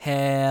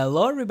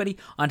Hello, everybody.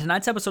 On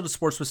tonight's episode of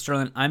Sports with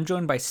Sterling, I'm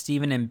joined by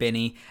Steven and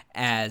Benny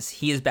as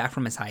he is back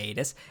from his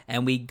hiatus,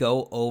 and we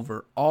go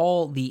over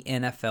all the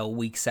NFL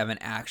Week 7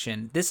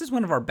 action. This is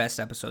one of our best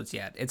episodes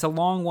yet. It's a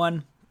long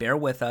one, bear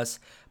with us,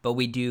 but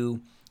we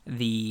do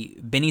the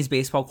Benny's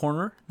Baseball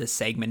Corner, the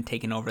segment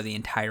taking over the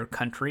entire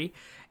country,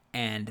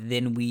 and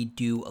then we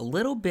do a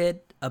little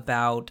bit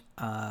about,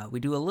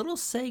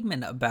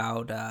 segment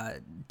about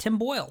Tim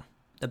Boyle,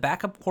 the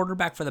backup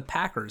quarterback for the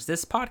Packers.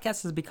 This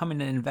podcast is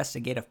becoming an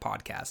investigative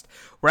podcast.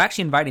 We're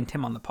actually inviting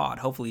Tim on the pod.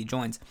 Hopefully he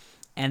joins.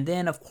 And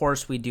then, of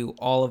course, we do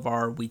all of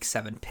our Week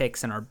 7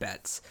 picks and our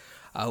bets.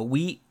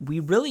 We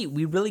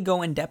really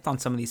go in depth on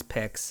some of these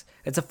picks.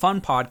 It's a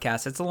fun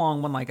podcast. It's a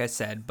long one, like I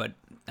said, but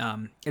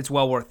it's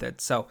well worth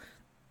it. So,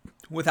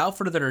 without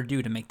further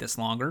ado, to make this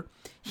longer,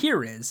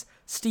 here is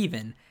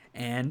Steven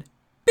and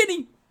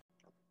Benny.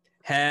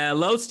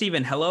 Hello,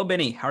 Steven. Hello,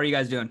 Benny. How are you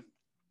guys doing?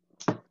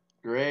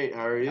 Great.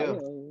 How are you?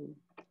 Hello.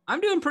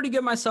 I'm doing pretty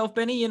good myself,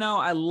 Benny. You know,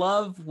 I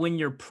love when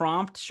you're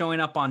prompt,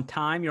 showing up on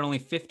time. You're only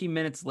 50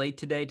 minutes late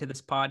today to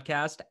this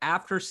podcast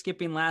after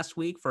skipping last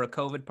week for a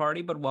COVID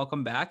party, but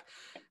welcome back.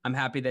 I'm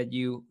happy that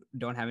you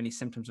don't have any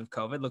symptoms of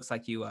COVID. Looks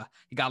like you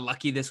got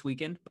lucky this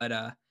weekend,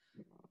 but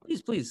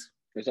please.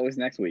 There's always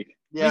next week.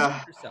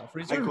 Yeah, Yourself.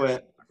 I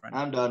quit.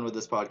 I'm done with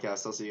this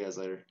podcast. I'll see you guys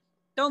later.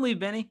 Don't leave,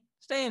 Benny.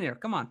 Stay in here.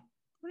 Come on.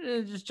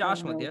 We're just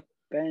joshing with you.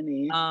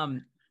 Benny.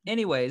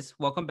 Anyways,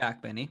 welcome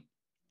back, Benny.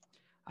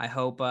 I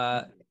hope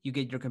you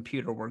get your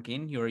computer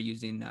working. You're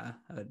using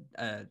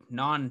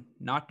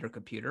not your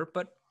computer,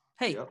 but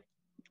hey, Yep.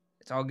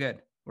 It's all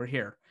good. We're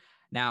here.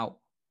 Now,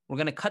 we're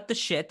going to cut the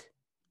shit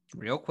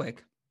real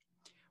quick.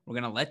 We're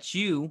going to let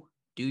you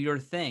do your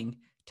thing.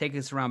 Take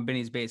us around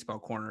Benny's Baseball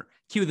Corner.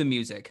 Cue the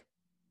music.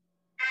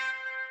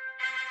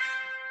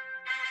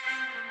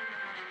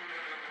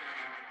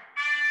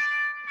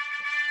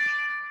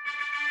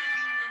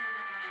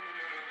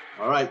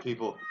 All right,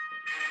 people.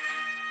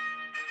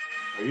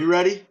 Are you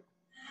ready?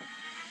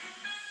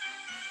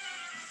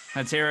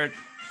 Let's hear it.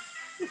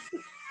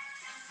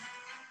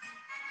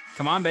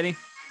 Come on, Benny.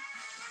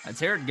 Let's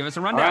hear it. Give us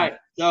a rundown. All right.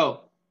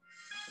 So,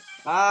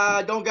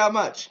 I don't got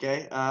much,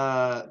 okay?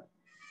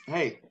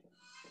 Hey,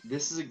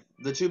 this is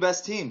the two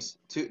best teams,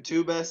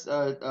 two best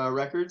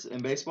records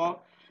in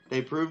baseball.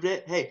 They proved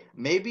it. Hey,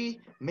 maybe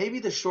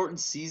the shortened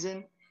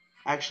season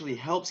actually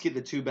helps get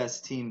the two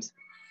best teams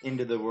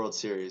into the World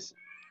Series.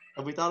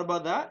 Have we thought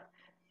about that?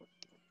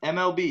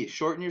 MLB,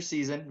 shorten your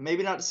season.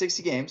 Maybe not to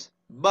 60 games,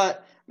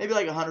 but maybe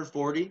like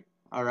 140.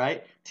 All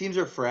right. Teams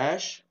are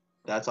fresh.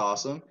 That's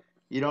awesome.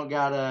 You don't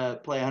got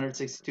to play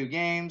 162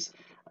 games.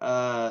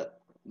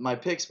 My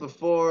picks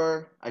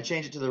before, I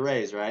changed it to the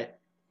Rays, right?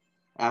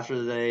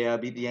 After they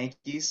beat the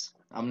Yankees.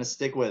 I'm going to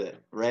stick with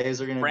it. Rays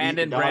are going to beat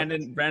the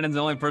Dodgers. Brandon's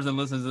the only person who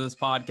listens to this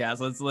podcast.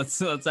 Let's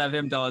have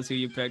him tell us who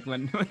you picked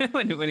when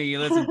he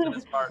listens to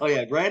this part. Oh,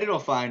 yeah. Brandon will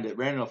find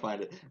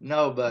it.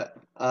 No, but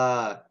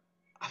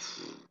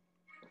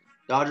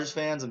Dodgers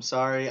fans, I'm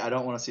sorry. I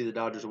don't want to see the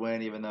Dodgers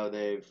win, even though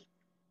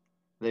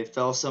they've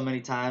fell so many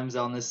times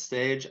on this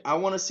stage. I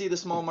want to see the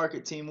small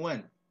market team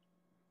win.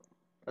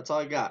 That's all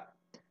I got.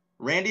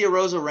 Randy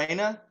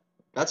Arozarena,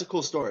 that's a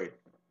cool story.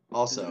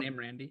 Also, is his name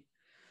Randy?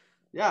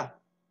 Yeah,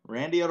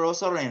 Randy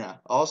Arozarena.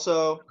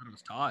 Also, I thought it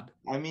was Todd.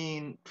 I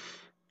mean,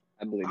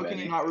 I believe how can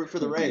Benny. you not root for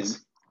the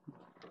Rays?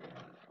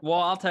 Well,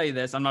 I'll tell you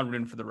this: I'm not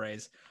rooting for the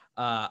Rays.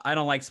 I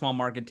don't like small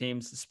market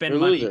teams. Spend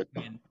You're a money, loser.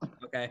 win.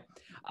 Okay.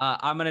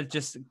 I'm gonna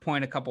just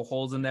point a couple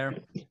holes in there.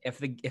 If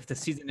the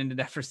season ended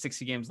after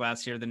 60 games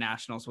last year, the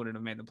Nationals wouldn't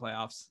have made the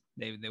playoffs.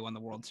 They won the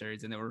World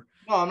Series, and they were.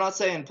 No, I'm not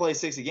saying play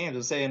 60 games.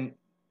 I'm saying,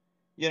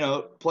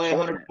 play Sure.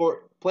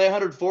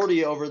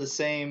 140 over the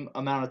same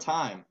amount of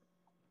time.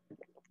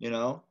 3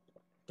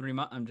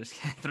 months. I'm just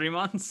kidding. 3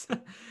 months.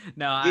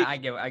 No, I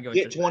get what you're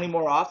Get 20 saying.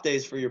 more off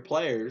days for your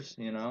players.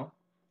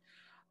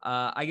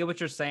 I get what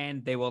you're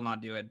saying. They will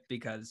not do it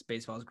because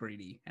baseball is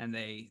greedy, and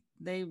they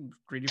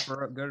greedy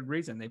for a good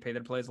reason. They pay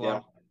their players a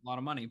lot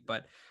of money.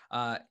 But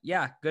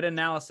yeah, good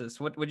analysis.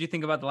 What do you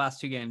think about the last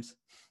two games?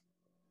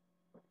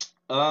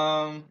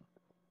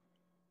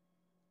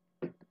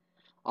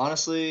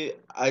 Honestly,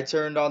 I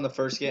turned on the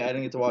first game. I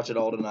didn't get to watch it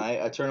all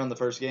tonight. I turned on the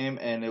first game,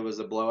 and it was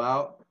a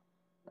blowout.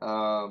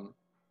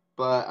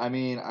 But, I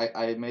mean,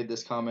 I made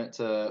this comment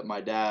to my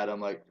dad.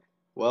 I'm like,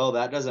 well,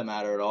 that doesn't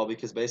matter at all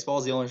because baseball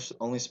is the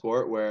only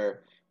sport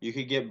where you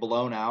could get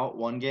blown out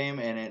one game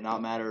and it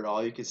not matter at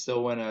all. You could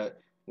still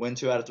win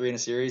 2 out of 3 in a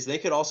series. They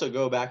could also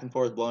go back and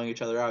forth blowing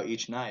each other out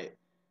each night,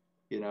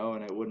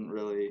 and it wouldn't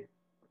really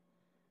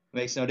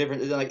makes no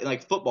difference.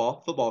 Like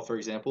football, for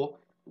example.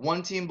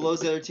 One team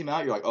blows the other team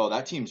out, you're like, oh,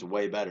 that team's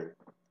way better.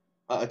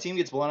 A team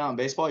gets blown out in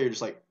baseball, you're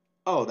just like,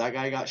 oh, that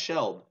guy got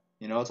shelled.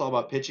 It's all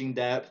about pitching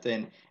depth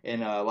and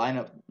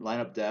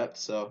lineup depth.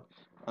 So,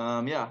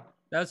 yeah.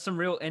 That's some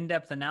real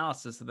in-depth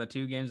analysis of the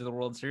two games of the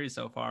World Series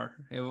so far.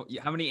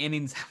 How many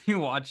innings have you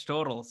watched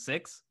total?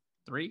 6?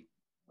 3?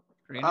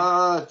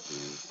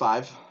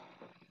 5.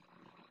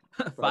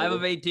 5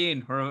 of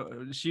 18.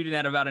 We're shooting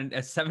at about a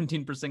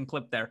 17%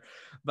 clip there.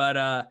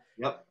 But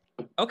Yep.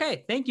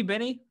 Okay, thank you,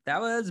 Benny.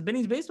 That was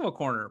Benny's Baseball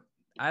Corner.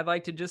 I'd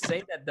like to just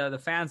say that the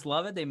fans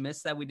love it. They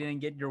missed that we didn't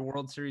get your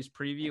World Series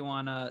preview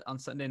on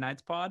Sunday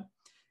night's pod.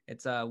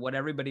 It's what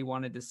everybody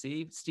wanted to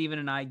see. Steven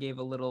and I gave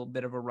a little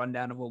bit of a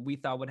rundown of what we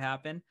thought would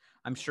happen.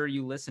 I'm sure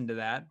you listened to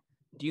that.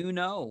 Do you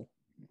know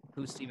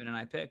who Steven and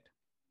I picked?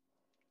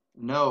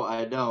 No,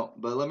 I don't.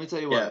 But let me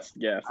tell you what.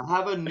 Yes. I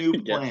have a new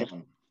Yes.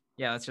 plan.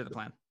 Yeah, let's hear the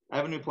plan. I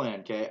have a new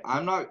plan. Okay,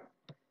 I'm not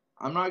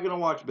gonna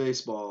watch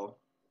baseball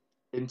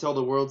until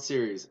the World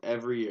Series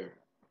every year.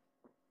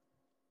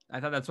 I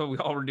thought that's what we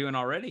all were doing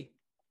already.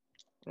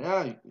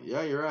 Yeah,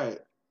 you're right.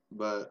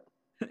 But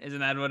Isn't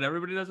that what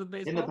everybody does with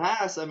in baseball? the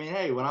past, I mean,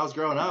 hey, when I was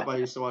growing up, I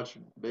used to watch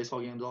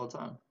baseball games all the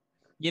time.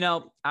 You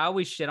know, I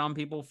always shit on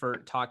people for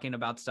talking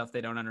about stuff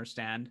they don't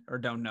understand or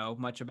don't know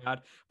much about.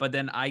 But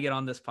then I get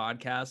on this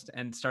podcast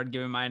and start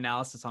giving my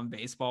analysis on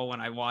baseball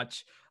when I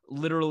watch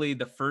literally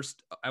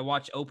I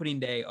watch opening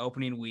day,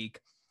 opening week.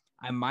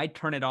 I might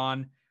turn it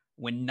on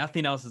when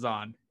nothing else is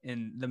on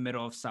in the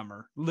middle of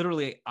summer.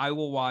 Literally,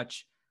 I'll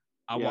watch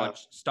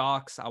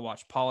stocks, I'll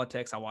watch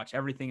politics, I'll watch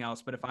everything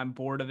else. But if I'm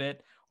bored of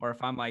it, or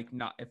if I'm like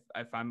not, if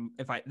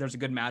there's a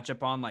good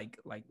matchup on like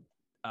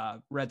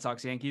Red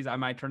Sox Yankees, I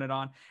might turn it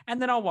on,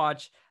 and then I'll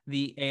watch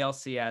the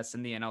ALCS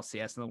and the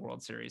NLCS and the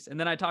World Series, and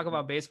then I talk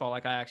about baseball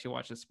like I actually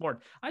watch the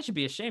sport. I should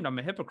be ashamed. I'm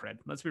a hypocrite.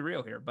 Let's be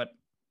real here. But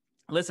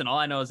listen, all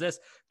I know is this: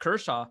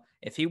 Kershaw,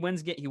 if he won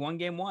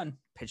game 1,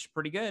 pitched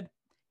pretty good.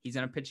 He's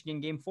gonna pitch again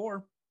game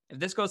 4. If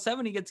this goes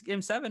 7, he gets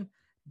game 7.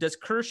 Does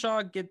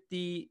Kershaw get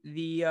the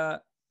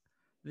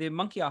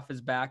monkey off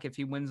his back if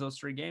he wins those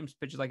 3 games,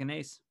 pitches like an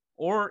ace,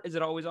 or is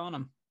it always on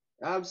him?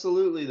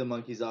 Absolutely, the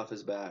monkey's off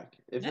his back.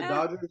 If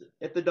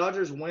the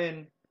Dodgers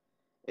win,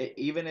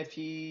 even if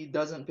he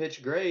doesn't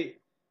pitch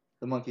great,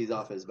 the monkey's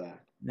off his back.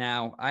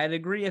 Now, I'd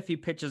agree if he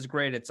pitches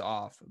great, it's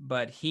off,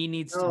 but he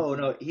needs to.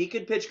 No, he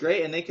could pitch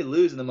great and they could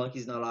lose, and the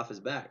monkey's not off his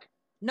back.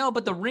 No,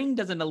 but the ring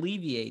doesn't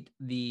alleviate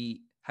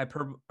the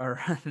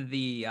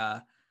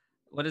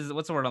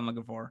what's the word I'm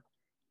looking for?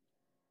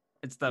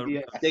 It's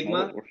the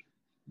stigma.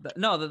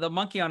 The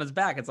monkey on his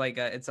back. It's like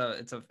it's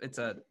a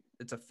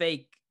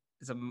fake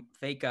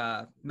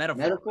metaphor.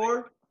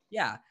 Metaphor?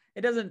 Yeah,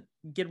 it doesn't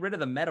get rid of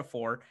the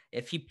metaphor.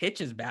 If he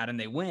pitches bad and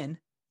they win,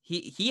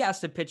 he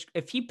has to pitch.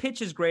 If he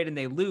pitches great and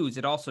they lose,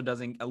 it also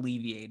doesn't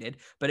alleviate it.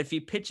 But if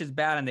he pitches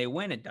bad and they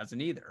win, it doesn't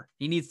either.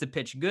 He needs to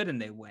pitch good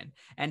and they win.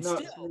 And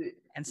still,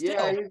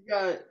 yeah, he's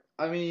got.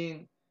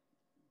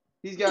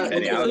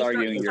 Eddie, I was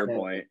arguing your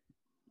point.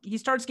 He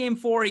starts game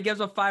 4, he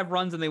gives up 5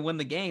 runs and they win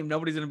the game.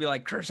 Nobody's gonna be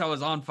like, Kershaw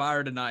was on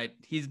fire tonight.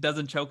 He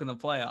doesn't choke in the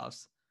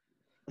playoffs.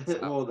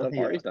 Well, the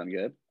party's done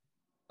good.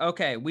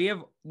 Okay, we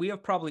have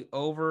probably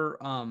over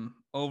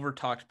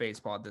talked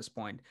baseball at this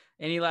point.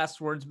 Any last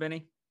words,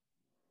 Benny?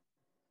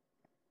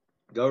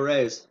 Go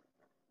Rays.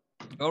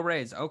 Go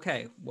Rays.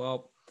 Okay,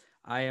 well,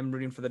 I am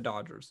rooting for the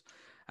Dodgers.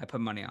 I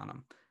put money on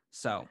them.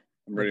 So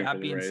with that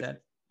being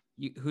said,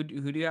 who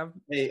do you have?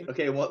 Hey,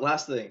 okay. What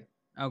last thing?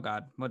 Oh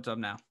God, what's up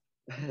now?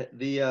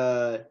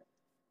 I've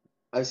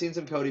seen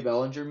some Cody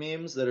Bellinger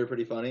memes that are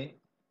pretty funny.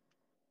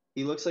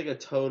 He looks like a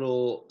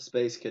total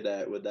space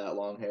cadet with that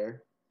long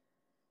hair.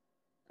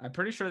 I'm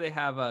pretty sure they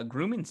have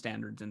grooming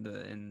standards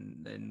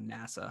in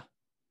NASA.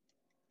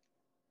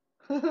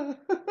 Am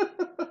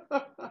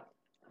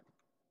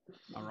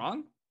I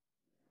wrong?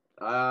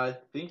 I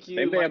think you.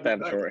 Maybe they have to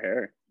have short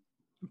hair.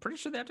 I'm pretty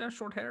sure they have to have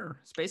short hair.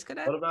 Space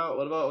cadet. What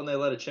about when they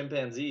let a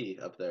chimpanzee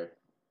up there?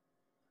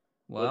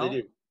 Well, what do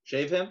they do?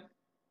 Shave him?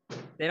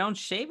 They don't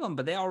shave them,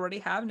 but they already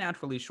have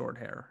naturally short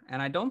hair,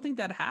 and I don't think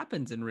that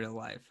happens in real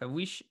life. Have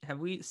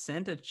we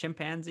sent a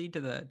chimpanzee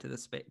to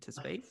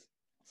space?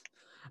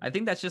 I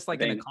think that's just like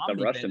in a comedy.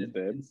 The Russians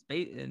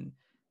did.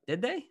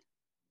 Did they?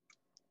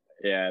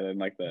 Yeah, then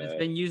it's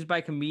been used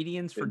by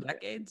comedians for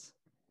decades.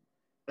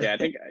 Yeah, I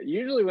think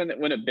usually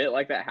when a bit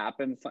like that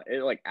happens,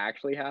 it like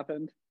actually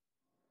happened,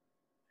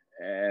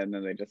 and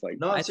then they just like.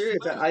 No, I'm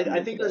serious.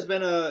 I think there's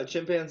been a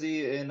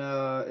chimpanzee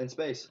in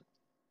space.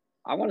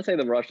 I want to say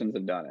the Russians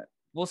have done it.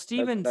 Well,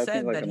 Steven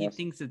said that he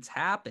thinks it's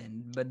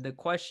happened, but the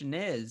question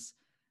is,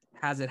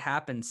 has it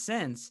happened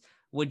since?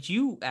 What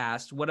you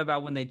asked, what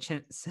about when they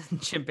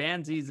send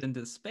chimpanzees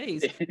into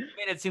space? It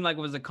made it seem like it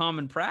was a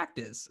common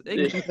practice.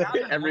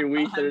 Every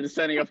week they're just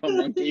sending up a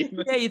monkey.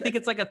 Yeah, you think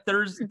it's like a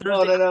Thursday?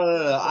 No.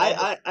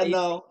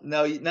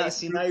 No.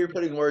 See, now you're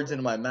putting words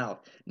into my mouth.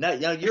 Now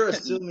you're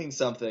assuming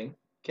something.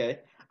 Okay,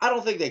 I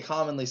don't think they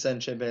commonly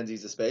send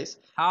chimpanzees to space.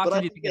 How often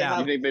do you think it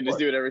happens? You think they just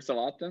do it every so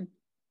often?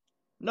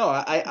 No,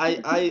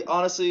 I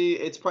honestly,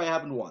 it's probably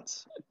happened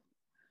once.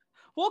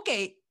 Well,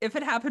 okay, if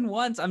it happened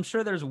once, I'm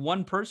sure there's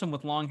one person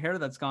with long hair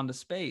that's gone to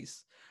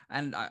space.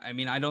 And I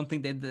mean, I don't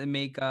think they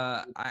make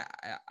I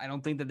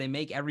don't think that they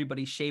make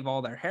everybody shave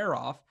all their hair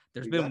off.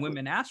 There's been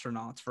women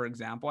astronauts, for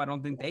example. I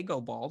don't think they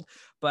go bald.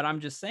 But I'm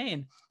just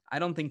saying, I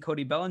don't think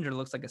Cody Bellinger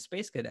looks like a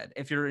space cadet.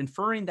 If you're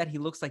inferring that he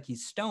looks like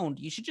he's stoned,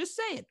 you should just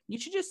say it.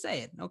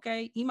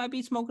 Okay, he might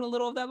be smoking a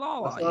little of that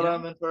lala. That's what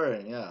I'm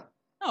inferring. Yeah.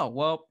 Oh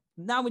well.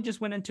 Now we just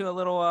went into a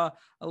little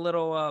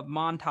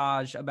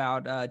montage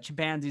about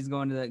chimpanzees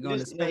going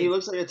to space. He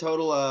looks like a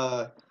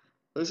total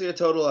Looks like a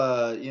total,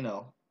 He's a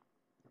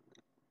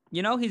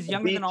younger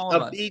than beach, all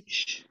of a us.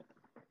 beach,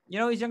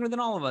 He's younger than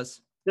all of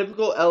us.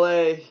 typical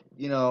LA,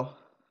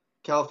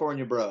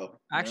 California bro.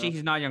 Actually,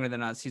 he's not younger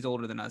than us. He's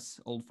older than us.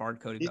 Old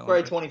fart Cody He's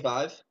Bellinger. probably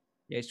 25.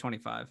 Yeah, he's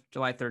 25.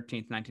 July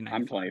 13th, 1995.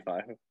 I'm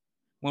 25.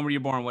 When were you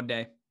born? What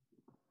day?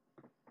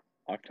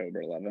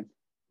 October 11th.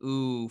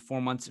 Ooh,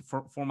 4 months.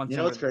 4 months. You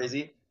know what's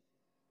crazy?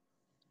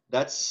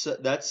 That's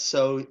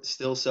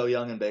still so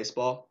young in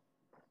baseball.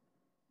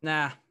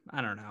 Nah,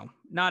 I don't know.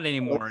 Not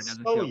anymore. It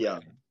doesn't So feel young.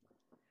 good.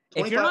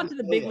 If you're 25 not is to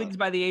the so big young. leagues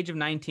by the age of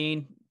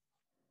 19,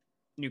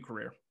 new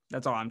career.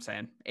 That's all I'm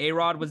saying.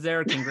 A-Rod was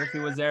there. King Griffey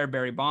was there.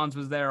 Barry Bonds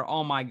was there.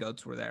 All my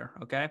goats were there.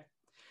 Okay.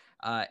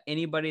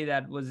 Anybody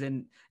that was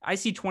in, I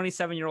see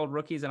 27-year-old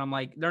rookies and I'm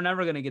like, they're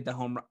never going to get the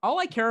home run. All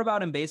I care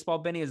about in baseball,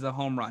 Benny, is the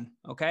home run.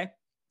 Okay.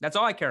 That's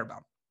all I care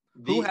about.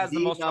 Who has the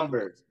most home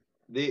runs?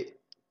 The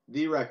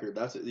record.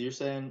 That's what you're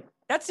saying.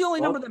 That's the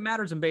only number that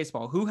matters in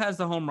baseball. Who has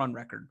the home run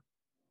record?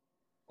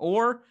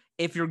 Or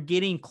if you're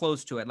getting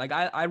close to it. Like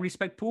I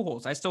respect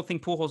Pujols. I still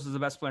think Pujols is the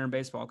best player in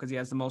baseball because he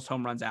has the most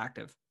home runs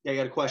active. Yeah, I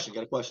got a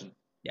question.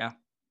 Yeah.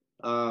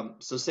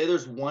 So say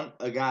there's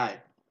a guy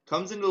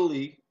comes into the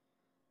league,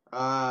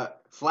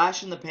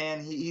 flash in the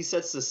pan. He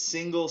sets the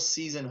single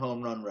season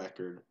home run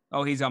record.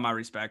 Oh, he's got my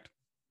respect.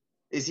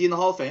 Is he in the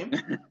Hall of Fame?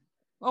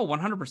 Oh,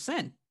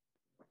 100%.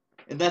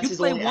 And that's his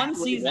only one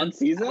season. One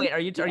season? Wait, are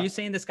you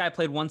saying this guy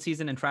played one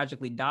season and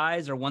tragically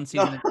dies, or one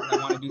season and I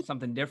want to do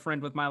something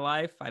different with my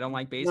life? I don't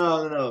like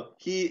baseball. No.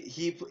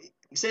 He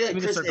say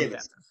like Chris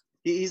Davis.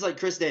 He's like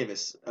Chris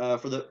Davis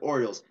for the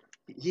Orioles.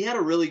 He had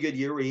a really good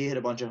year where he hit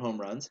a bunch of home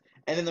runs,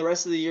 and then the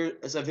rest of the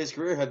years of his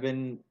career have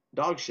been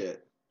dog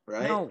shit,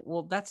 right? No,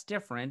 well, that's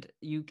different.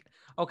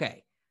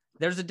 Okay.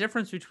 There's a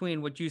difference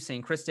between what you're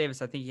saying. Chris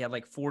Davis, I think he had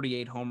like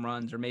 48 home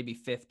runs or maybe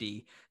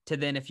 50, to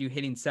then if you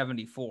hitting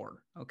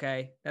 74.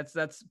 Okay.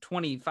 That's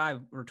 25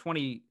 or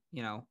 20,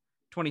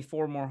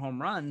 24 more home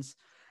runs.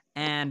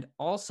 And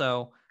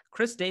also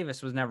Chris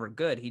Davis was never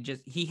good.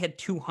 He hit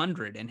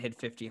 200 and hit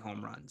 50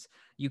 home runs.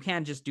 You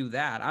can't just do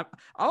that.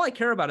 All I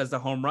care about is the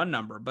home run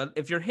number. But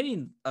if you're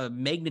hitting a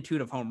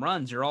magnitude of home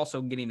runs, you're also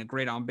getting a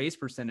great on base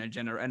percentage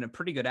and a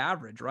pretty good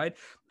average, right?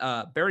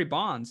 Barry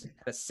Bonds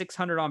had a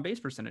 600 on base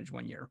percentage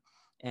one year,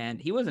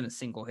 and he wasn't a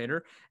single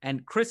hitter.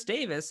 And Chris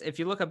Davis, if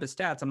you look up his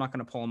stats, I'm not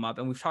going to pull him up.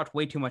 And we've talked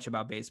way too much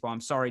about baseball.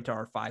 I'm sorry to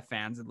our 5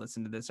 fans that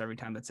listen to this every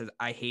time that says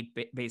I hate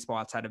baseball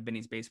outside of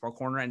Benny's baseball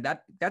corner. And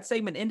that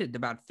segment ended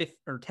about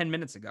 10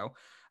 minutes ago.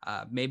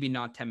 Maybe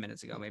not 10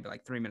 minutes ago, maybe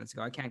like 3 minutes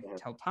ago. I can't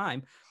tell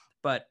time.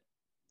 But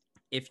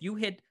if you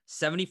hit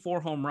 74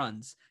 home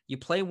runs, you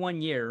play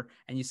 1 year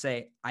and you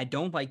say, I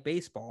don't like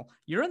baseball,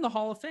 you're in the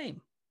Hall of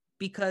Fame,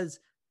 because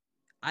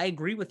I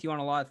agree with you on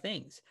a lot of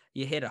things.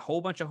 You hit a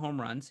whole bunch of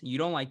home runs. You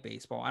don't like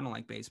baseball. I don't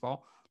like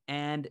baseball.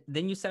 And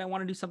then you said, I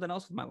want to do something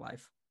else with my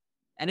life.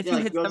 And if you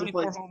hit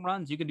 74 home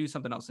runs, you can do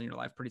something else in your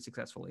life pretty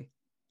successfully.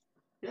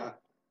 Yeah.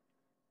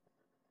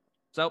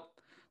 So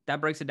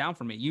that breaks it down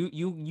for me.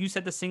 You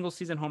set the single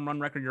season home run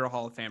record. You're a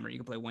Hall of Famer. You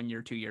can play 1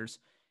 year, 2 years,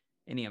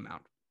 any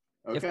amount.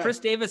 Okay.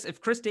 If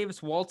Chris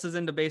Davis waltzes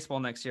into baseball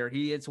next year,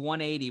 he hits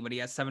 180, but he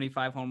has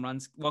 75 home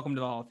runs. Welcome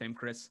to the Hall of Fame,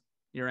 Chris.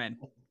 You're in.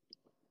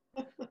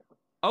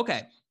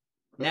 Okay.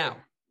 Now,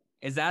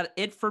 is that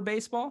it for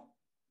baseball?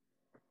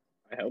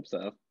 I hope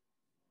so.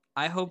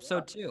 I hope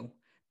so too.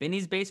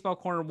 Benny's Baseball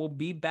Corner will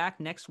be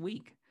back next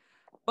week.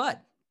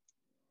 But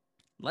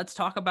let's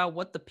talk about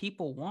what the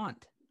people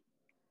want.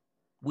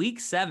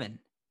 Week 7,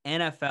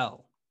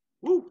 NFL.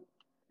 Woo.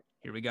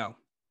 Here we go.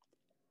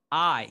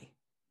 I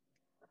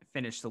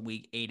finished the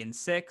week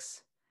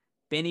 8-6.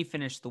 Benny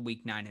finished the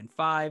week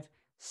 9-5.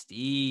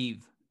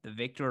 Steve, the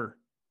victor,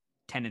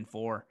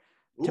 10-4.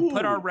 To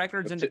put our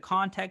records into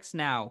context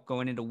now,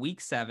 going into week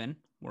 7,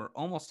 we're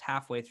almost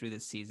halfway through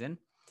this season.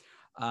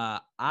 I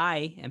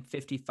am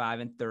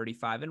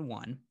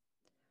 55-35-1.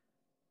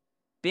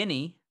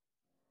 Benny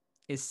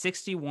is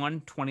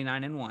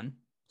 61-29-1,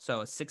 so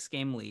a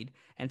 6-game lead.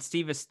 And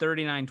Steve is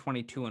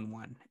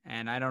 39-22-1.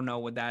 And I don't know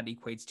what that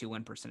equates to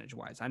win percentage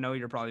wise. I know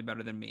you're probably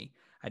better than me.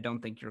 I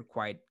don't think you're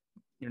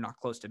not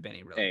close to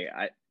Benny, really.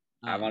 Hey,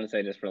 I want to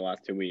say just for the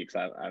last 2 weeks,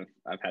 I've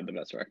had the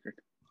best record.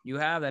 You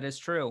have, that is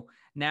true.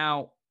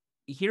 Now,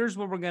 here's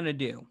what we're going to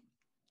do.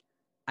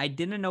 I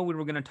didn't know we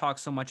were going to talk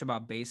so much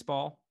about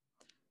baseball.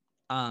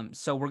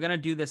 So we're going to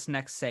do this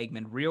next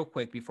segment real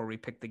quick before we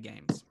pick the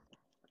games.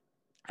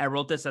 I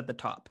wrote this at the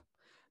top.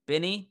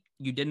 Benny,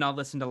 you did not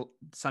listen to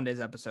Sunday's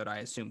episode, I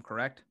assume,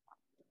 correct?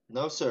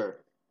 No, sir.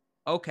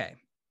 Okay.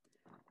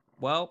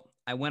 Well,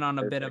 I went on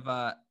a bit of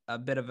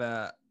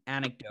a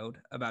anecdote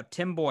about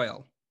Tim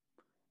Boyle,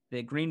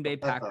 the Green Bay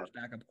Packers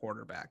backup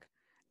quarterback.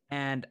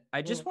 And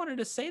I just wanted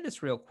to say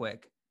this real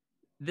quick.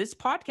 This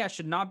podcast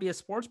should not be a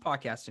sports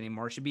podcast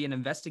anymore. It should be an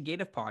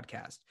investigative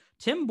podcast.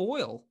 Tim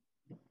Boyle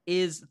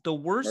is the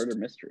worst. Murder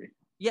mystery.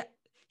 Yeah.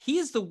 He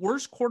is the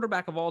worst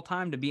quarterback of all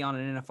time to be on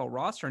an NFL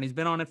roster, and he's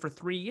been on it for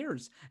 3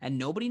 years, and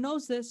nobody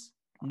knows this.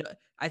 No,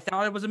 I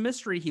thought it was a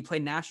mystery. He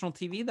played national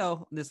TV,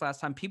 though, this last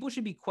time. People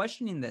should be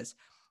questioning this.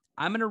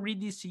 I'm going to read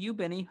these to you,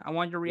 Benny. I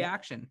want your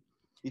reaction.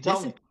 You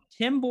tell me.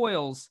 Tim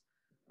Boyle's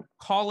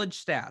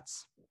college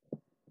stats.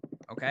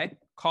 Okay,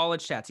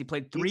 college stats. He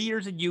played 3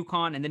 years at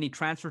UConn, and then he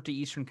transferred to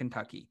Eastern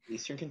Kentucky.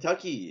 Eastern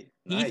Kentucky.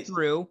 He Nice.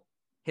 threw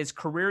his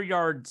career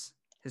yards,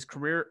 his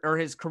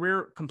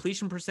career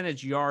completion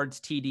percentage, yards,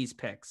 TDs,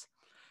 picks.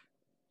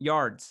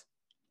 Yards,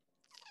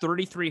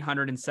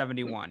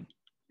 3,371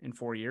 in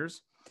 4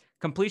 years.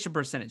 Completion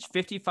percentage,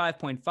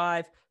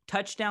 55.5.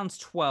 Touchdowns,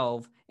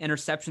 12.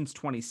 Interceptions,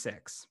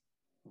 26.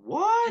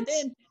 What?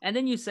 And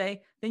then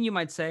you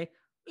might say,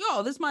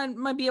 oh, this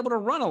might be able to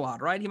run a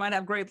lot, right? He might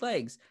have great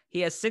legs.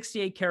 He has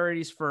 68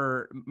 carries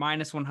for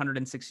minus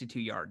 162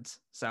 yards.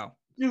 So,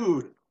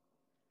 dude.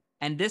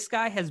 And this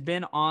guy has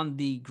been on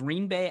the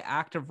Green Bay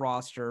active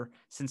roster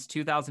since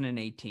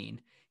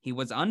 2018. He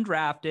was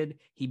undrafted.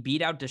 He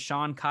beat out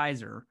Deshaun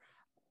Kaiser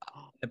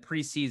the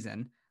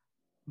preseason.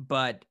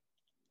 But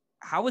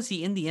how was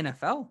he in the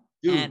NFL?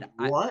 Dude,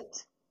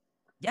 what?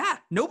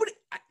 Nobody.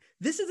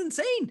 This is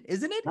insane,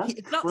 isn't it?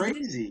 That's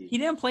crazy. He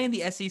didn't play in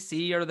the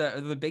SEC or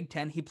the Big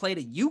Ten. He played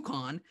at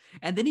UConn,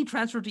 and then he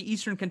transferred to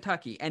Eastern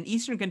Kentucky. And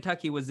Eastern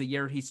Kentucky was the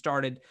year he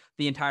started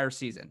the entire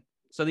season.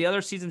 So the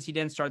other seasons he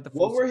didn't start the full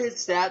What were season.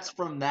 his stats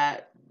from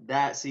that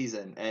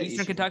season at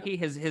Eastern Kentucky,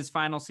 his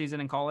final season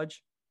in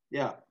college?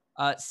 Yeah.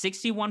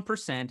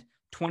 61%,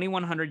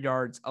 2,100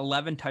 yards,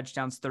 11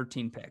 touchdowns,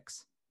 13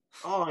 picks.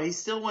 Oh, he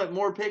still went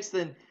more picks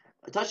than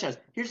touchdowns.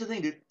 Here's the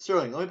thing, dude.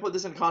 Sterling, let me put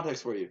this in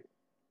context for you.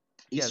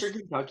 Eastern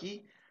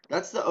Kentucky,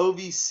 that's the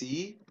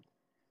OVC.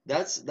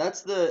 That's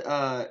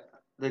the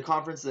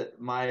conference that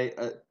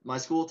my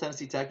school,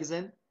 Tennessee Tech, is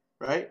in,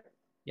 right?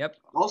 Yep.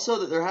 Also,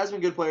 that there has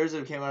been good players that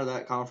have came out of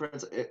that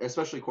conference,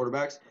 especially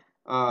quarterbacks.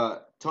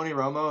 Tony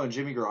Romo and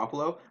Jimmy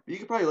Garoppolo. But you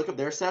could probably look up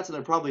their stats, and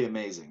they're probably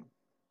amazing,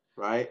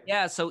 right?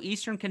 Yeah. So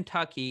Eastern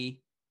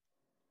Kentucky,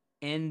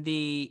 in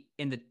the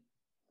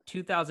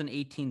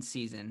 2018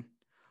 season,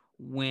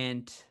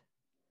 went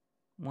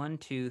 1,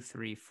 2,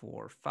 3,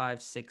 4,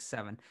 5, 6,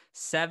 7,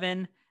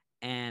 7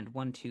 and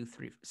 1, 2,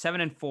 3, 7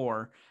 and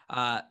 4.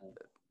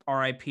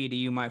 RIP to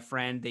you, my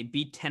friend. They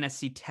beat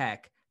Tennessee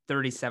Tech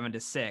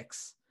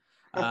 37-6.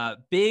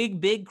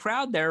 Big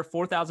crowd there.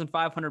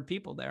 4,500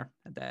 people there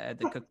at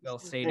the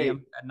Cookeville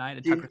Stadium at night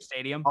at Tucker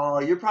Stadium. Oh,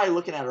 you're probably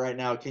looking at it right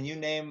now. Can you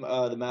name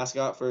the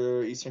mascot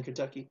for Eastern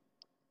Kentucky?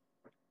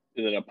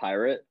 Is it a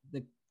pirate?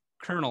 The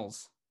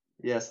Colonels.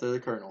 Yes, they're the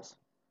Colonels.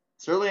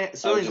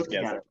 Sterling's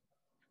looking at it.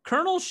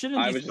 Colonels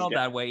shouldn't be spelled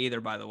that way either,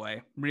 by the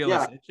way.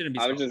 Realistically, it shouldn't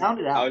be spelled.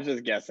 I was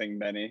just guessing,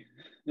 Benny.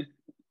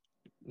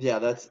 Yeah,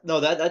 that's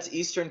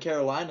Eastern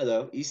Carolina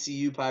though.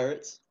 ECU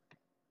Pirates.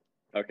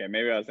 Okay,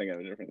 maybe I was thinking of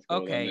a different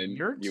school. Okay,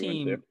 your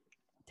team,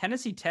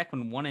 Tennessee Tech,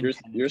 went 1-10.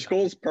 Your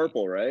school's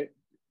purple, right?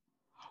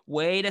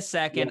 Wait a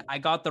second, yeah. I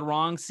got the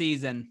wrong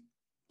season.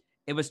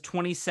 It was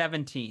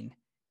 2017.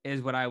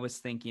 Is what I was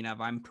thinking of.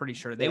 I'm pretty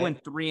sure they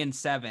went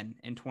 3-7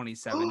 in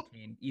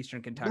 2017.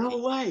 Eastern Kentucky. No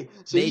way.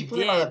 So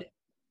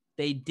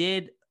they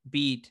did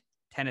beat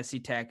Tennessee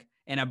Tech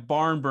in a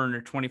barn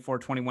burner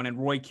 24-21 in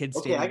Roy Kidd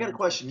Stadium. Okay, I got a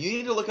question. You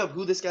need to look up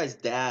who this guy's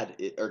dad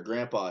or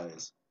grandpa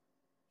is.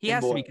 He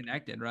has to be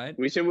connected, right?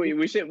 We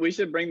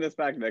should bring this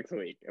back next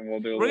week, and we'll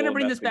do. We're gonna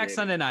bring this back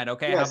Sunday night.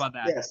 Okay, yes, how about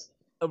that? Yes.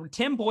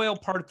 Tim Boyle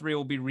Part 3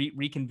 will be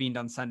reconvened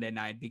on Sunday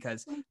night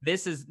because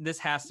this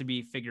has to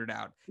be figured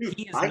out.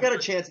 Dude, I got a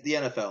chance at the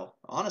NFL,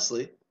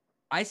 honestly.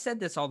 I said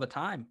this all the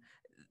time.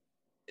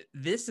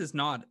 This is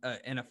not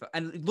NFL.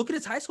 And look at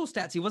his high school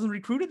stats. He wasn't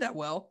recruited that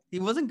well. He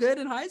wasn't good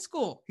in high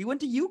school. He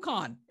went to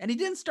UConn, and he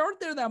didn't start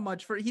there that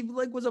much. He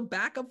was a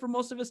backup for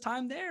most of his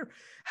time there.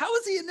 How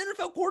is he an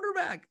NFL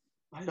quarterback?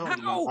 I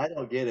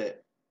don't get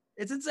it.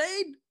 It's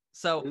insane.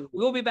 So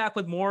we'll be back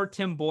with more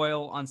Tim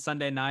Boyle on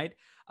Sunday night.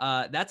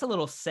 That's a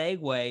little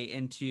segue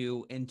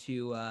into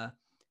you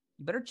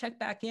better check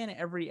back in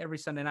every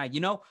Sunday night.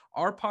 You know,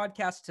 our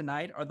podcasts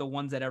tonight are the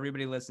ones that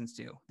everybody listens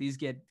to. These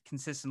get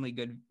consistently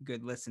good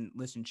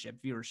listenership,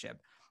 viewership.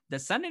 The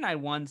Sunday night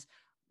ones,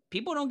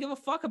 people don't give a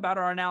fuck about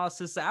our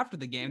analysis after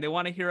the game. They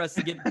want to hear us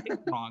get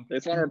picked wrong. They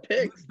want our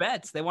picks.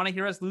 Bets. They want to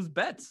hear us lose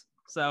bets.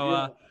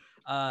 So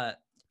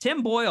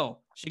Tim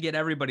Boyle should get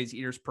everybody's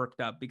ears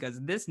perked up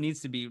because this needs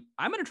to be.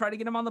 I'm going to try to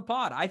get him on the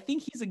pod. I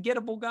think he's a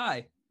gettable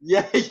guy.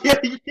 Yeah.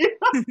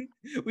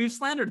 We've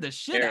slandered the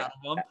shit out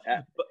of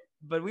him,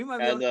 but we might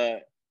be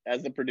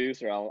as the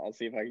producer, I'll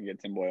see if I can get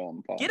Tim Boyle on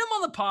the pod. Get him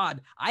on the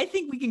pod. I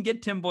think we can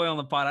get Tim Boyle on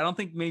the pod. I don't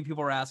think many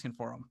people are asking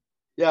for him.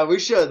 Yeah, we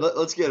should.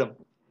 Let's get him.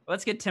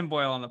 Let's get Tim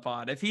Boyle on the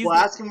pod. If he's, we'll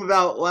ask him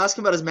about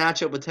his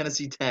matchup with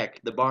Tennessee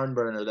Tech, the barn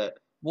burner.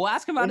 We'll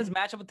ask him about his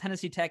matchup with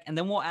Tennessee Tech, and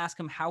then we'll ask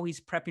him how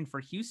he's prepping for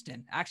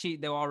Houston. Actually,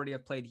 they already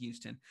have played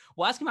Houston.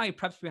 We'll ask him how he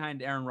preps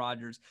behind Aaron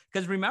Rodgers.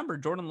 Because remember,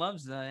 Jordan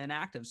Love's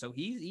inactive, so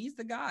he's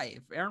the guy.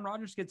 If Aaron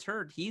Rodgers gets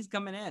hurt, he's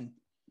coming in.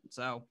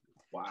 So,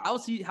 wow.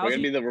 How's We're going to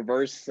be the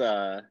reverse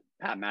Pat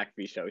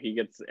McAfee show. He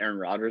gets Aaron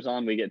Rodgers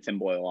on. We get Tim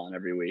Boyle on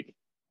every week.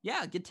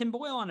 Yeah, get Tim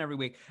Boyle on every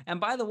week. And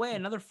by the way,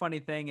 another funny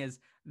thing is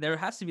there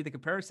has to be the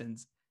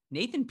comparisons.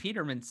 Nathan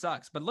Peterman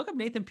sucks, but look up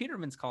Nathan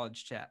Peterman's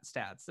college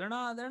stats. They're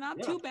not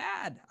too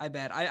bad. I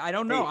bet. I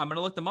don't know. Hey, I'm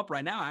gonna look them up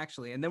right now,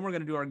 actually, and then we're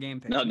gonna do our game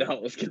picks. No,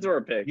 let's get to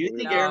our pick. do you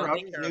think Aaron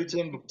Rodgers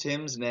knew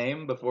Tim's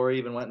name before he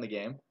even went in the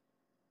game?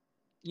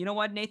 You know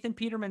what? Nathan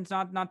Peterman's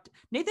not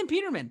Nathan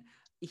Peterman.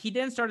 He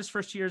didn't start his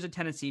first years at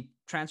Tennessee,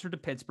 transferred to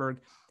Pittsburgh.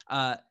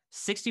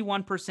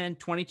 61%,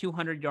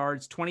 2,200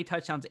 yards, 20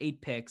 touchdowns,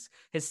 8 picks.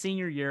 His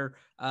senior year,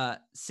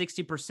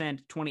 60%,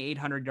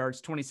 2,800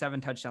 yards,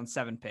 27 touchdowns,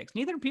 7 picks.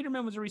 Nathan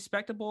Peterman was a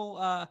respectable,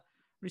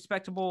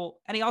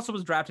 and he also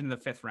was drafted in the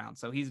 5th round.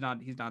 So he's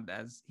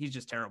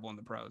just terrible in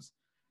the pros.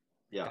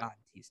 Yeah. God,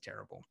 he's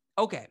terrible.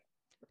 Okay.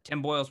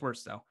 Tim Boyle's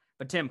worse though.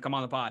 But Tim, come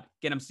on the pod.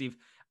 Get him, Steve.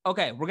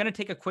 Okay, we're going to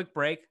take a quick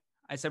break.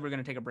 I said we're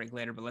going to take a break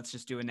later, but let's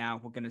just do it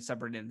now. We're going to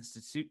separate it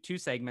into 2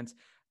 segments.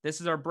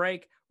 This is our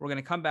break. We're going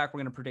to come back. We're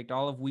going to predict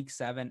all of week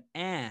 7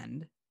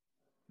 and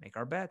make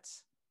our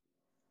bets.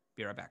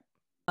 Be right back.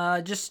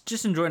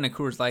 Just enjoying a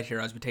Coors Light here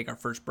as we take our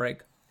first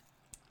break.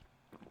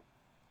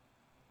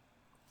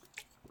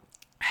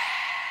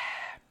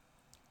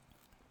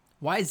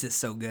 Why is this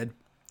so good?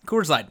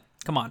 Coors Light,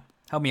 come on.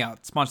 Help me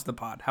out. Sponsor the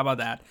pod. How about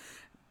that?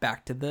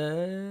 Back to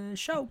the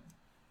show.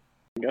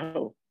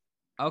 Go.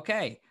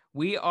 Okay.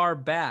 We are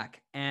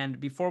back, and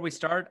before we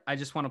start, I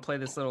just want to play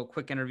this little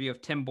quick interview of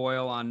Tim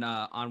Boyle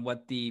on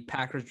what the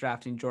Packers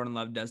drafting Jordan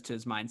Love does to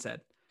his mindset.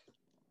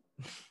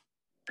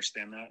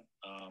 Understand that,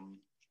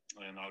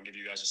 and I'll give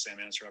you guys the same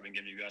answer I've been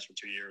giving you guys for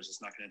 2 years.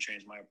 It's not going to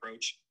change my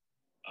approach.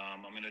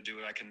 I'm going to do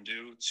what I can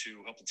do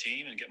to help the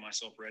team and get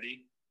myself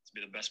ready to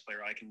be the best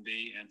player I can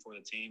be and for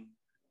the team.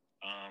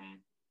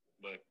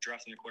 But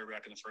drafting a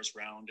quarterback in the first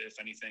round,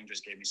 if anything,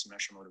 just gave me some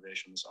extra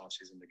motivation this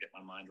offseason to get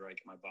my mind right,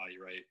 get my body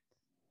right,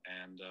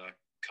 and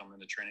come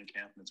into training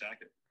camp and attack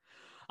it.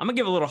 I'm going to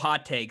give a little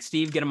hot take.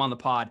 Steve, get him on the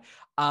pod.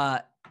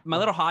 My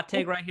little hot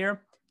take right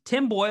here.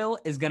 Tim Boyle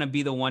is going to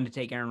be the one to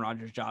take Aaron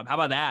Rodgers' job. How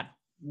about that?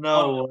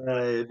 No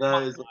way.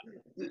 That is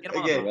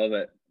Okay. Love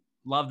it.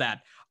 Love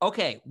that.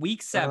 Okay,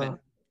 week 7.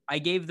 I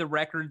gave the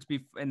records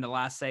in the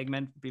last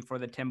segment before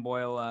the Tim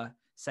Boyle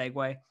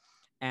segue,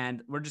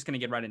 and we're just going to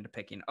get right into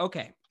picking.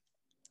 Okay.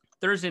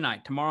 Thursday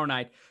night, tomorrow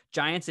night,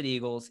 Giants at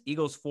Eagles.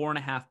 Eagles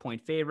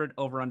 4.5-point favorite,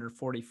 over under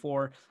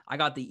 44. I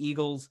got the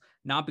Eagles,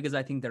 not because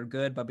I think they're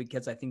good, but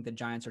because I think the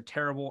Giants are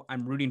terrible.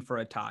 I'm rooting for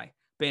a tie.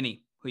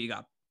 Benny, who you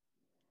got?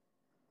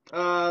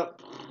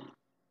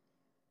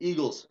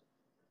 Eagles.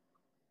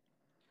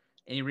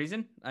 Any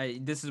reason?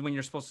 This is when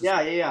you're supposed to.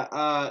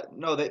 Yeah.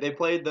 No, they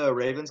played the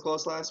Ravens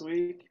close last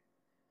week.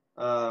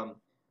 I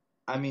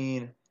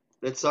mean,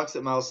 it sucks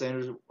that Miles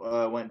Sanders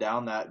went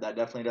down. That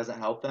definitely doesn't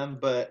help them,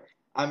 but.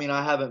 I mean,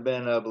 I haven't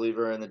been a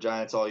believer in the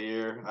Giants all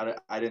year.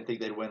 I didn't think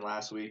they'd win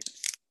last week.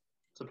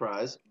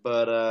 Surprise.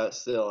 But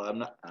still, I'm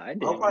not.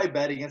 I'll probably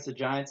bet against the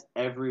Giants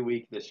every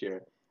week this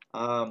year.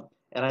 And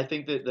I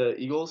think that the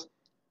Eagles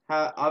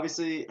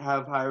obviously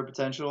have higher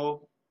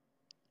potential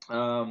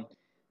of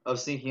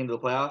sneaking into the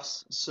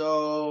playoffs.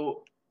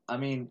 So, I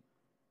mean,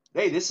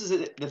 hey, this is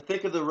the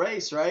thick of the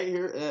race right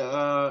here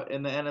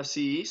in the NFC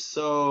East.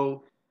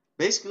 So,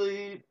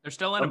 basically, they're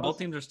still in it. Both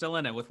teams are still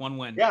in it with 1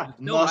 win. Yeah,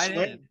 must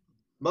win.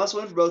 Must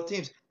win for both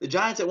teams. The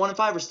Giants at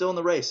 1-5 are still in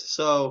the race,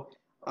 so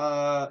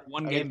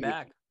 1 game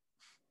back.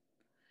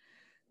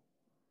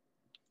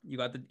 You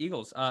got the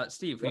Eagles.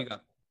 Steve, who you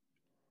got?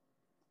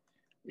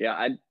 Yeah,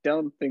 I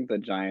don't think the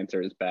Giants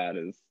are as bad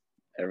as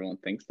everyone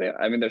thinks they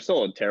are. I mean, they're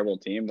still a terrible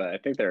team, but I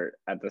think they're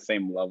at the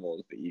same level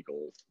as the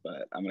Eagles.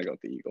 But I'm gonna go with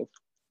the Eagles.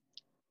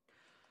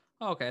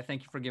 Okay,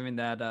 thank you for giving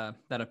that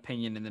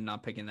opinion and then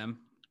not picking them.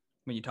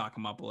 When you talk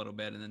them up a little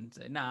bit and then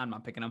say, nah, I'm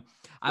not picking them.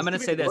 I'm going to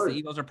say this. The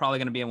Eagles are probably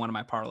going to be in one of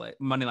my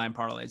money line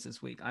parlays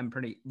this week.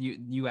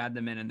 You add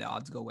them in and the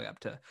odds go way up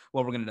to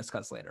what we're going to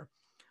discuss later.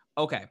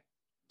 Okay.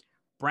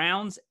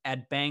 Browns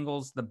at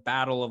Bengals, the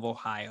Battle of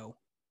Ohio.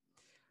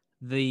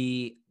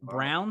 The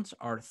Browns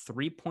are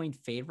 3-point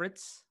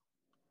favorites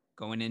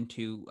going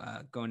into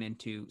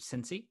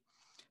Cincy.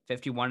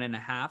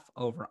 51.5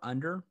 over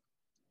under.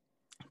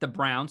 The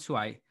Browns, who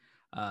I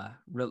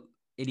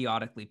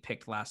idiotically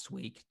picked last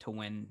week to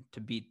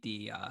beat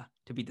the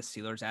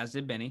Steelers, as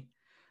did Benny,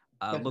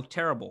 looked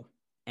terrible.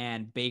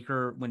 And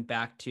Baker went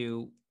back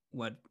to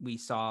what we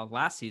saw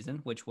last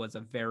season, which was a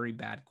very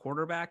bad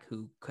quarterback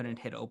who couldn't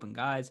hit open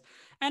guys,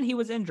 and he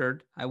was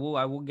injured. I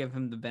will give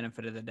him the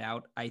benefit of the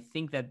doubt. I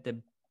think that the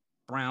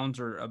Browns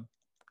are a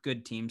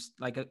good team,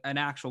 like an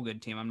actual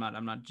good team. I'm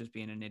not just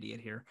being an idiot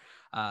here.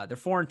 They're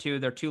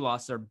 4-2. Their 2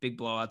 losses are big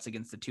blowouts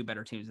against the 2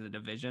 better teams in the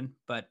division,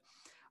 but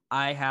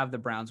I have the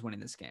Browns winning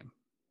this game.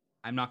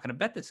 I'm not going to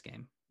bet this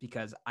game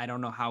because I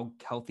don't know how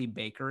healthy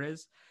Baker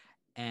is.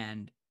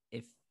 And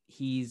if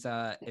he's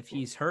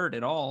hurt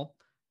at all,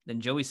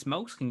 then Joey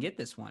Smokes can get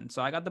this one.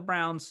 So I got the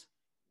Browns,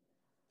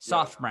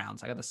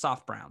 Browns. I got the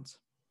soft Browns.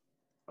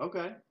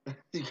 Okay.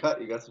 You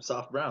got some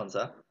soft Browns,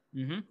 huh?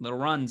 Mm-hmm. Little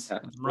runs. Yeah.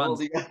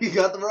 Well, you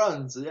got the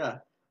runs. Yeah.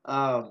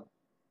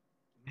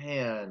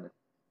 Man.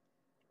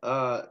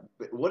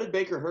 What did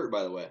Baker hurt,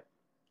 by the way?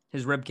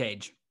 His rib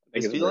cage.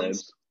 His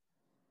feelings?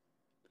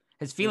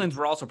 His feelings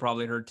were also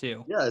probably hurt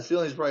too. Yeah, his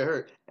feelings probably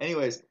hurt.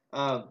 Anyways,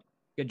 Um,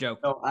 Good joke.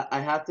 no, I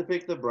have to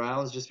pick the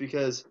Browns just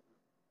because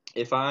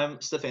if I'm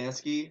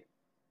Stefanski,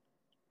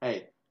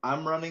 hey,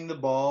 I'm running the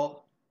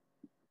ball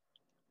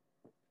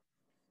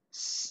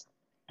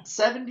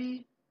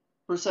 70%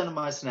 of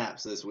my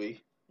snaps this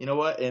week. You know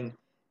what? And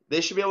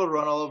they should be able to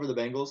run all over the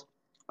Bengals.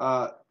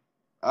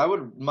 I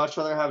would much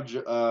rather have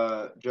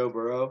Joe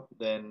Burrow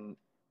than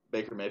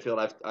Baker Mayfield.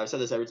 I've said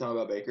this every time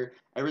about Baker.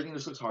 Everything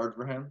just looks hard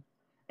for him,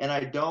 and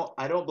I just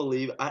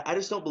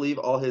don't believe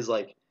all his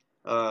like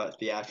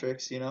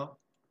theatrics. You know.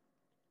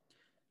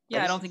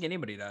 Yeah, I don't think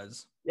anybody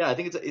does. Yeah, I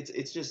think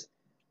it's just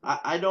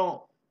I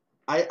don't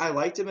I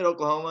liked him at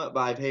Oklahoma, but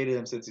I've hated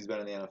him since he's been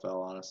in the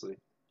NFL. Honestly.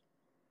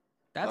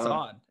 That's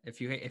odd. If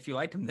you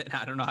liked him, then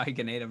I don't know how you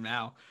can hate him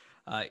now.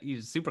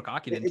 He's super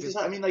cocky then It's too. just,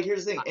 I mean, like,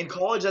 here's the thing. In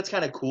college, that's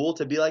kind of cool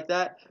to be like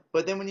that.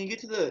 But then when you get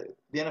to the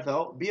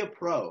NFL, be a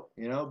pro,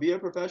 you know, be a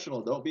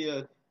professional. Don't be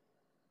an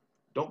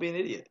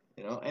idiot,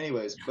 you know.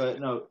 Anyways, but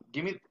no,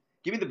 give me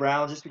the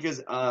Browns just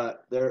because I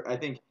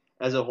think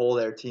as a whole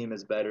their team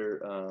is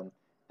better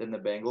than the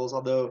Bengals.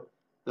 Although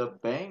the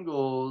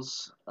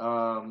Bengals,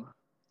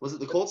 was it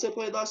the Colts they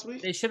played last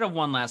week? They should have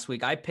won last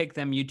week. I picked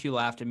them. You two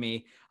laughed at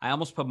me. I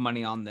almost put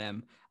money on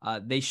them.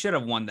 They should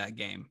have won that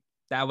game.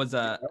 That was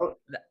a.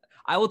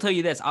 I will tell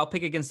you this. I'll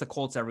pick against the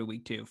Colts every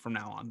week too from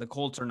now on. The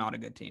Colts are not a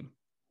good team.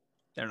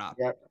 They're not.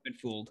 Yeah, I've been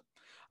fooled.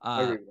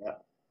 I agree with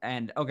that.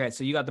 And okay,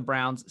 so you got the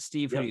Browns.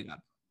 Steve, who Yep. do you got?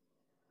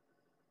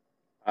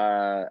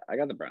 I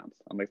got the Browns.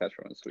 I'll make that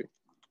short and sweet.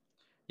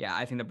 Yeah,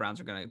 I think the Browns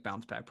are going to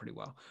bounce back pretty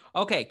well.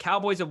 Okay,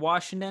 Cowboys of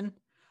Washington.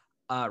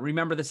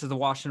 Remember, this is the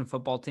Washington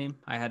football team.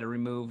 I had to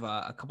remove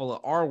a couple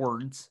of R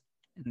words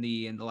in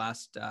the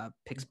last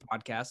picks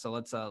podcast. So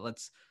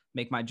let's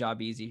make my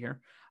job easy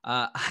here.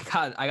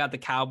 I got the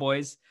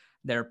Cowboys.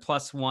 They're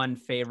 +1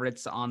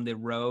 favorites on the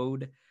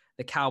road.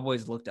 The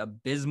Cowboys looked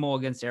abysmal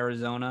against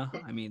Arizona.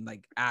 I mean,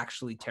 like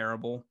actually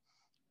terrible.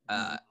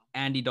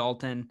 Andy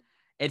Dalton.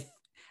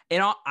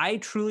 I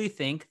truly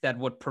think that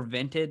what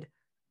prevented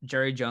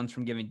Jerry Jones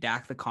from giving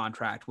Dak the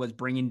contract was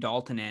bringing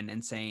Dalton in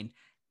and saying,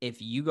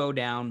 if you go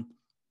down,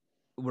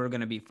 we're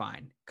going to be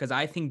fine. Because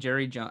I think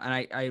Jerry Jones,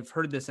 and I've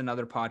heard this in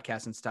other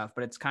podcasts and stuff,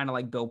 but it's kind of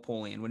like Bill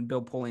Polian. When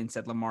Bill Polian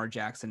said Lamar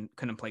Jackson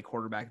couldn't play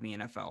quarterback in the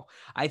NFL.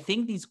 I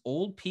think these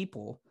old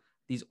people,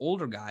 these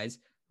older guys,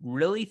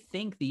 really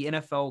think the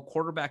NFL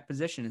quarterback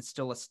position is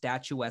still a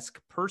statuesque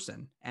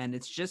person. And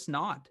it's just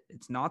not.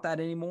 It's not that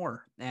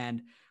anymore.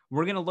 And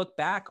we're going to look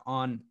back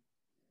on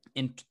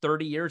in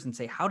 30 years and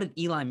say, how did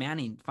Eli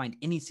Manning find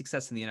any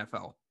success in the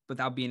NFL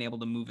without being able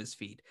to move his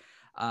feet?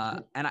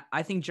 And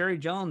I think Jerry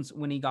Jones,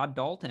 when he got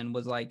Dalton,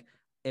 was like,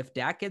 if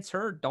Dak gets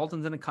hurt,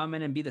 Dalton's going to come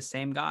in and be the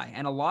same guy.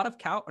 And a lot of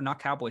not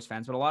Cowboys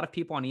fans, but a lot of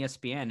people on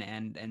ESPN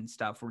and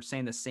stuff were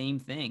saying the same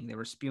thing. They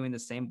were spewing the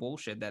same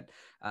bullshit that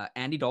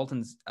Andy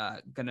Dalton's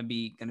going to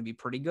be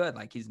pretty good.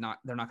 Like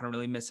they're not going to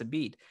really miss a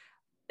beat.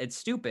 It's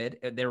stupid.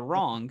 They're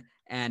wrong.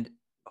 And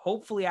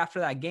hopefully after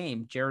that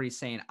game, Jerry's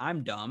saying,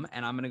 I'm dumb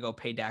and I'm going to go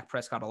pay Dak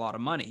Prescott a lot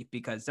of money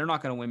because they're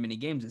not going to win many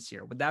games this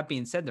year. With that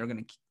being said, they're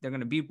going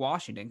to beat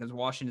Washington because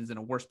Washington's in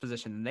a worse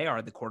position than they are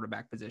at the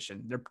quarterback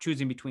position. They're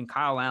choosing between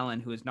Kyle Allen,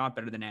 who is not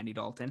better than Andy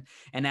Dalton,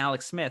 and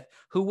Alex Smith,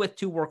 who with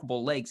 2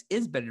 workable legs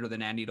is better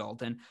than Andy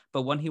Dalton.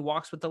 But when he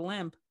walks with a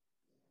limp,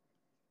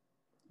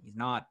 he's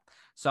not.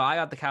 So I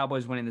got the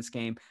Cowboys winning this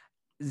game.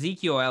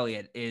 Ezekiel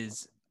Elliott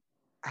is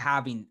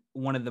having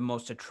one of the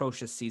most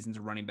atrocious seasons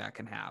a running back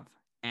can have.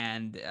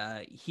 And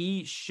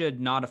he should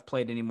not have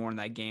played anymore in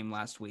that game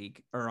last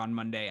week or on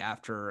Monday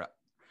after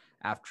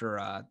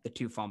the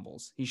 2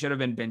 fumbles. He should have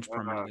been benched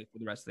permanently for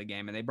the rest of the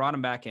game. And they brought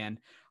him back in.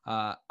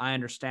 I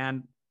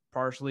understand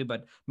partially,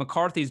 but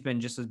McCarthy's been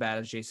just as bad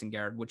as Jason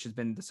Garrett, which has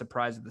been the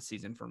surprise of the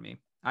season for me.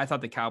 I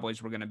thought the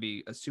Cowboys were going to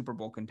be a Super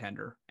Bowl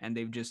contender, and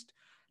they've just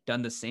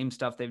done the same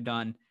stuff they've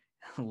done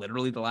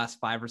literally the last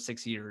 5 or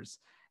 6 years.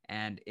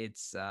 And it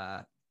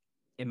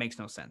makes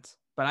no sense.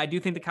 But I do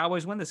think the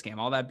Cowboys win this game.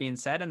 All that being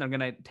said, and they're going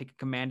to take a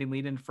commanding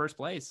lead in first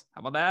place. How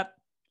about that,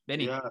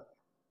 Benny? Yeah.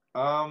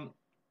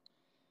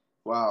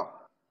 Wow.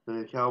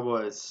 The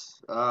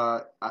Cowboys.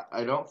 I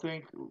don't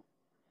think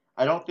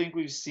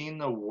we've seen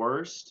the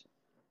worst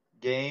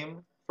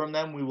game from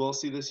them. We will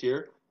see this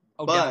year.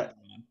 Oh, but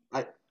definitely.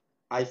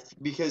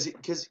 because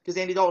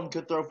Andy Dalton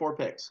could throw 4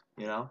 picks.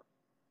 You know,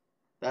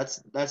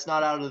 that's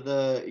not out of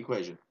the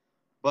equation.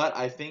 But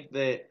I think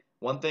that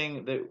one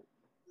thing that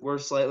we're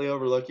slightly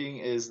overlooking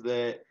is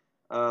that,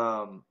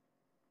 Andy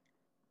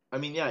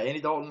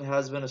Dalton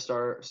has been a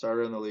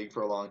starter in the league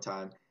for a long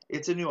time.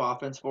 It's a new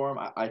offense for him.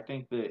 I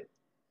think that,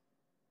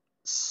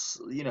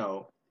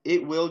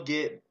 it will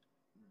get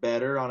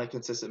better on a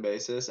consistent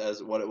basis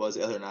as what it was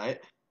the other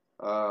night.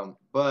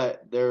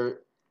 But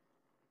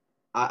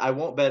I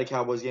won't bet a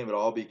Cowboys game at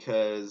all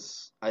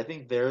because I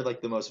think they're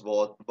like the most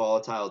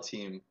volatile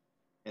team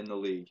in the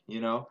league,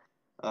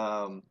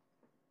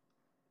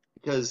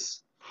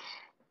 because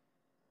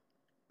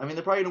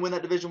they're probably going to win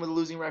that division with a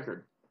losing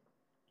record.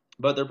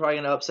 But they're probably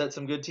going to upset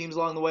some good teams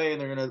along the way,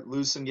 and they're going to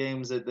lose some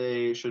games that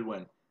they should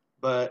win.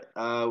 But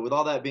with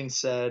all that being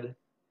said,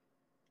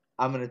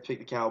 I'm going to pick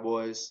the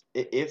Cowboys.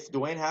 If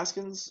Dwayne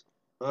Haskins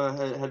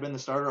had been the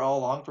starter all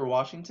along for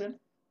Washington,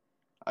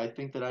 I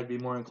think that I'd be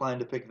more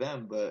inclined to pick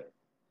them, but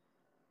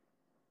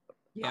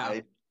Yeah.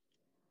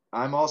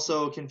 I'm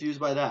also confused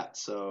by that.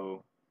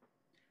 So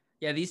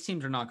Yeah, these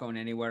teams are not going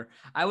anywhere.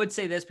 I would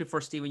say this before,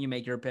 Steven, you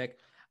make your pick.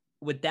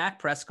 With Dak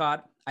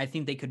Prescott, I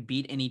think they could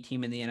beat any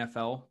team in the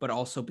NFL, but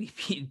also be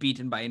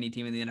beaten by any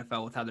team in the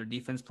NFL with how their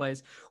defense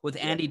plays. With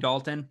Andy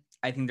Dalton,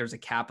 I think there's a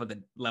cap of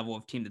the level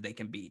of team that they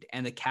can beat.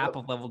 And the cap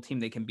of level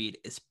team they can beat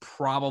is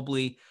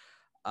probably,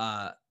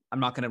 I'm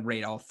not going to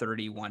rate all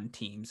 31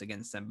 teams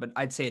against them, but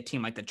I'd say a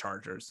team like the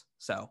Chargers.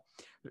 So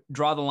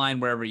draw the line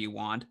wherever you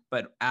want.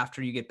 But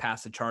after you get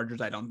past the Chargers,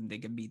 I don't think they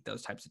can beat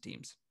those types of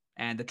teams.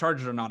 And the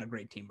Chargers are not a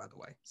great team, by the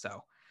way.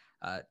 So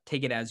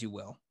take it as you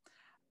will.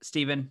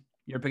 Steven,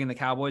 you're picking the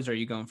Cowboys, or are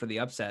you going for the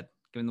upset?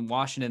 Giving the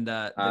Washington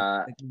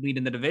the lead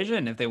in the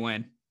division if they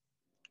win.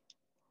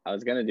 I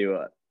was gonna do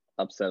a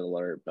upset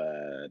alert, but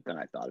then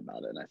I thought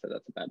about it and I said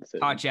that's a bad decision.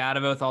 Talked you out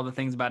of it with all the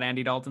things about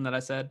Andy Dalton that I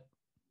said?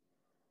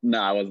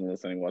 No, I wasn't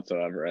listening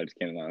whatsoever. I just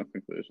came to my own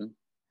conclusion.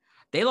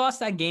 They lost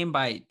that game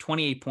by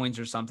 28 points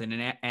or something,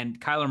 and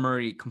Kyler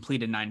Murray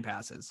completed 9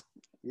 passes.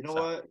 You know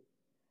what?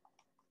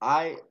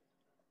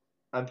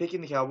 I'm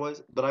picking the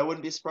Cowboys, but I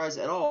wouldn't be surprised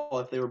at all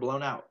if they were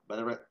blown out by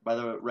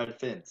the Red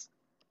Fins.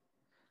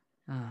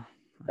 Oh,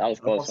 that was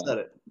close. Said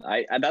it.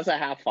 That's a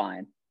half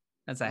fine.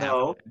 That's a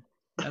half fine.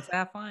 That's a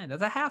half fine.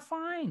 That's a half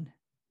fine.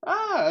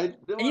 And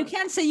you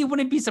can't say you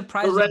wouldn't be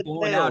surprised if they're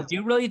blown out. Do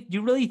you really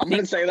think? I'm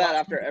gonna say that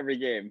after every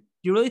game.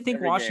 Do you really think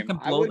Washington can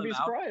blow them out? I wouldn't be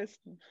surprised.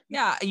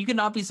 Yeah, you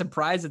cannot be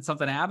surprised that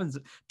something happens.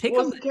 Pick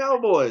them. The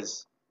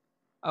Cowboys.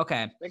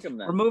 Okay,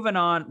 we're moving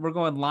on. We're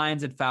going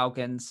Lions at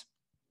Falcons.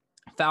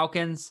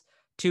 Falcons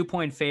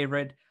 2-point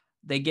favorite.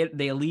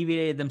 They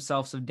alleviated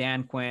themselves of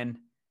Dan Quinn,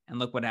 and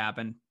look what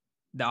happened.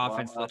 The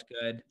offense looked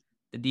good.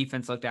 The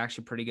defense looked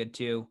actually pretty good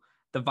too.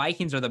 The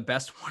Vikings are the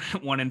best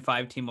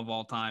 1-5 team of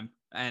all time,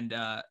 and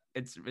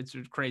it's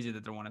crazy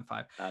that they're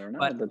 1-5. I don't know.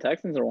 But the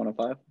Texans are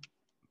 1-5.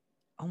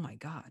 Oh my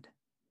God,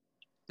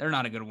 they're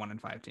not a good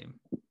 1-5 team.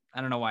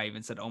 I don't know why I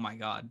even said, "Oh my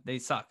God," they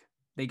suck.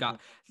 They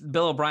got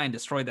Bill O'Brien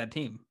destroyed that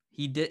team.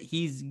 He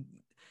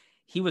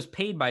was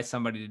paid by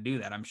somebody to do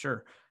that. I'm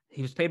sure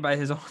he was paid by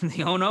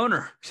the own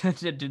owner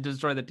to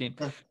destroy the team.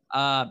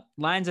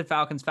 Lions and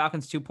Falcons.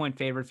 Falcons 2-point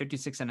favorite,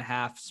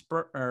 56.5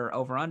 or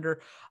over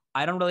under.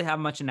 I don't really have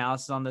much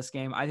analysis on this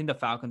game. I think the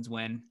Falcons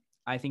win.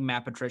 I think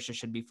Matt Patricia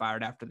should be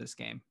fired after this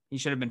game. He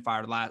should have been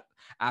fired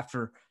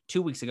after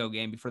 2 weeks ago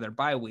game before their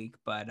bye week,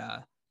 but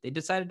they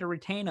decided to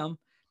retain him.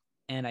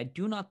 And I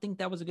do not think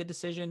that was a good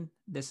decision.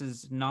 This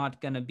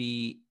might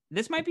be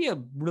a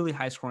really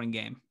high scoring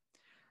game.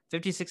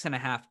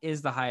 56.5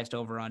 is the highest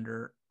over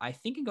under. I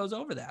think it goes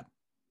over that,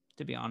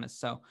 to be honest.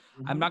 So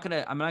I'm not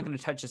gonna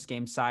touch this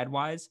game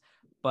sidewise,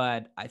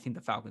 but I think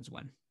the Falcons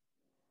win.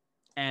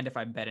 And if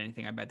I bet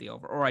anything, I bet the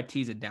over, or I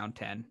tease it down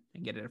 10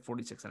 and get it at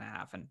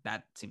 46.5, and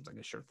that seems like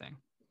a sure thing.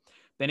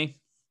 Benny?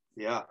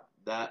 Yeah,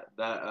 that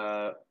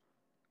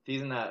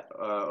teasing that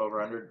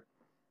over under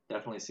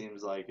definitely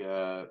seems like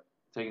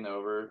taking the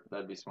over.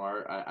 That'd be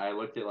smart. I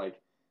looked at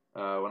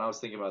when I was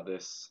thinking about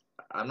this.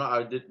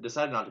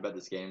 Decided not to bet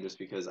this game just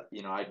because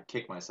I'd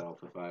kick myself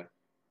if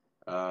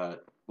I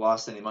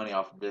lost any money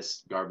off of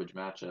this garbage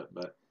matchup.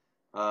 But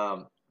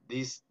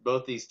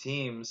both these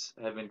teams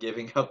have been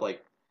giving up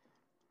like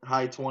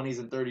high 20s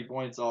and 30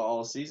 points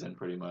all season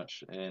pretty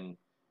much, and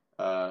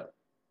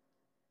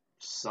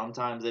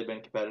sometimes they've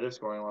been competitive,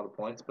 scoring a lot of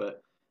points.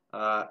 But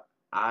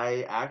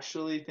I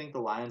actually think the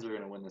Lions are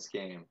going to win this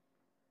game.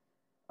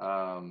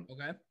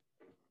 Okay.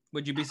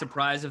 Would you be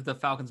surprised if the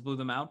Falcons blew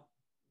them out?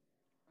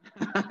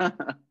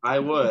 I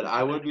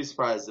would be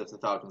surprised if the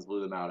Falcons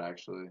blew them out,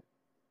 actually,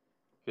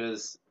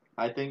 because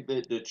I think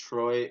that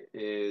Detroit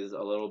is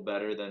a little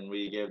better than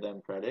we give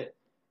them credit.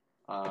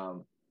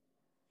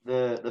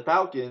 The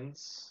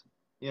Falcons,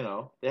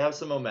 they have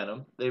some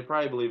momentum. They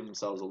probably believe in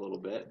themselves a little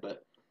bit,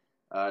 but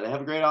they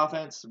have a great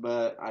offense,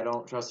 but I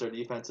don't trust their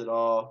defense at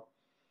all.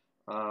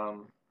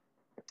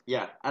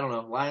 Yeah, I don't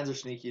know. Lions are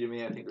sneaky to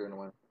me. I think they're going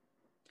to win.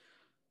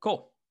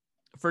 Cool.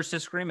 First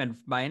disagreement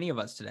by any of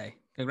us today.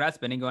 Congrats,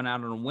 Benny, going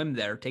out on a whim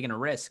there, taking a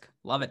risk.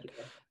 Love it.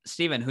 Yeah.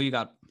 Steven, who you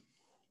got?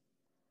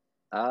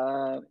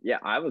 Yeah,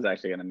 I was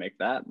actually going to make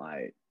that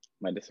my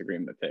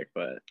disagreement pick,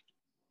 but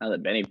now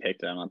that Benny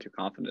picked it, I'm not too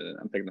confident.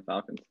 I'm picking the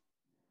Falcons.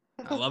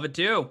 I love it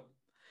too.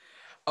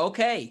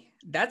 Okay,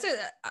 that's it.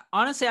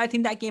 Honestly, I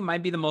think that game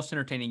might be the most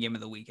entertaining game of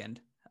the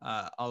weekend.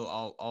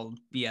 I'll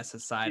BS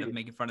aside of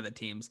making fun of the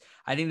teams.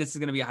 I think this is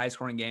going to be a high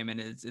scoring game, and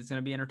it's going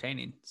to be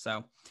entertaining.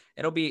 So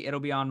it'll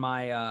be on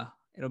my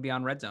it'll be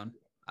on Red Zone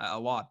a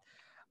lot.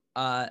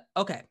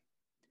 Okay.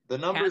 The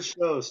numbers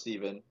show,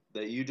 Steven,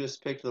 that you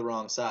just picked the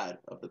wrong side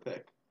of the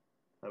pick.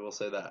 I will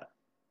say that.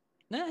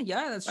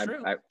 Yeah, that's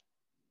true. I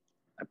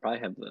probably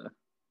have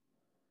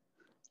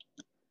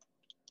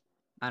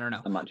I don't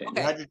know. I'm not changing.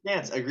 You had your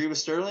chance. Agree with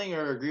Sterling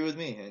or agree with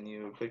me, and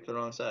you picked the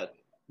wrong side.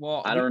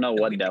 Well, I don't know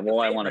what devil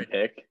I want to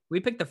pick. We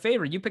picked the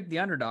favorite. You picked the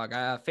underdog.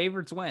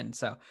 Favorites win.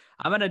 So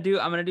I'm gonna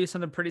do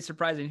something pretty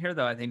surprising here,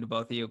 though. I think to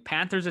both of you.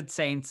 Panthers at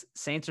Saints.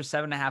 Saints are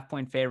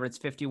 7.5-point favorites.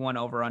 51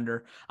 over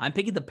under. I'm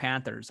picking the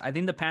Panthers. I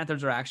think the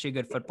Panthers are actually a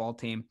good football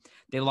team.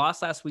 They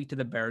lost last week to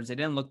the Bears. They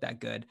didn't look that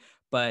good,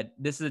 but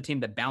this is a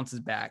team that bounces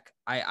back.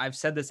 I've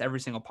said this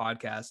every single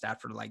podcast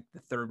after like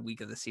the third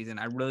week of the season.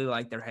 I really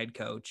like their head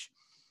coach.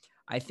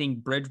 I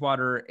think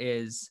Bridgewater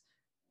is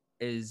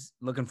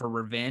looking for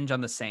revenge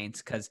on the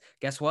Saints because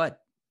guess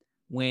what?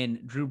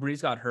 When Drew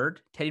Brees got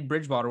hurt, Teddy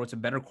Bridgewater was a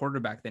better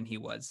quarterback than he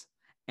was,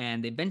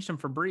 and they benched him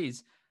for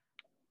Brees.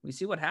 We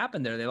see what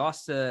happened there. They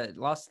lost to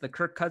the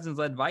Kirk Cousins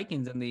led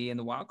Vikings in the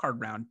wild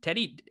card round.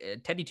 Teddy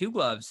two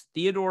gloves,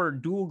 Theodore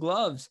dual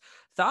gloves.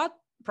 Thought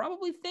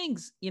probably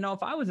thinks,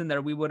 if I was in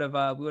there, we would have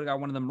got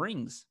one of them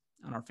rings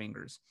on our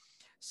fingers.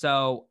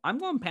 So I'm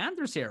going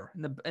Panthers here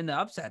in the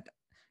upset.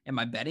 Am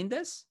I betting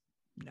this?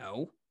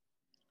 No.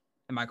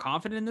 Am I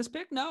confident in this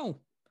pick? No.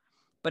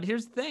 But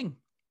here's the thing.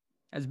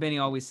 As Benny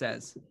always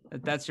says,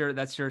 that's your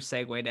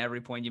segue to every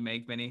point you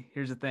make, Benny.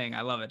 Here's the thing.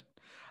 I love it.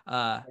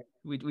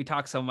 We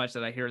talk so much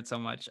that I hear it so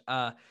much.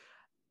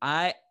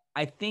 I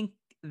think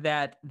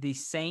that the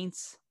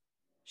Saints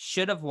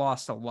should have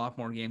lost a lot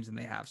more games than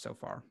they have so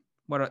far.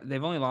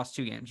 They've only lost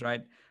 2 games,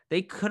 right?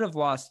 They could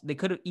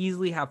have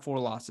easily have 4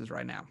 losses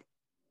right now.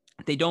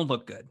 They don't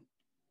look good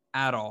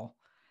at all.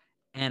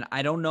 And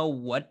I don't know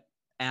what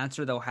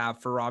answer they'll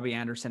have for Robbie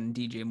Anderson and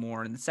DJ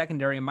Moore in the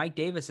secondary. Mike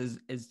Davis is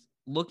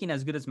looking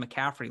as good as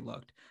McCaffrey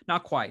looked.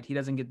 Not quite. He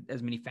doesn't get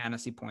as many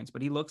fantasy points,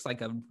 but he looks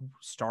like a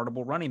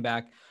startable running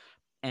back.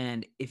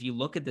 And if you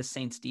look at the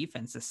Saints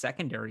defense, the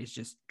secondary is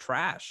just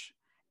trash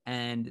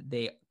and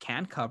they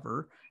can't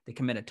cover. They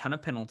commit a ton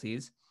of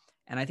penalties.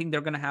 And I think they're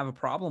going to have a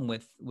problem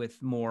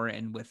with Moore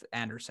and with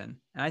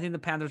Anderson. And I think the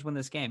Panthers win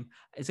this game.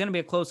 It's going to be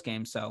a close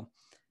game, so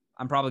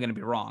I'm probably going to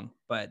be wrong.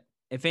 But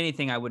if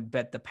anything, I would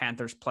bet the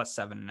Panthers plus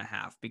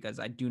 7.5 because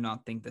I do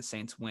not think the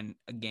Saints win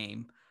a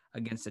game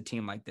against a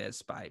team like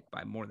this by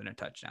more than a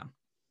touchdown.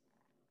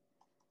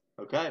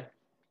 Okay.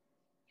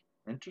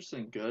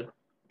 Interesting. Good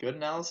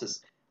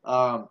analysis.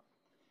 I,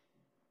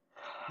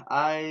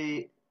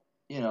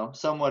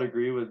 somewhat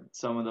agree with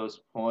some of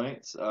those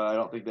points. I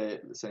don't think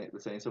the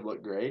Saints have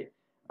looked great.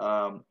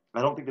 I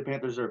don't think the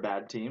Panthers are a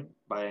bad team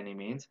by any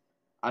means.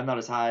 I'm not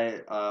as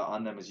high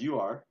on them as you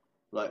are,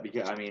 but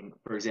because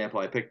for example,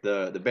 I picked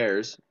the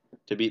Bears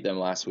to beat them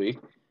last week,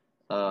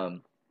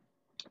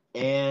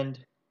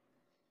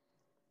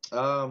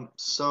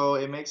 so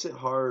it makes it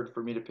hard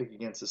for me to pick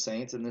against the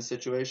Saints in this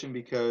situation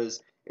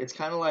because it's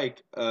kind of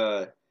like,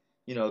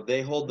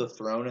 they hold the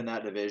throne in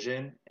that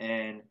division,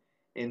 and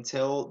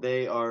until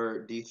they are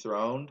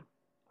dethroned,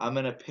 I'm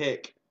gonna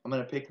pick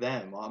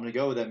them. I'm gonna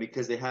go with them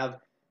because they have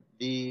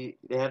the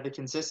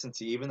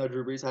consistency. Even though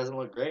Drew Brees hasn't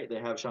looked great, they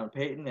have Sean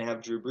Payton, they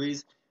have Drew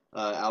Brees,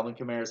 Alvin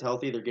Kamara's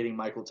healthy. They're getting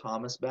Michael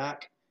Thomas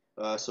back,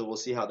 so we'll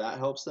see how that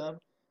helps them.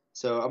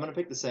 So I'm going to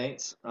pick the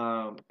Saints.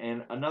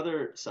 And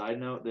another side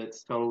note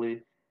that's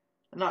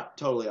not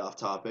totally off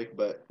topic,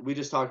 but we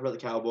just talked about the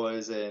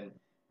Cowboys, and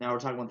now we're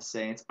talking about the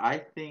Saints. I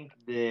think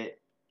that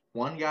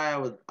one guy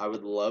I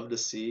would love to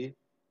see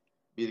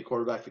be the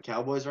quarterback for the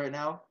Cowboys right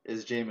now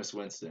is Jameis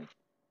Winston.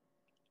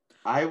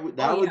 Would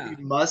be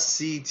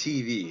must-see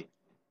TV.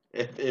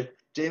 If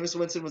Jameis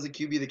Winston was a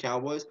QB of the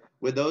Cowboys,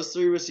 with those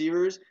 3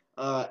 receivers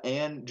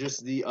and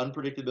just the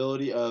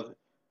unpredictability of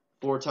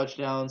 4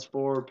 touchdowns,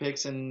 4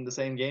 picks in the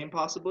same game,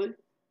 possibly.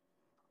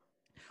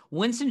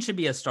 Winston should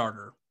be a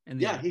starter.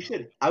 He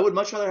should. I would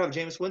much rather have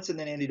Jameis Winston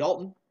than Andy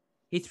Dalton.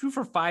 He threw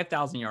for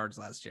 5,000 yards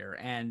last year,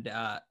 and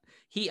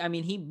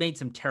he made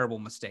some terrible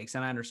mistakes,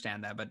 and I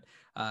understand that. But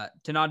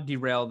to not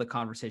derail the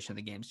conversation of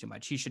the games too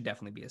much, he should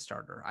definitely be a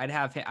starter.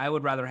 I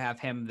would rather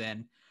have him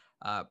than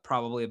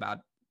probably about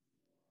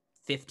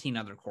 15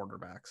 other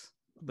quarterbacks,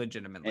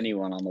 legitimately.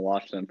 Anyone on the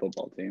Washington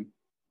football team.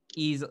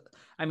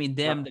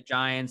 The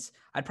Giants.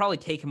 I'd probably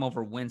take him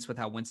over Wentz with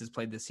how Wentz has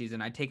played this season.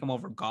 I'd take him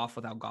over Goff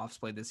with how Goff's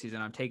played this season.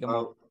 I'd take him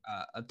over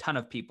a ton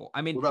of people.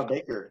 What about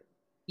Baker?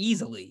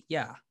 Easily.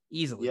 Yeah.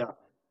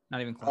 Not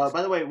even close.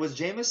 By the way, was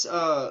Jameis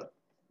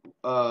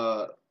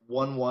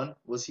 1-1?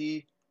 Was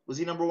he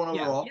number 1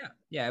 overall?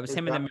 Yeah. It was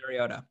him and then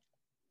Mariota.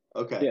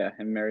 Okay. Yeah,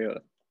 and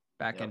Mariota.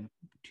 Back in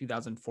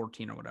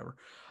 2014 or whatever.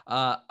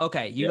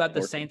 Okay, you got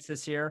the 14. Saints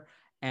this year,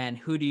 and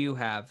who do you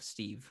have,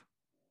 Steve?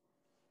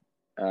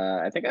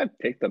 I think I've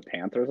picked the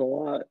Panthers a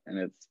lot, and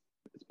it's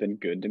been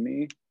good to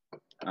me.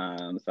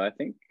 So I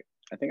think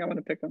I'm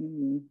gonna pick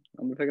them.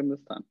 I'm gonna pick them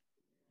this time.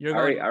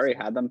 I already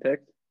had them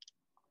picked.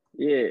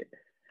 Yeah.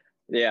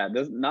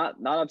 This not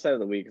upset of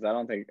the week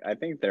because I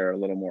think they're a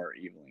little more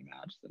evenly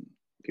matched than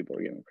people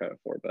are giving credit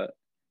for. But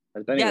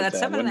that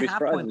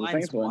 7.5 point line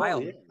is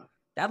wild. Yeah.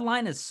 That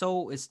line is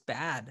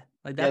bad.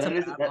 Like that's a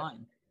bad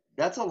line.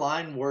 That's a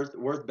line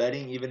worth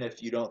betting, even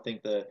if you don't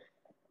think the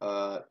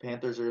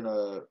Panthers are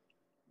gonna.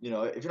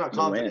 If you're not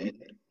confident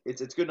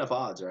It's good enough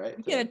odds, right?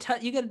 You get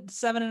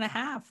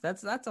 7.5.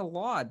 That's a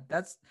lot.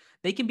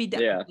 They can be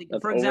down. Yeah, Like,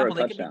 that's for over example, a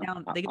they could be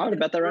touchdown. down. They could I'm be gonna down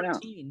bet that right now.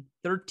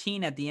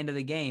 13 at the end of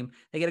the game.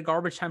 They get a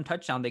garbage time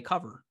touchdown. They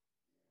cover.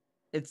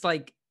 It's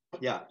like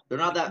Yeah, they're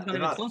not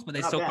even close, but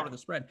they still cover the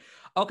spread.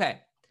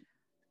 Okay.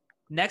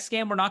 Next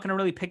game, we're not going to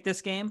really pick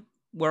this game.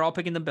 We're all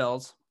picking the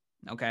Bills.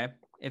 Okay.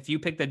 If you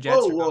pick the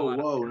Jets,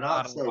 whoa,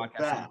 not so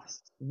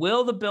fast.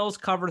 Will the Bills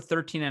cover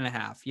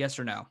 13.5? Yes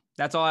or no?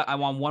 That's all. I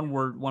want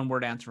one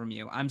word answer from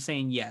you. I'm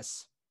saying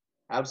yes.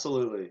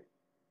 Absolutely.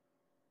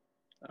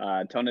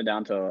 Tone it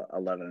down to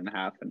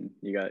 11.5, and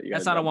you got.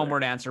 That's not a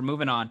one-word answer.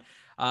 Moving on.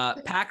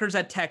 Packers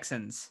at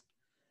Texans.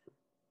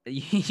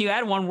 You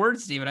had one word,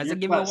 Steven. I said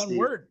give me one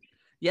word.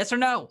 Yes or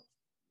no?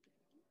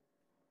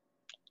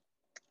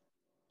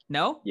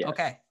 No? Yes.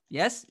 Okay.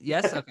 Yes?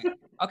 Okay.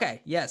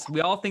 Okay. Yes.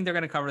 We all think they're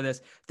going to cover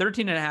this.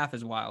 13.5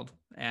 is wild,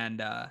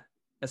 and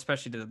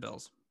especially to the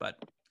Bills.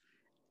 But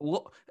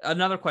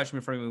another question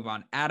before we move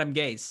on. Adam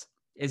Gase,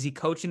 is he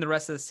coaching the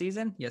rest of the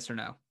season? Yes or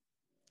no?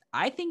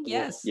 I think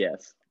yes.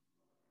 Yes.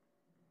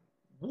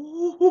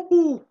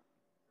 Woo-hoo-hoo.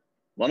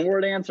 One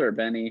word answer,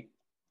 Benny.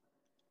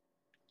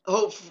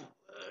 Oh,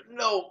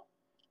 no.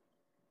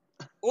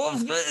 I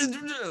was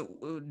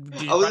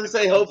gonna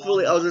say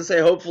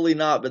hopefully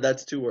not, but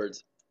that's 2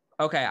 words.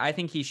 Okay, I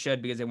think he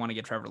should because they want to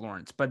get Trevor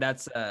Lawrence, but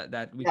that's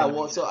that.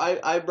 So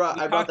I brought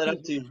that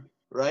up to you,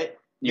 right?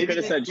 You could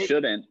have said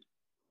shouldn't.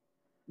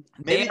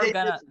 Maybe they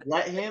just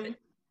let him.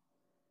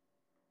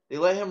 They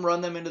let him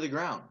run them into the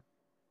ground.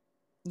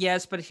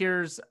 Yes, but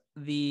here's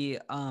the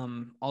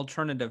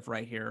alternative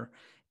right here: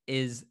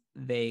 is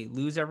they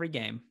lose every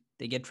game,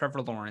 they get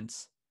Trevor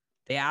Lawrence.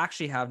 They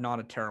actually have not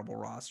a terrible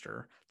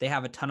roster. They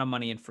have a ton of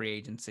money in free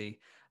agency.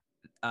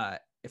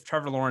 If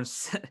Trevor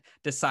Lawrence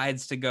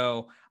decides to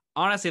go,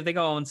 honestly, if they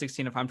go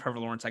 0-16, if I'm Trevor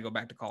Lawrence, I go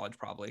back to college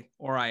probably,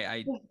 or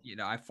I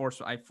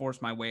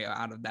force my way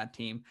out of that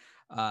team.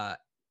 I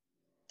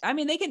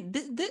mean, they can.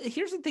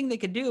 Here's the thing they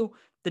could do: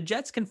 the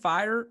Jets can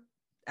fire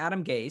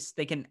Adam Gase.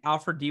 They can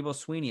offer Dabo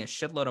Sweeney a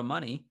shitload of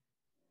money,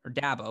 or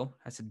Dabo.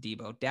 I said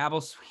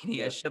Dabo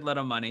Sweeney a shitload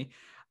of money,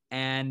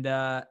 and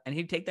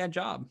he'd take that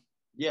job.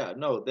 Yeah,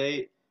 no,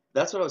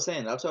 that's what I was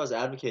saying. That's what I was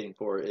advocating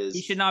for. Is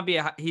he should not be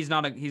he's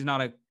not a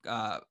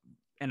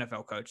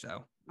NFL coach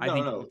though. I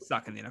think he would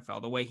suck in the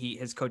NFL. The way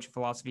his coaching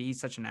philosophy,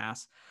 he's such an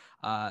ass.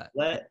 I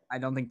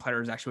don't think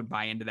players actually would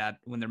buy into that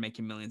when they're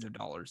making millions of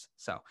dollars.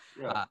 So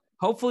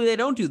hopefully they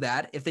don't do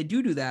that. If they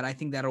do that, I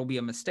think that'll be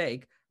a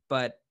mistake.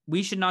 But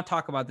we should not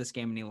talk about this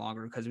game any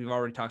longer because we've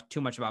already talked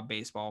too much about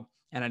baseball,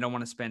 and I don't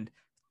want to spend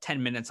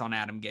 10 minutes on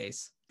Adam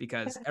Gase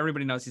because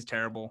everybody knows he's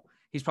terrible.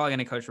 He's probably going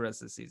to coach the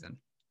rest of the season,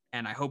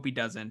 and I hope he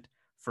doesn't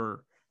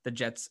for the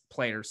Jets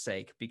players'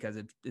 sake because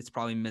it's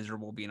probably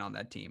miserable being on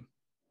that team.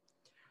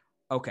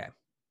 Okay.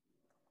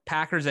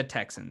 Packers at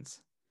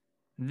Texans.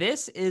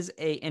 This is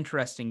a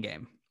interesting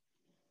game.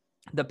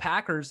 The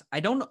Packers, I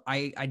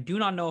do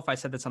not know if I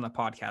said this on the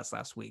podcast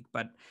last week,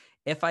 but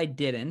if I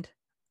didn't,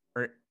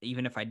 or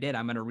even if I did,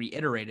 I'm going to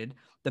reiterate it.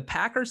 The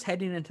Packers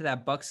heading into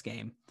that Bucs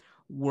game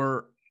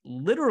were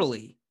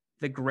literally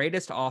the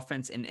greatest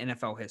offense in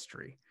NFL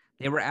history.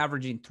 They were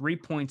averaging 3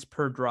 points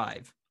per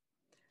drive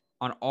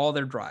on all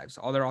their drives,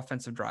 all their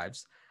offensive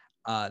drives.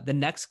 The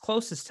next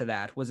closest to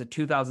that was a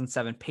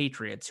 2007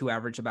 Patriots who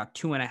averaged about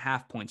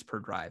 2.5 points per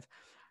drive.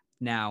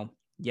 Now,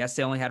 yes,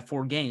 they only had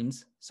 4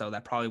 games, so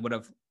that probably would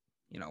have,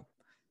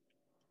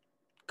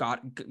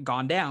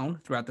 gone down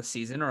throughout the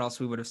season, or else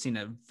we would have seen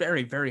a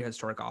very, very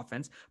historic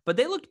offense. But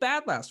they looked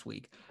bad last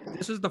week.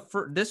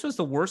 This was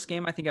the worst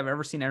game I think I've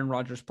ever seen Aaron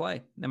Rodgers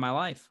play in my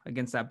life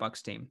against that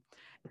Bucs team,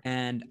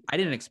 and I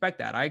didn't expect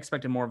that. I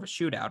expected more of a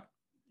shootout,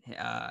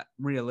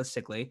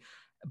 realistically,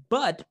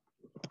 but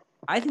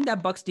I think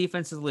that Bucs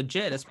defense is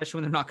legit, especially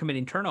when they're not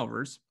committing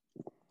turnovers.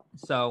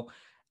 So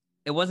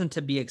it wasn't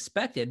to be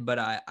expected, but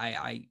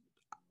I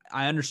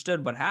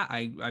understood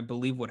I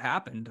believe what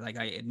happened.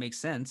 It makes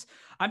sense.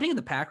 I'm taking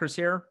the Packers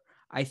here.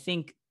 I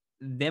think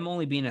them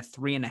only being a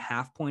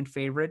 3.5 point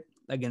favorite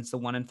against the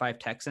 1-5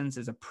 Texans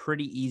is a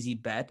pretty easy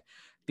bet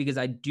because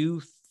I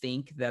do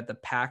think that the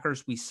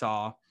Packers we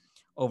saw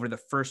over the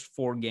first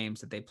 4 games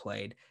that they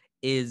played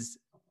is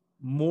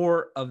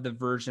more of the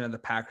version of the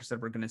Packers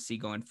that we're going to see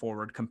going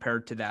forward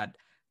compared to that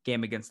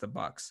game against the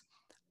Bucs.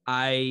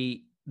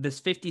 This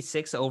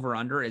 56 over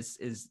under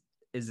is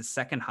the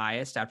second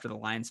highest after the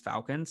Lions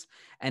Falcons.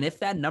 And if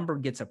that number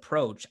gets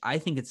approached, I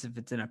think if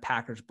it's in a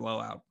Packers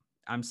blowout.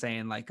 I'm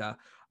saying like a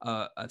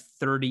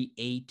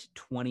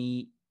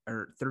 38-20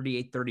 or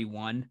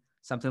 38-31,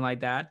 something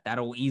like that.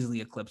 That'll easily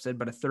eclipse it,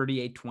 but a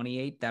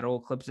 38-28, that'll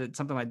eclipse it,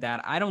 something like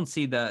that. I don't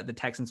see the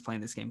Texans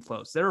playing this game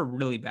close. They're a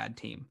really bad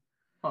team.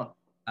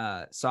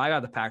 So I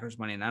got the Packers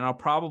money, and I'll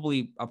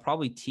probably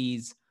parlay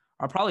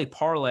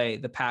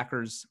the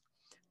Packers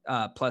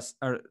plus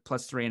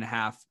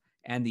 3.5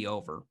 and the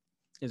over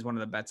is one of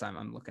the bets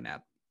I'm looking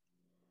at.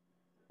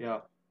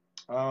 Yeah.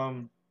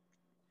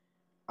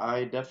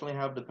 I definitely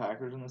have the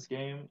Packers in this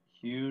game.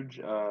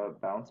 Huge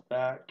bounce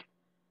back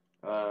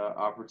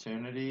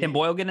opportunity. Tim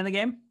Boyle get in the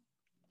game?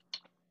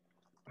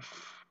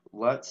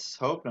 Let's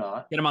hope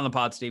not. Get him on the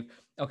pod, Steve.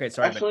 Okay,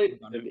 sorry. Actually,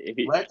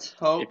 let's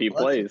hope. If he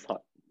plays.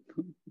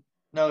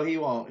 No, he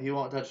won't. He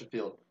won't touch the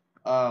field.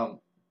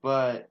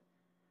 But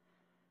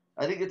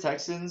I think the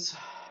Texans,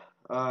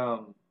 I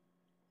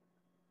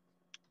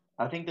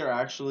think they're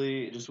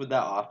actually, just with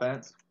that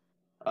offense,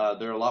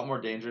 they're a lot more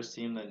dangerous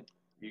team than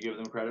you give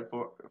them credit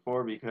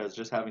for because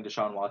just having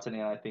Deshaun Watson,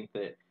 and I think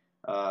that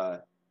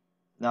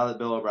now that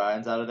Bill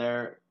O'Brien's out of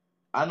there,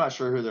 I'm not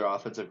sure who their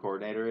offensive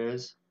coordinator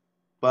is,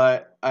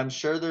 but I'm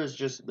sure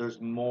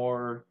there's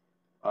more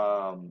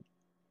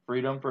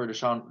freedom for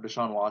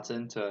Deshaun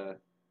Watson to,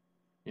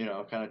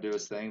 kind of do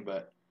his thing.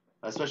 But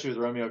especially with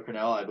Romeo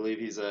Crennel, I believe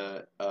he's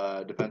a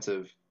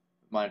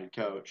defensive-minded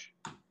coach.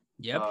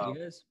 Yep, he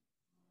is.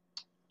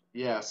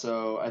 Yeah,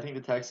 so I think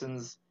the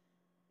Texans,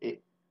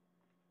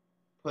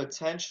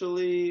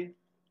 potentially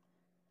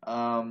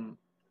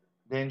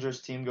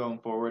dangerous team going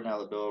forward now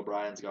that Bill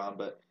O'Brien's gone.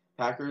 But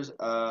Packers,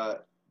 I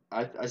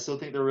still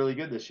think they're really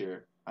good this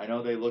year. I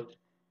know they looked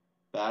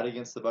bad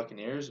against the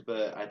Buccaneers,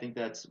 but I think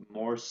that's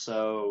more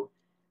so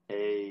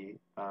a,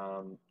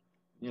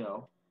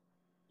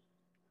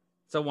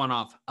 It's a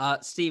one-off.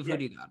 Steve, who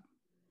do you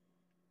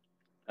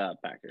got?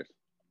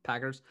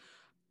 Packers.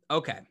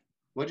 Okay.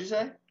 What'd you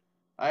say?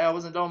 I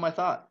wasn't done with my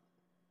thought.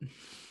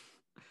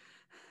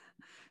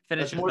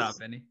 Finish your thought,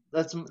 Benny.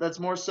 That's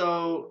more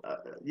so,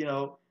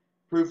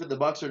 proof that the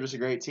Bucs are just a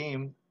great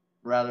team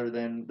rather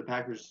than the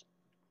Packers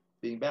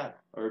being bad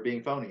or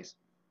being phonies.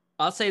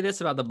 I'll say this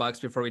about the Bucs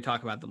before we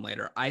talk about them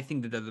later. I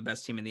think that they're the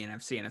best team in the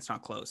NFC, and it's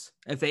not close.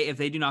 If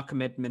they do not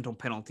commit mental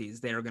penalties,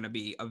 they are going to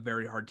be a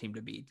very hard team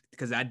to beat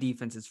because that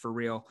defense is for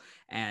real,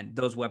 and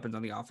those weapons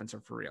on the offense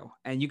are for real.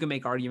 And you can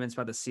make arguments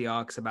about the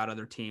Seahawks, about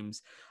other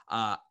teams.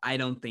 I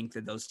don't think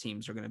that those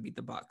teams are going to beat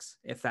the Bucs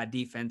if that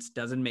defense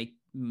doesn't make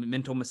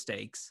mental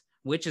mistakes,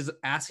 which is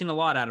asking a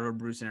lot out of a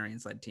Bruce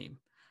Arians-led team.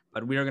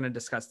 But we are going to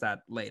discuss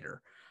that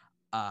later.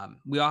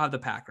 We all have the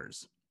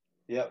Packers.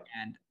 Yep.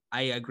 And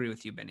I agree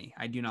with you, Benny.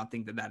 I do not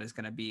think that is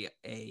going to be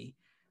a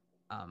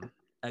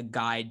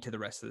guide to the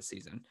rest of the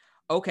season.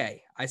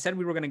 Okay, I said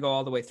we were going to go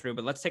all the way through,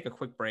 but let's take a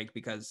quick break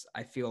because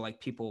I feel like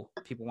people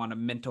want to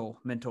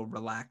mental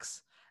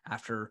relax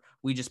after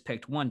we just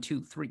picked 1,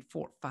 2, 3,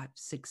 4, 5,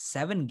 6,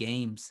 7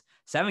 games.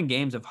 7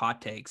 games of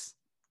hot takes.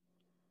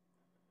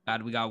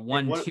 God, we got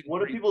one. What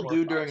do people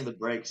do during the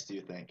breaks, do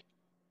you think?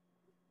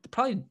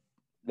 Probably.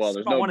 Well,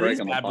 there's no one break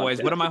of these bad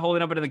boys. What am I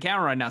holding up into the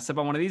camera right now? Sip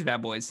on one of these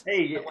bad boys.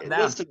 Hey,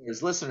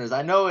 listeners,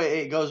 I know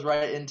it goes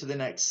right into the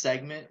next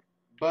segment,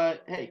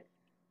 but hey,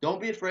 don't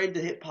be afraid to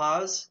hit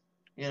pause,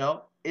 and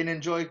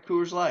enjoy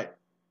Coors Light.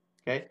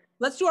 Okay?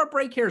 Let's do our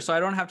break here so I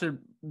don't have to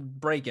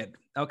break it.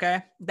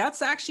 Okay?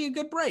 That's actually a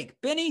good break.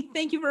 Benny,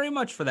 thank you very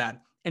much for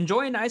that.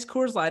 Enjoy a nice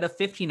Coors Light, a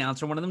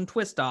 15-ounce or one of them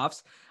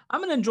twist-offs. I'm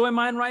going to enjoy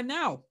mine right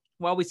now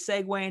while we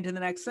segue into the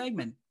next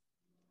segment.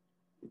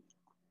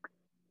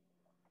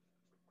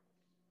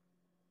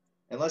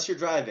 Unless you're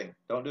driving.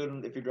 Don't do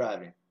it if you're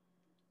driving.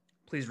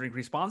 Please drink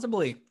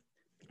responsibly.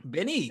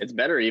 Benny. It's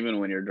better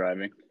even when you're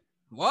driving.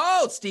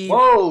 Whoa, Steve.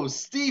 Whoa,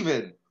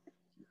 Steven.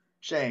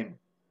 Shame.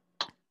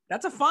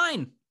 That's a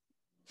fine.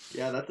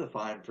 Yeah, that's a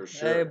fine for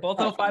sure. Hey, both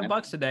owe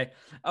 $5 today.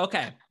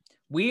 Okay.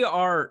 We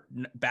are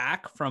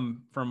back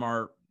from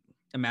our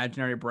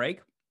imaginary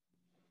break.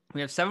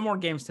 We have 7 more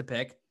games to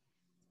pick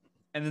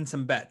and then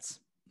some bets.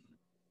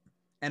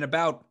 And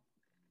about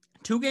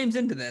 2 games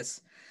into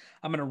this,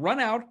 I'm going to run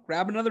out,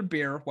 grab another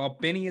beer while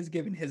Benny is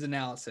giving his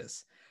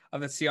analysis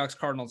of the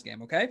Seahawks-Cardinals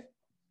game, okay?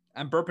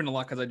 I'm burping a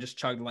lot because I just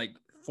chugged like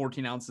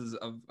 14 ounces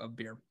of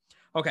beer.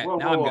 Okay, whoa,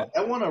 I'm good.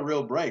 I want a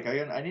real break.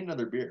 I need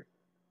another beer.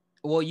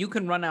 Well, you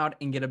can run out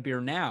and get a beer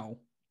now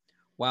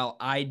while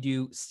I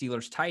do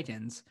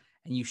Steelers-Titans,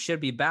 and you should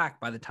be back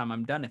by the time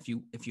I'm done. If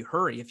you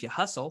hurry, if you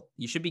hustle,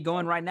 you should be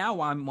going right now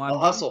while I'm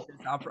hustle.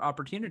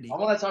 Opportunity. I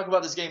want to talk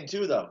about this game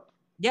too, though.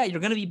 Yeah, you're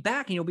going to be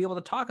back, and you'll be able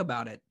to talk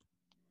about it.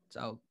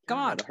 So, come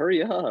on.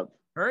 Hurry up.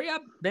 Hurry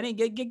up, Benny.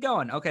 Get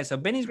going. Okay, so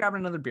Benny's grabbing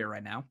another beer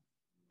right now.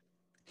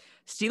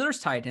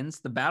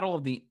 Steelers-Titans, the battle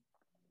of the...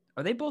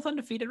 Are they both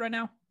undefeated right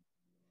now?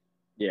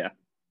 Yeah.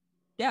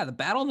 Yeah, the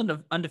battle of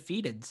the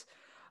undefeateds.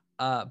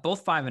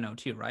 Both 5-0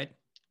 too, right?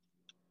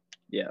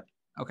 Yeah.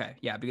 Okay,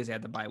 yeah, because they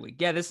had the bye week.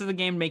 Yeah, this is the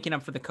game making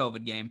up for the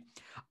COVID game.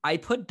 I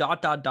put ...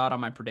 on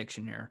my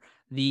prediction here.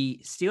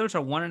 The Steelers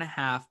are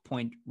 1.5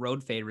 point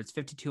road favorites,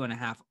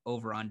 52.5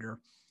 over/under.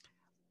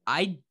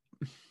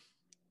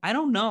 I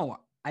don't know.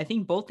 I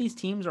think both these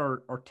teams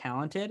are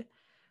talented.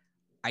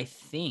 I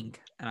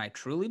think, and I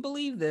truly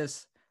believe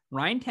this,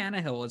 Ryan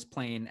Tannehill is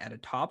playing at a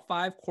top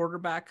 5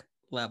 quarterback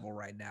level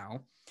right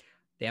now.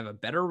 They have a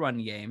better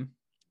run game.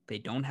 They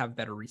don't have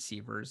better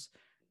receivers.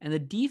 And the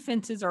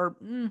defenses are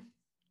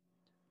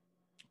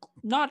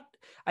not,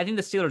 I think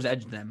the Steelers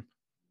edged them,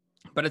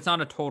 but it's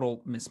not a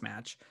total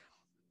mismatch.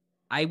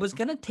 I was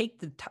going to take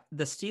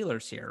the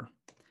Steelers here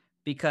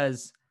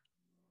because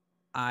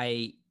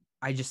I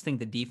just think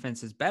the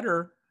defense is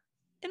better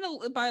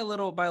by a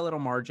little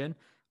margin,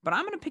 but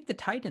I'm going to pick the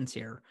Titans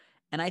here.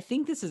 And I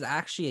think this is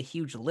actually a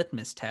huge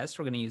litmus test.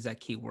 We're going to use that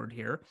keyword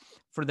here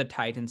for the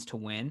Titans to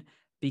win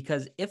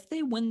because if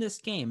they win this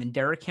game and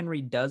Derrick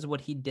Henry does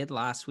what he did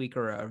last week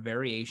or a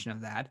variation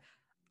of that,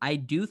 I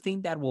do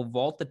think that will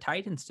vault the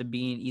Titans to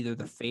being either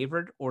the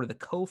favorite or the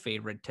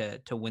co-favorite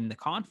to win the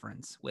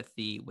conference with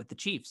the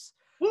Chiefs.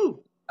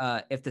 Woo!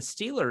 If the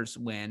Steelers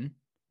win,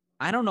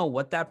 I don't know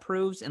what that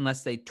proves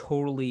unless they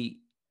totally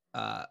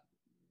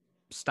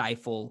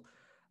stifle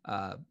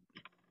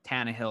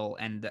Tannehill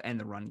and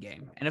the run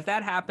game. And if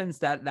that happens,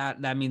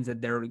 that means that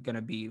they're going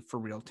to be for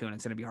real too, and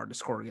it's going to be hard to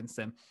score against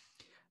them,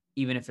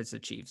 even if it's the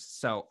Chiefs.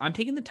 So I'm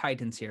taking the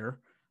Titans here.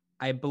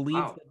 I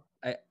believe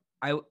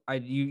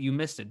you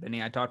missed it,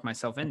 Benny. I talked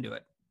myself into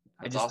it.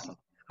 That's awesome.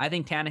 I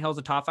think Tannehill's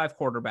a top 5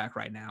 quarterback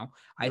right now.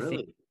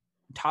 Really?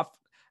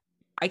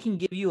 I can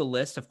give you a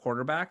list of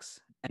quarterbacks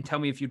and tell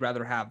me if you'd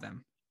rather have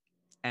them.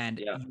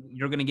 And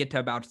you're going to get to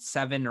about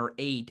 7 or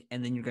 8,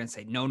 and then you're going to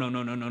say, no.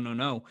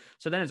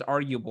 So then it's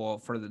arguable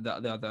for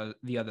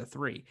the other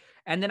 3.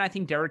 And then I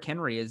think Derrick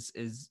Henry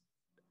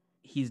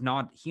he's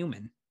not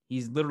human.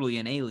 He's literally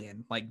an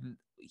alien. Like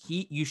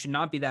you should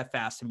not be that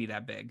fast and be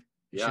that big.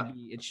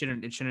 It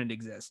shouldn't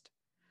exist.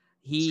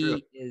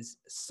 He is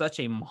such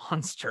a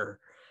monster.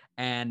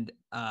 And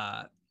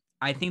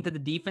I think that the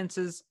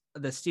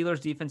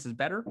Steelers defense is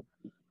better,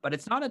 but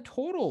it's not a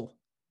total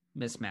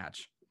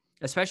mismatch,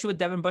 especially with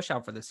Devin Bush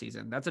out for the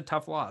season. That's a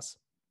tough loss.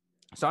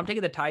 So I'm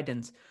taking the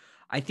Titans.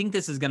 I think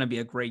this is going to be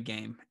a great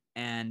game,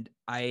 and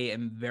I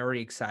am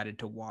very excited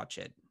to watch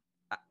it.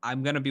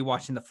 I'm going to be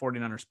watching the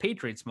 49ers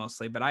Patriots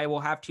mostly, but I will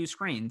have 2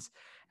 screens,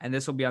 and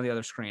this will be on the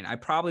other screen. I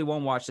probably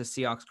won't watch the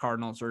Seahawks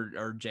Cardinals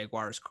or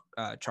Jaguars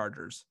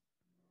Chargers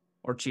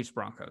or Chiefs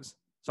Broncos.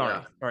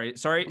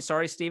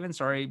 Sorry, Steven.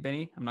 Sorry,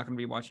 Benny. I'm not going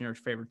to be watching your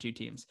favorite 2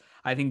 teams.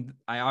 I think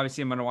I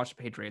obviously am going to watch the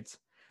Patriots,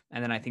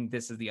 and then I think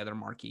this is the other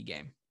marquee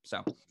game.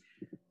 So,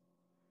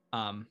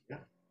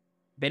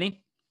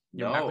 Benny?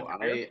 No,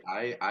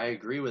 I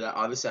agree with that.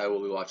 Obviously, I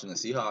will be watching the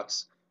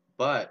Seahawks,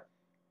 but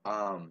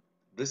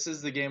this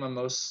is the game I'm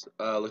most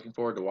looking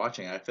forward to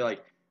watching. I feel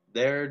like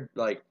they're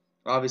like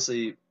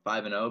obviously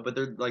 5-0, but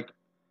they're like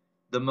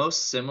the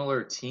most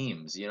similar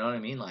teams. You know what I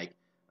mean? Like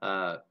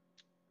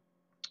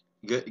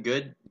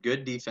good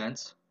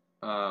defense.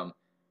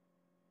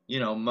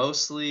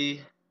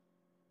 Mostly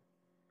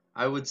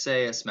I would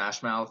say a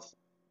smash mouth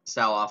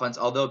style offense.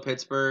 Although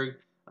Pittsburgh,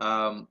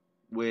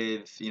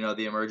 with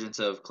the emergence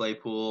of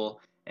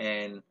Claypool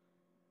and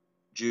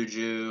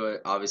Juju,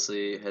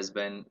 obviously has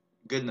been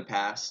good in the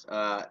past.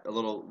 A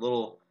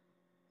little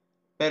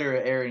better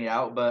at airing it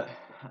out, but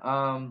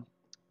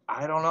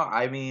I don't know.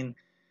 I mean,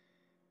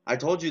 I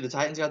told you the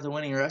Titans got the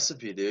winning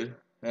recipe, dude.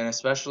 And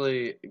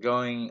especially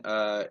going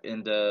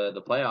into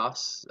the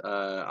playoffs,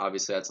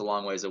 obviously that's a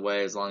long ways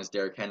away. As long as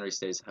Derrick Henry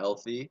stays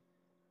healthy,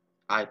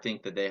 I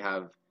think that they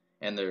have,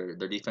 and their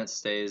defense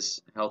stays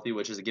healthy,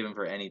 which is a given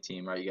for any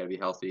team, right? You got to be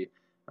healthy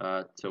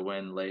to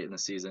win late in the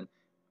season.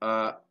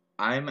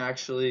 I'm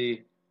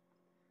actually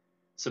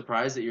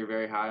surprised that you're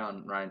very high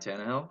on Ryan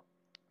Tannehill.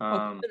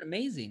 He's been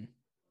amazing.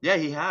 Yeah,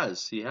 he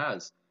has.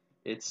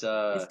 It's his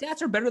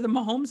stats are better than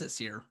Mahomes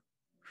this year.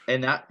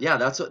 And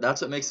that's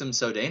what makes them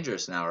so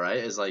dangerous now, right?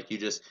 Is like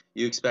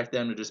you expect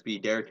them to just be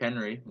Derrick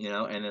Henry,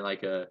 and then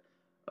like a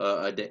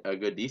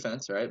good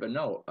defense, right? But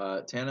no,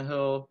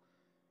 Tannehill,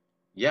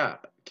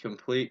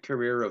 complete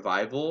career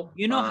revival.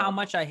 You know how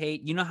much I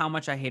hate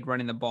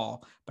running the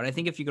ball, but I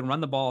think if you can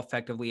run the ball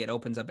effectively, it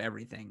opens up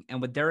everything.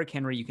 And with Derrick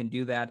Henry, you can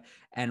do that.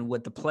 And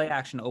what the play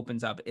action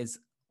opens up is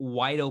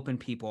wide open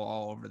people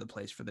all over the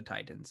place for the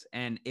Titans,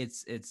 and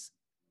it's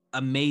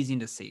amazing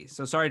to see.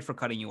 So sorry for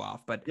cutting you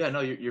off, but yeah,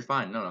 no, you're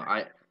fine. No,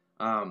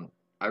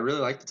 I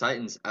really like the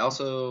Titans. I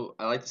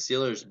like the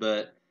Steelers,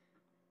 but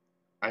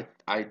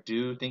I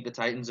do think the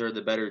Titans are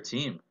the better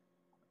team.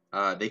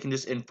 They can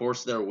just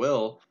enforce their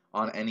will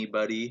on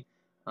anybody,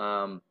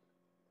 and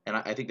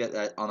I think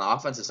that on the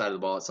offensive side of the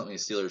ball, it's something the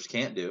Steelers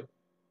can't do.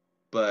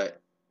 But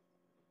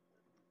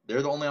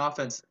they're the only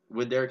offense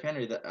with Derrick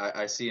Henry that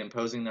I see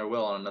imposing their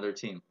will on another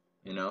team.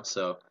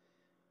 So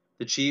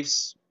the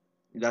Chiefs,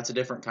 that's a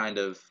different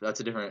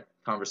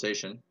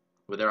conversation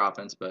with their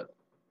offense. But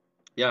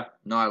yeah,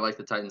 no, I like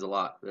the Titans a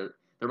lot. They're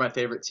my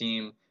favorite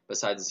team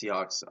besides the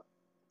Seahawks.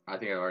 I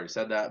think I already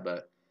said that,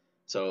 but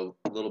so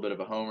a little bit of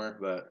a homer,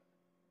 but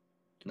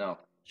no.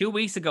 2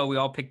 weeks ago, we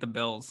all picked the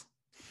Bills.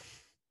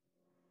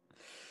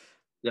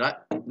 Did I?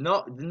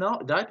 No.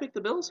 Did I pick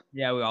the Bills?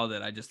 Yeah, we all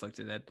did. I just looked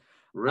at it.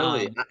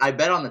 Really? I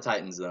bet on the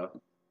Titans, though.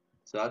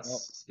 So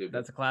that's stupid.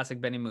 That's a classic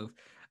Benny move.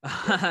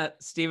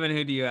 Steven,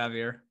 who do you have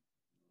here?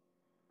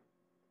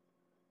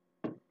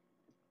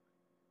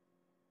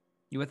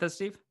 You with us,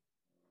 Steve?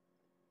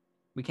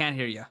 We can't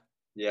hear you.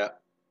 Yeah.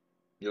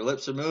 Your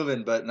lips are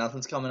moving, but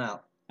nothing's coming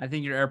out. I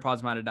think your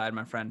AirPods might have died,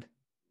 my friend.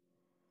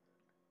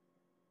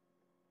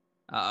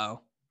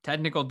 Uh-oh.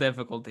 Technical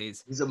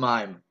difficulties. He's a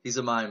mime,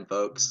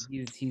 folks.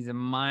 He's a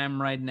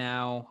mime right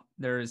now.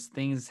 There's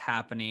things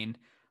happening.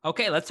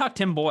 Okay, let's talk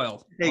Tim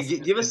Boyle. Hey,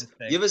 give us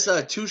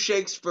 2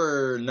 shakes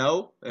for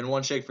no and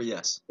 1 shake for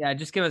yes. Yeah,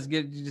 just give us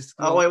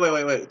Oh,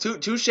 wait.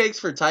 2 shakes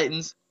for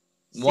Titans,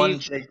 Steve, 1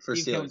 shake for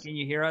Steelers. Can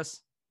you hear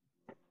us?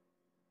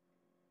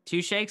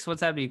 2 shakes?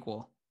 What's that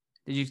equal?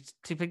 Did you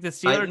pick the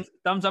Steelers? Titans.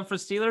 Thumbs up for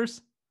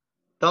Steelers?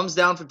 Thumbs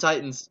down for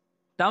Titans.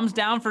 Thumbs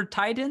down for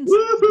Titans?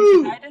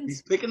 Woohoo! Titans?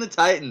 He's picking the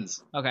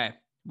Titans. Okay.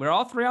 We're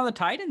all 3 on the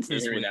Titans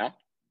this week. Can you hear me now?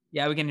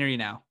 Yeah, we can hear you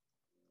now.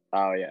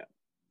 Oh, yeah.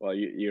 Well,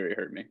 you already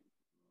heard me.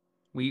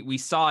 We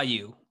saw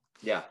you.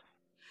 Yeah.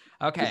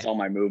 Okay. You saw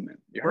my movement.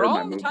 We're all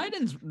on the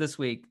Titans this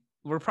week.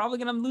 We're probably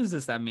going to lose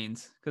this, that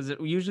means. Because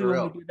usually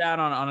when we do that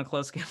on a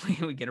close game,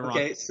 we get it wrong.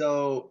 Okay,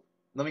 so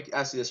let me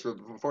ask you this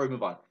before we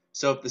move on.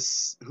 So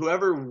if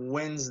whoever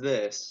wins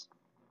this,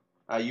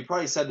 you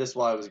probably said this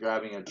while I was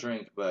grabbing a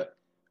drink, but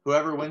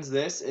whoever wins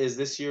this, is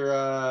this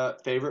your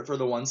favorite for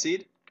the 1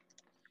 seed?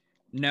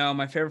 No,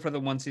 my favorite for the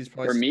 1 seed is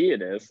probably... For me,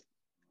 it is.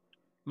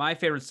 My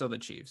favorite's still the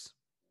Chiefs.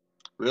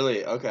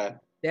 Really? Okay.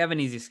 They have an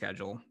easy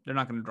schedule. They're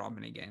not going to drop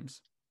any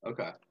games.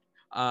 Okay.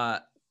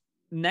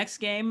 Next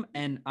game,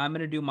 and I'm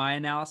going to do my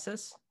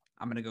analysis.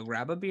 I'm going to go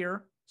grab a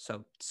beer.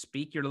 So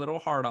speak your little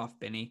heart off,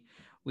 Benny.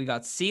 We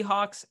got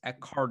Seahawks at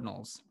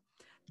Cardinals.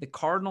 The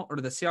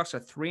Seahawks are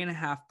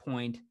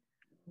 3.5-point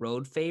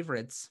road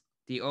favorites.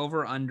 The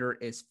over-under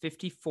is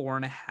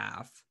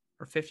 54.5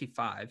 or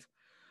 55.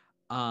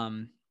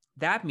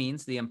 That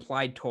means the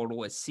implied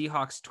total is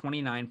Seahawks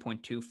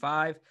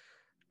 29.25,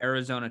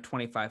 Arizona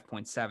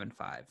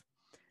 25.75.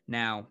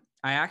 Now,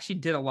 I actually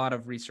did a lot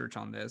of research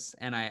on this,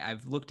 and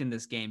I've looked in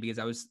this game because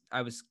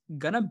I was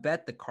gonna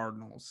bet the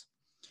Cardinals.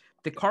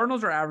 The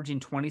Cardinals are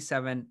averaging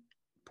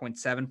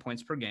 27.7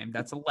 points per game.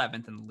 That's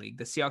 11th in the league.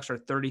 The Seahawks are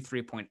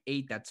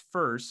 33.8. That's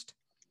first.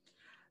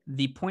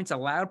 The points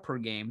allowed per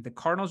game, the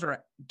Cardinals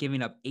are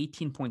giving up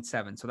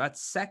 18.7. So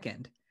that's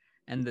second.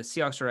 And the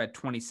Seahawks are at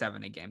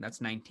 27 a game. That's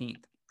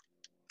 19th.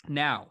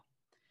 Now,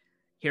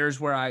 here's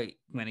where I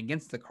went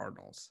against the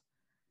Cardinals.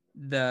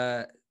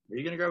 Are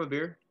you going to grab a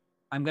beer?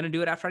 I'm going to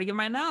do it after I give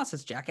my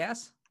analysis,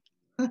 jackass.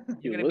 You're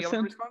going to be able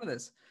to respond to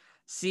this.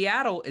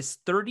 Seattle is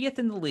 30th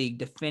in the league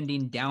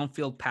defending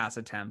downfield pass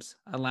attempts,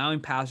 allowing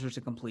passers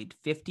to complete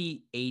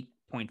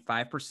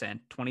 58.5%,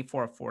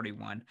 24 of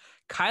 41.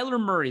 Kyler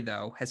Murray,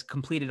 though, has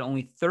completed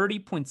only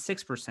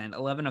 30.6%,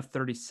 11 of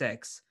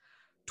 36,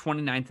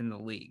 29th in the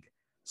league.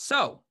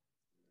 So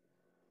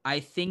I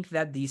think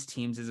that these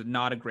teams is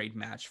not a great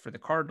match for the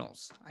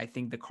Cardinals. I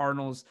think the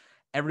Cardinals,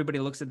 everybody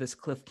looks at this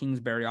Cliff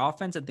Kingsbury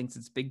offense and thinks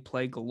it's big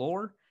play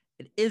galore.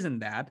 It isn't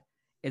that.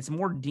 It's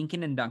more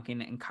dinking and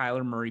dunking and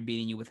Kyler Murray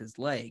beating you with his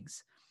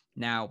legs.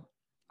 Now,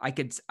 I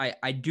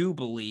do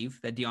believe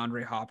that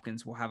DeAndre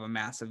Hopkins will have a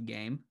massive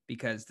game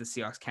because the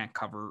Seahawks can't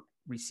cover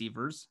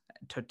receivers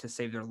to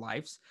save their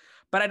lives.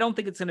 But I don't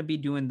think it's going to be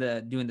doing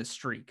the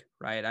streak,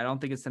 right? I don't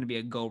think it's going to be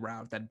a go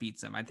route that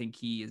beats him. I think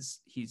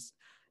he's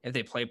if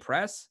they play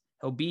press,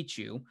 he'll beat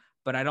you.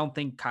 But I don't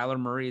think Kyler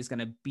Murray is going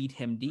to beat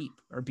him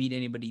deep or beat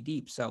anybody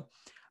deep. So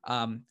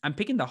I'm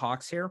picking the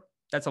Hawks here.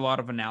 That's a lot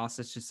of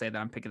analysis to say that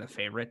I'm picking the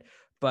favorite.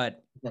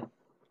 But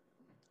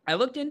I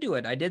looked into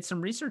it. I did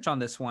some research on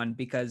this one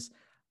because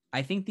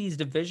I think these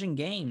division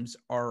games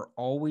are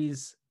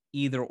always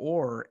either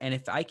or. And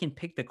if I can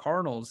pick the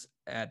Cardinals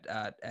at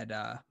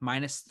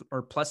minus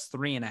or plus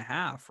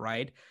 3.5,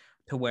 right,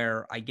 to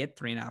where I get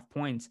 3.5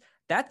 points,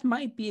 that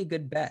might be a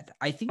good bet.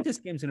 I think this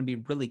game's going to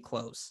be really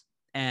close.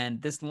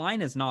 And this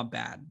line is not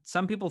bad.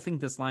 Some people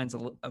think this line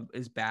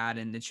is bad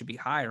and it should be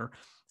higher.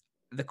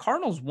 The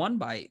Cardinals won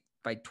by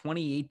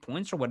 28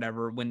 points or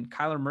whatever when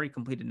Kyler Murray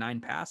completed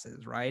 9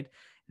 passes, right?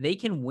 They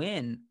can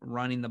win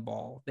running the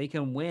ball. They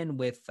can win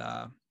with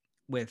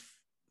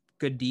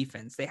good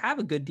defense. They have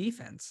a good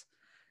defense.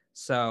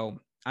 So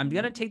I'm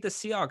going to take the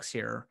Seahawks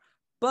here,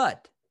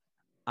 but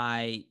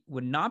I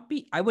would not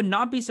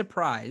be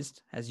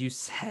surprised, as you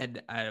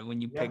said,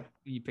 when you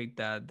picked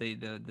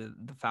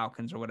the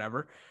Falcons or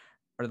whatever,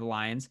 or the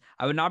Lions.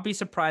 I would not be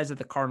surprised that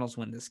the Cardinals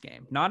win this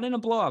game. Not in a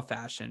blowout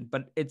fashion,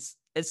 but it's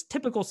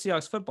typical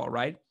Seahawks football,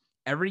 right?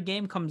 Every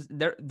game comes,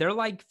 they're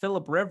like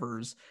Phillip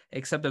Rivers,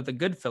 except they're the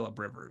good Phillip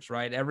Rivers,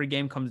 right? Every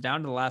game comes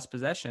down to the last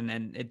possession,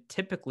 and it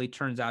typically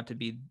turns out to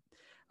be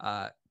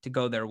to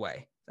go their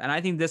way. And I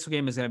think this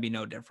game is going to be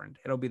no different.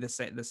 It'll be the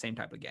same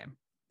type of game.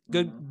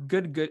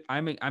 Good.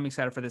 I'm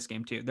excited for this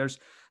game too. There's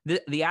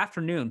the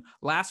afternoon.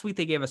 Last week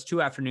they gave us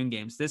 2 afternoon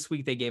games. This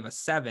week they gave us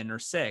 7 or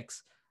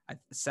 6.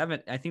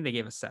 7. I think they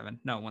gave us 7.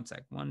 No, 1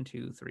 sec. 1,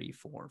 2, 3,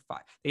 4, 5.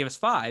 They gave us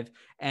 5,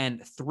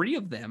 and 3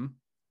 of them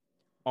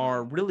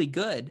are really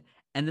good.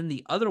 And then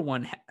the other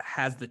one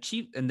has the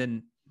Chiefs, and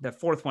then the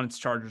fourth one is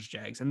Chargers,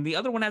 Jags, and the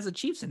other one has the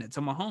Chiefs in it.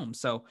 So Mahomes.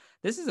 So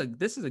this is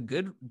a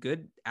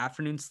good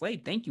afternoon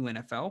slate. Thank you,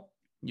 NFL.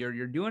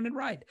 You're doing it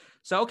right.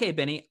 So okay,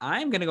 Benny,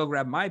 I'm gonna go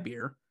grab my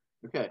beer.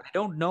 Okay. I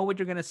don't know what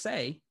you're gonna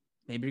say.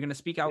 Maybe you're gonna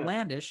speak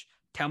outlandish.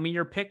 Tell me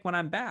your pick when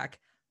I'm back.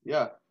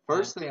 Yeah.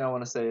 First thing I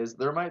want to say is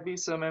there might be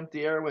some empty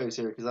airwaves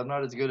here because I'm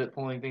not as good at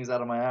pulling things out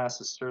of my ass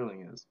as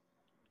Sterling is.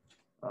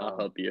 I'll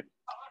help you.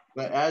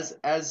 But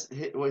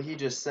what he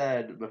just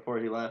said before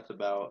he left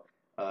about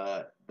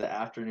the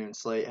afternoon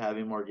slate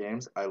having more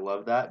games, I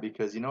love that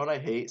because you know what I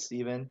hate,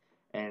 Steven,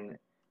 and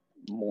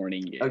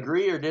morning games.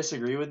 Agree or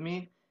disagree with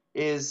me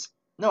is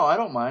no, I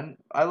don't mind.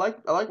 I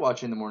like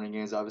watching the morning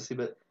games obviously,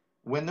 but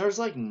when there's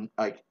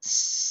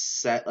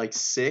set like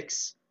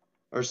 6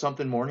 or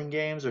something morning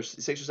games or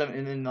 6 or 7,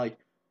 and then like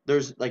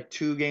there's like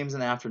 2 games in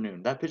the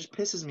afternoon, that pitch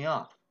pisses me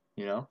off.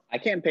 I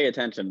can't pay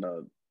attention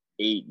to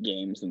 8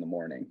 games in the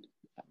morning.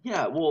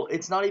 Yeah, well,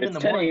 it's not even It's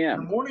the 10 morning.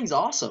 a.m. The morning's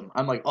awesome.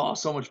 I'm like, oh,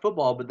 so much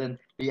football, but then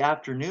the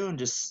afternoon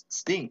just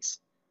stinks.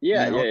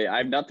 Yeah. I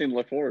have nothing to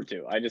look forward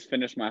to. I just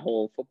finished my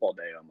whole football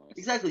day almost.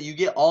 Exactly. You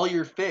get all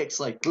your fix,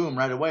 like, boom,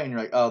 right away, and you're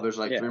like, oh, there's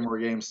like 3 more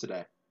games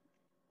today.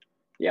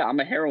 Yeah, I'm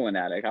a heroin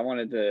addict. I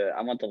want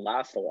to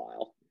last a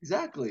while.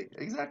 Exactly.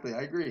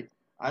 I agree.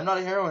 I'm not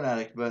a heroin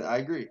addict, but I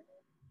agree.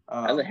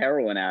 As a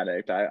heroin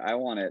addict, I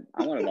want it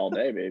all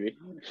day, baby.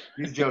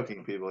 He's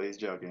joking, people. He's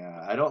joking.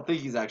 I don't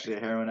think he's actually a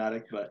heroin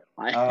addict, but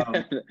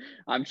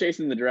I'm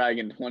chasing the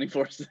dragon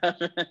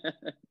 24/7.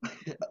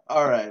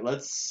 All right,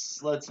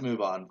 let's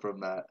move on from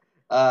that.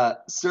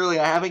 Sterling,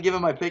 I haven't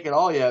given my pick at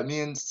all yet.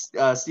 Me and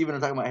Steven are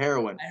talking about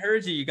heroin. I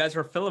heard you. You guys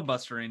were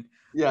filibustering.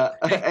 Yeah.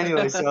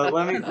 Anyway, so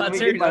let me let's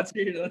hear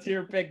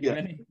your pick, yeah.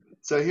 Vinny.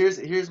 So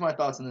here's my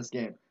thoughts on this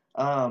game.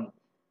 I'm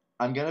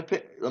gonna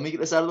pick. Let me get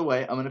this out of the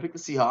way. I'm gonna pick the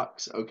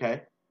Seahawks.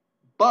 Okay.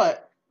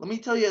 But let me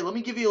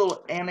give you a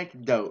little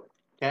anecdote.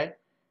 Okay.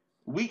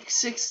 Week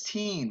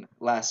 16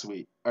 last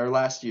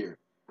year.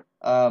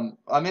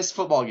 I missed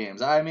football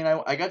games. I mean,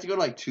 I got to go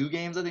to like 2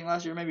 games, I think,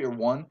 last year, maybe, or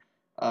 1.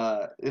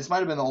 This might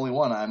have been the only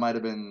one. I might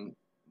have been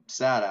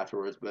sad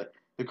afterwards, but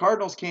the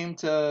Cardinals came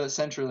to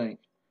CenturyLink.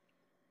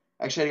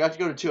 Actually, I got to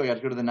go to 2. I got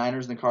to go to the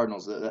Niners and the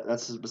Cardinals.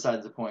 That's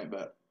besides the point,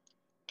 but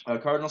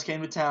Cardinals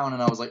came to town,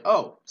 and I was like,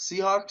 oh,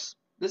 Seahawks,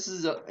 this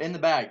is in the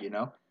bag,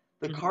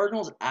 The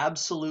Cardinals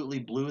absolutely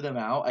blew them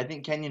out. I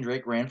think Kenyon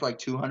Drake ran for like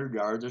 200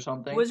 yards or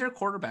something. Who was their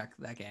quarterback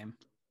that game?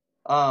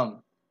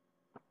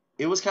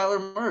 It was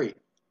Kyler Murray.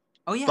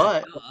 Oh, yeah.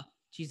 But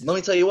let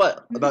me tell you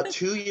what, about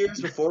 2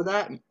 years before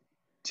that,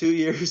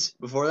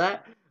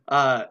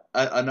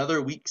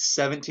 another week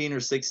 17 or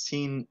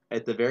 16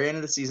 at the very end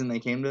of the season, they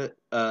came to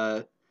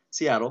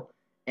Seattle,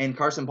 and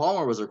Carson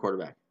Palmer was their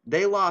quarterback.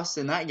 They lost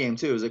in that game,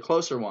 too. It was a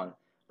closer one.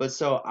 But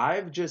so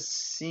I've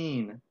just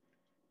seen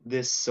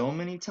this so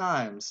many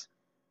times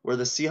where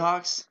the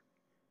Seahawks,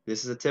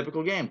 this is a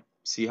typical game.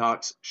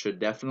 Seahawks should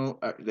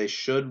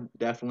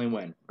definitely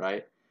win,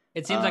 right?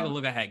 It seems like a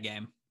look-ahead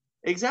game.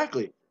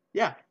 Exactly.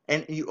 Yeah.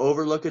 And you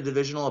overlook a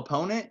divisional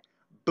opponent,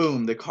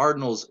 boom, the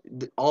Cardinals,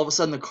 all of a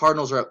sudden the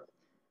Cardinals are up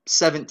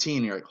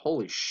 17. You're like,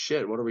 holy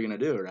shit, what are we going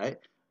to do, right?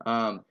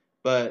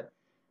 But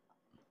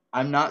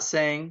I'm not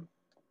saying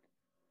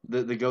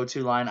the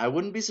go-to line. I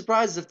wouldn't be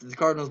surprised if the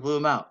Cardinals blew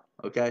them out,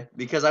 okay?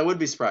 Because I would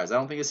be surprised. I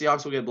don't think the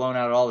Seahawks will get blown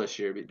out at all this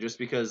year just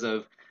because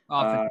of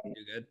offense.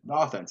 Good. The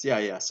offense.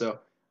 Yeah. So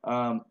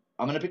I'm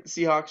going to pick the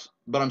Seahawks,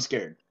 but I'm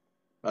scared.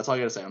 That's all I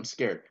got to say. I'm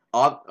scared.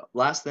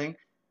 Last thing,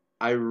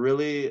 I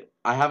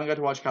haven't got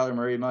to watch Kyler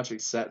Murray much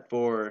except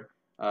for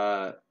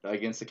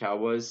against the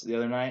Cowboys the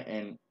other night,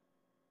 and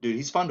dude,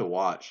 he's fun to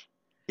watch.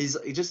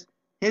 His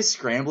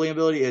scrambling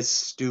ability is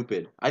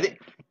stupid. I think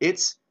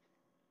it's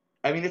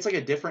like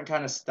a different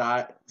kind of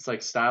style. It's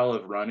like style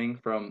of running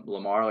from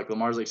Lamar. Like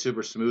Lamar's like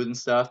super smooth and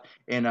stuff,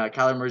 and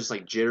Kyler Murray's just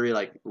like jittery,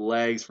 like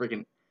legs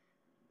freaking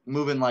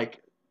moving like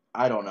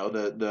I don't know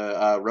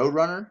the road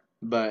runner.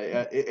 But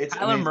it's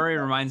Kyler Murray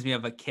reminds me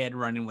of a kid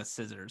running with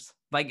scissors.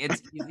 Like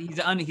he's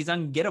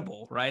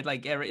ungettable, right?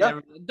 Like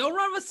don't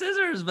run with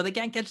scissors, but they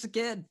can't catch the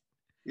kid.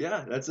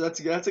 Yeah, that's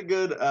a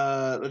good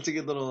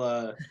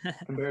little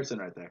comparison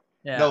right there.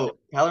 Yeah. No,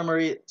 Kyler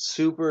Murray,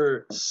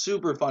 super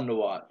fun to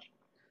watch.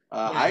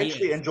 I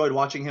actually enjoyed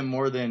watching him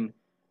more than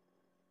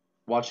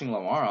watching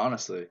Lamar,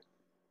 honestly.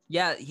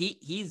 Yeah,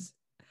 he's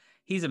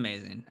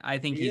amazing. I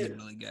think he's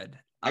really good.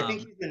 I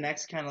think he's the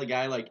next kind of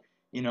guy, like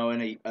in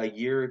a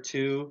year or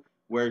two,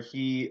 where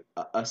he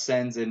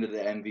ascends into the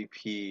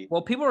MVP.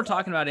 Well, people were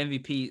talking about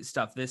MVP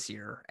stuff this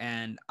year,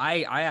 and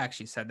I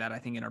actually said that I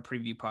think in our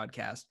preview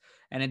podcast,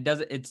 and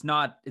it's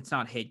not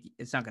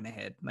going to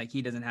hit. Like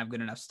he doesn't have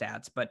good enough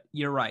stats, but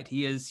you're right.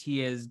 He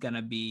is going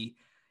to be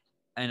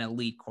an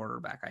elite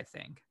quarterback, I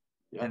think.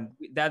 Yeah. And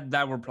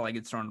that word probably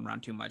gets thrown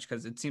around too much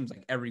because it seems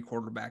like every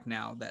quarterback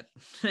now that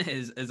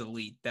is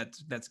elite.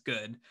 That's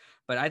good,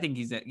 but I think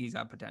he's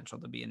got potential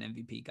to be an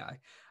MVP guy.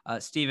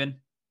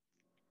 Steven?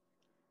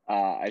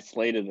 I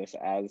slated this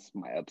as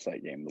my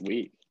upset game of the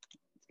week.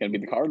 It's gonna be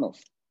the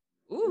Cardinals.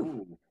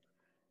 Ooh.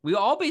 We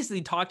all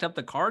basically talked up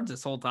the Cards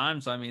this whole time,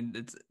 so I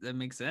mean that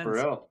makes sense. For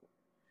real.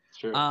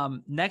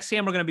 Sure. Next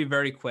game we're gonna be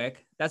very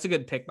quick. That's a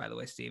good pick, by the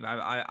way, Steve.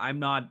 I'm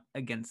not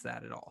against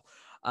that at all.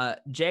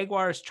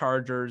 Jaguars,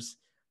 Chargers.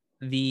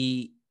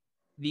 The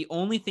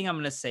only thing I'm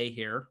gonna say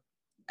here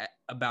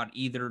about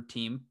either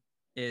team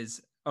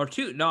is I'm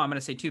going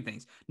to say 2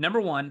 things. Number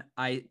 1,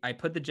 I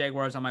put the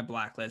Jaguars on my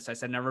blacklist. I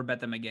said never bet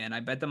them again. I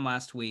bet them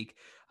last week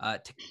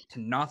to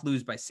not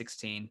lose by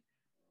 16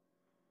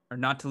 or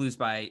not to lose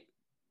by,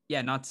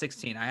 not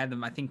 16. I had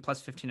them, I think,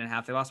 plus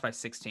 15.5. They lost by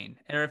 16.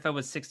 Or if it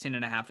was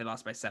 16.5, they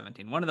lost by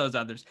 17. One of those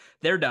others.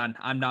 They're done.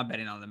 I'm not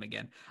betting on them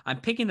again. I'm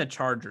picking the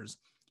Chargers.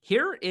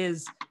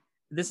 This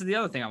is the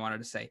other thing I wanted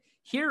to say.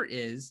 Here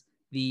is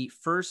the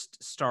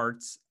first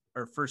starts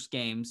first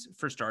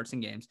starts in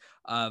games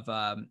of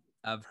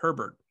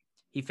Herbert.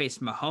 He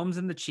faced Mahomes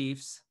and the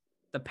Chiefs,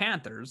 the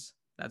Panthers.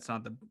 That's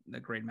not the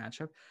great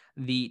matchup.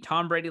 The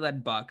Tom Brady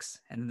led Bucks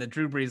and the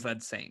Drew Brees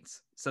led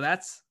Saints. So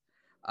that's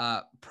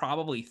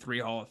probably 3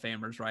 Hall of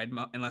Famers, right?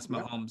 Unless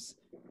Mahomes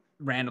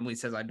randomly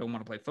says, I don't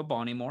want to play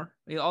football anymore.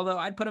 Although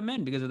I'd put him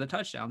in because of the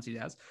touchdowns he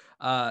has.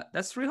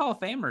 That's 3 Hall of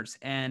Famers.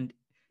 And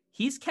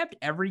he's kept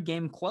every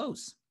game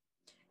close.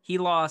 He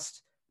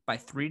lost by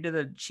 3 to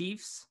the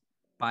Chiefs,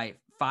 by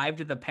 5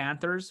 to the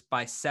Panthers,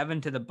 by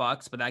 7 to the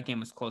Bucks, but that game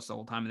was close the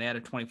whole time. And they had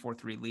a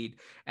 24-3 lead.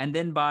 And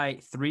then by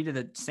 3 to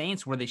the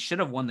Saints, where they should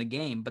have won the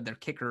game, but their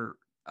kicker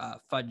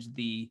fudged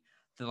the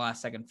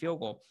last second field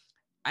goal.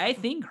 I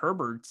think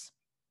Herbert's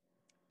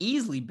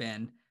easily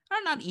been,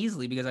 not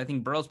easily because I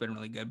think Burrow's been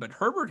really good, but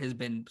Herbert has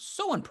been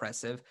so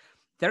impressive.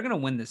 They're going to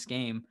win this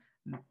game.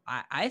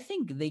 I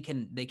think they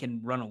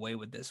can run away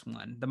with this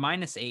one. The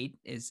 -8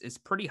 is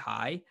pretty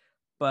high,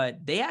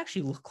 but they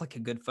actually look like a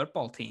good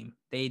football team.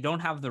 They don't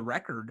have the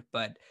record,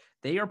 but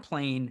they are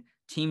playing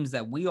teams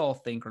that we all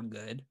think are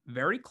good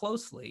very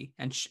closely.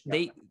 And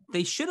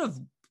they should have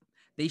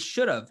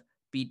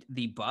beat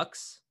the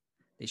Bucks.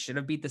 They should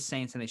have beat the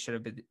Saints, and they should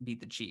have beat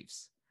the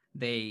Chiefs.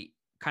 They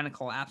kind of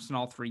collapsed in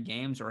all 3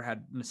 games or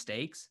had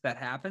mistakes. That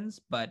happens,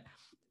 but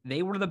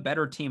they were the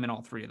better team in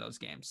all 3 of those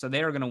games. So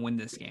they are going to win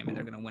this game, and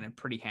they're going to win it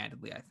pretty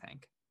handedly, I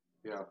think.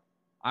 Yeah.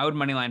 I would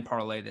moneyline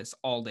parlay this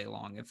all day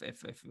long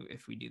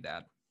if we do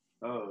that.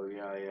 Oh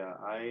yeah.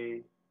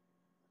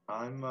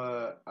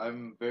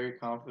 I'm very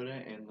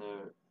confident in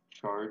the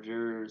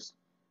Chargers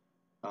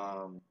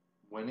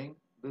winning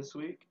this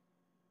week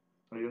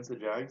against the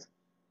Jags.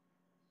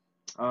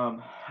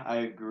 I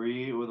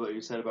agree with what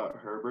you said about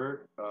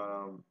Herbert.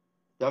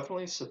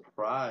 Definitely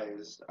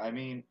surprised. I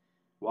mean,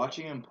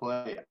 watching him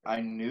play,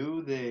 I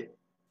knew that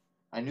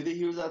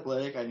he was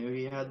athletic. I knew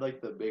he had like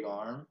the big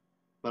arm,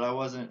 but I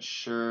wasn't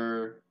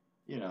sure,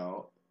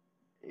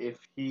 if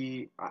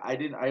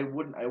I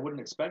wouldn't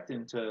expect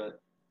him to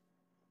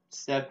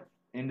step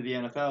into the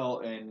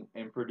NFL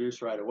and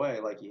produce right away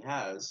like he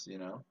has,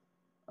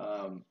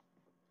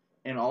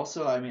 And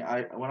also, I mean,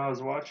 when I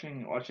was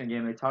watching a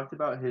game, they talked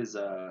about his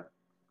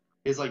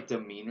like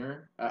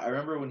demeanor. I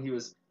remember when he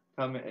was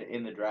coming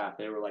in the draft,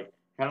 they were like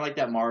kind of like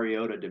that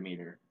Mariota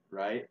demeanor,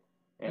 right?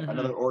 And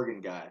another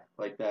Oregon guy,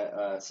 like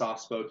that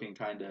soft-spoken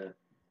kind of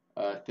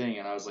thing.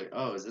 And I was like,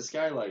 oh, is this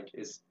guy like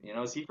is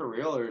he for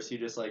real, or is he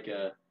just like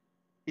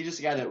he's just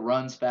a guy that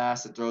runs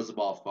fast and throws the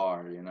ball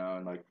far,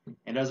 and like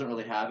and doesn't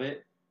really have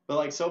it. But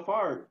like so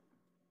far,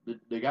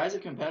 the guy's a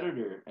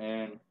competitor,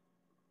 and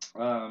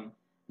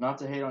not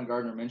to hate on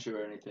Gardner Minshew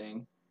or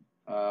anything.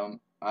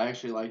 I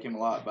actually like him a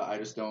lot, but I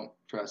just don't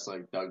trust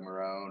like Doug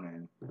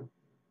Marrone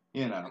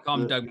and I call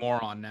him Doug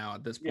Moron now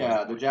at this point.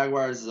 Yeah, the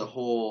Jaguars as a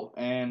whole,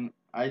 and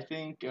I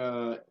think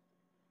the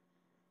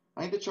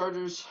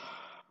Chargers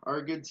are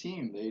a good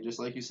team. They just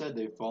like you said,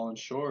 they've fallen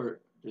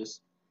short.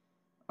 Just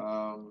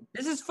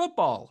this is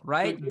football,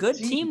 right? Good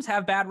teams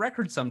have bad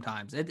records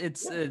sometimes.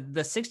 It's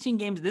the 16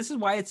 games. This is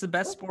why it's the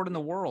best sport in the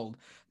world.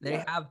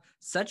 They have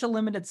such a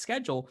limited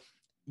schedule.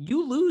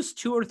 You lose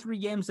 2 or 3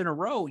 games in a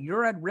row,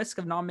 you're at risk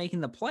of not making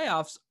the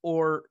playoffs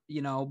or,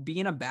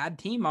 being a bad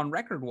team on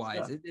record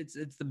wise. Yeah.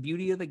 It's the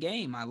beauty of the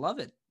game. I love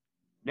it.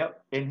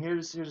 Yep. And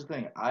here's the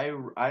thing. I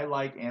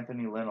like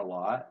Anthony Lynn a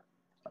lot.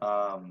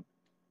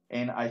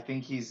 And I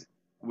think he's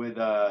with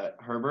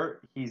Herbert,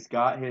 he's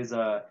got his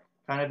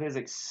kind of his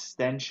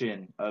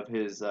extension of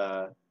his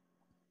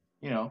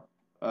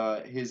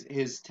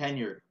his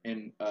tenure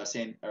in not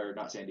San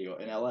Diego,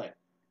 in LA.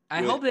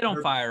 I hope they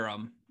don't fire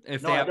him.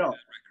 If they have a bad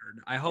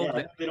record, I hope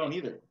that they don't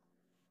either.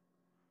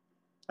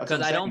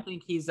 Because I don't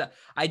think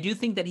I do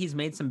think that he's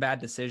made some bad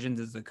decisions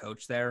as a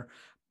coach there,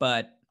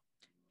 but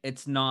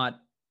it's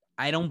not.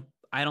 I don't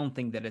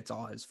think that it's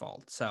all his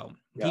fault. So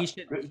he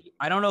should.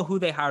 I don't know who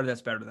they hired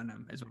that's better than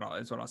him. Is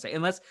what I'll say.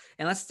 Unless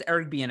it's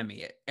Eric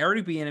Bieniemy.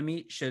 Eric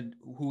Bieniemy should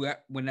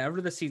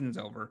whenever the season's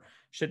over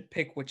should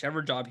pick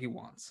whichever job he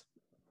wants,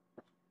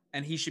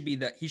 and he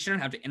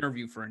shouldn't have to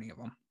interview for any of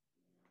them.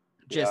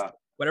 Just. Yeah.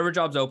 Whatever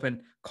job's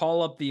open,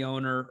 call up the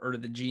owner or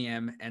the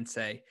GM and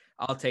say,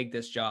 "I'll take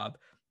this job,"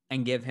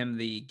 and give him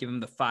the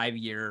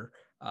 5-year,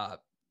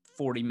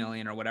 $40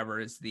 million or whatever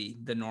is the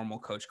normal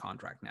coach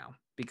contract now.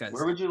 Because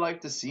where would you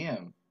like to see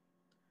him?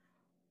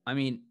 I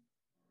mean,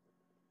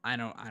 I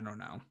don't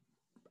know.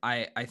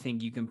 I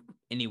think you can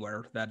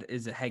anywhere that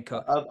is a head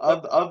coach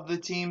of the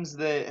teams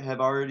that have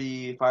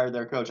already fired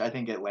their coach. I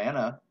think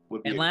Atlanta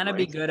would be. Atlanta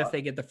be good if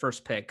they get the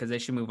first pick because they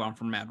should move on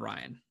from Matt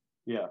Ryan.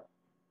 Yeah.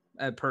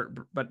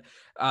 But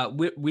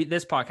we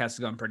this podcast is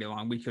going pretty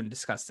long. We couldn't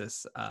discuss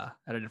this at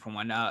a different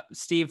one.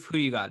 Steve, who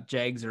you got,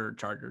 Jags or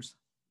Chargers?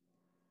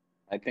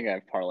 I think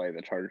I parlay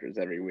the Chargers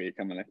every week.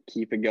 I'm gonna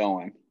keep it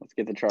going. Let's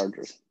get the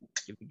Chargers.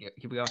 Keep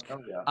it going.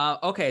 Oh, yeah.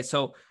 Okay,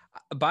 so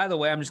by the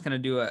way, I'm just gonna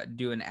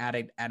do an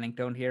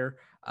anecdote here.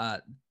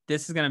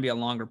 This is gonna be a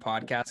longer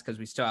podcast because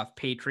we still have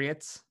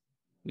Patriots,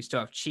 we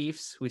still have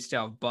Chiefs, we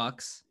still have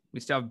Bucks. We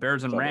still have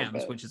Bears and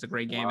Rams, which is a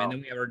great game. Wow. And then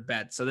we have our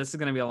bet. So this is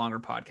going to be a longer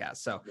podcast.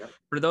 So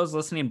for those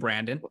listening,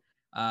 Brandon,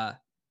 Here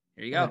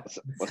you go.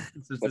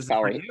 Let's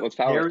power through.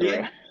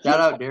 Darian, shout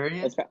out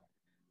Darian. Let's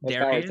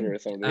power through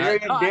some of these.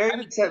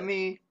 Darian sent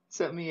me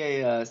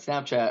a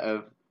Snapchat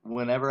of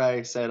whenever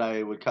I said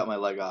I would cut my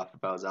leg off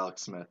if I was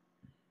Alex Smith.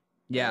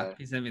 Yeah,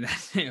 he sent me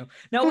that too.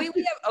 No,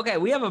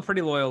 we have a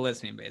pretty loyal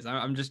listening base.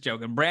 I'm just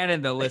joking.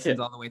 Brandon though listens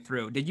all the way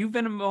through. Did you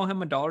Venmo him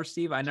 $1,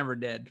 Steve? I never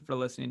did for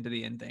listening to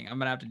the end thing. I'm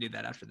gonna have to do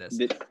that after this.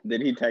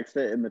 Did he text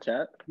it in the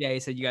chat? Yeah, he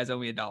said you guys owe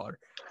me $1.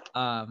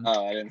 I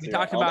didn't see we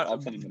talked that.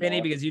 about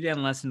Benny because you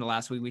didn't listen to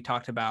last week. We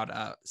talked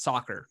about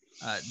soccer,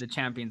 the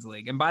Champions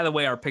League, and by the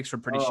way, our picks were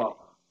pretty shitty.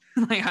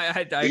 Like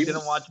I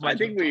didn't watch much. I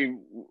think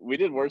we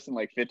did worse than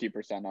like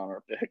 50% on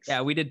our picks.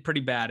 Yeah, we did pretty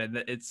bad, and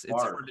it's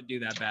hard to do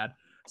that bad.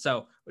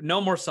 So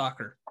no more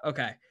soccer.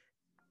 Okay.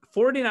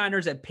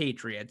 49ers at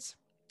Patriots.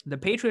 The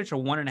Patriots are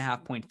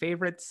 1.5 point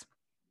favorites,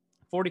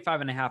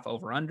 45.5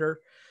 over under.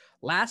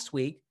 Last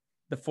week,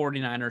 the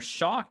 49ers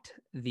shocked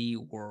the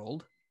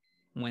world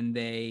when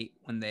they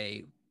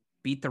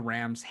beat the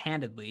Rams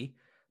handedly.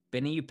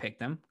 Benny, you picked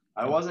them.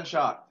 I wasn't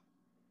shocked.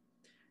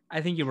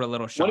 I think you were a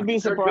little shocked. Wouldn't be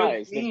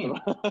surprised. You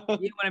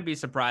wouldn't be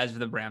surprised if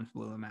the Rams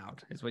blew them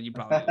out, is what you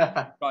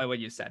probably what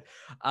you said.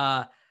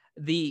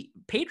 The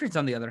Patriots,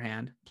 on the other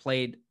hand,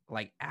 played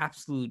like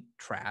absolute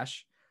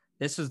trash.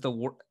 This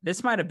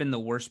might have been the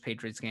worst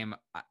Patriots game.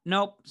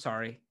 Nope,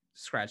 sorry,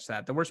 scratch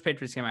that. The worst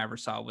Patriots game I ever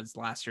saw was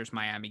last year's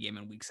Miami game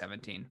in Week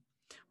 17,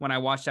 when I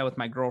watched that with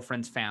my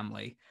girlfriend's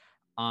family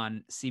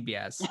on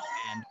CBS,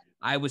 and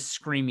I was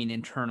screaming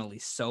internally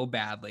so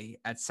badly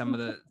at some of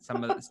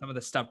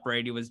the stuff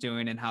Brady was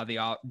doing and how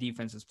the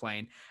defense was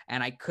playing,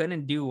 and I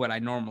couldn't do what I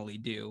normally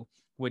do,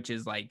 which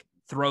is like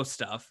throw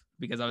stuff,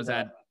 because I was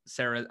at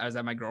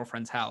my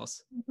girlfriend's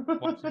house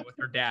watching it with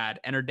her dad,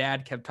 and her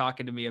dad kept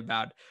talking to me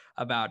about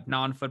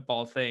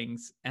non-football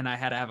things, and I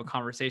had to have a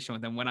conversation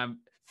with him when I'm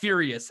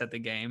furious at the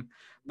game.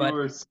 But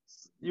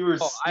you were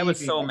I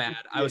was so mad.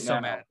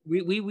 Mad.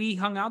 We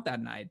hung out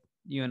that night,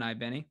 you and I,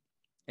 Benny.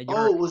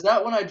 Was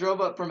that when I drove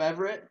up from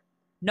Everett?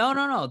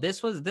 No.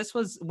 This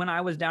was when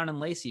I was down in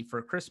Lacey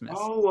for Christmas.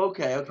 Oh,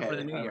 okay. For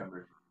the New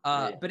Year.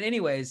 But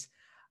anyways,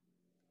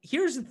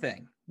 here's the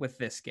thing with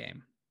this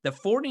game. The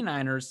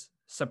 49ers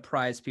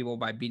surprised people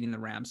by beating the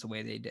Rams the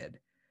way they did.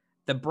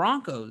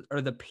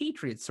 The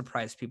Patriots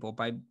surprised people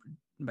by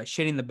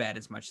shitting the bed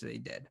as much as they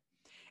did.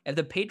 If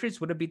the Patriots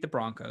would have beat the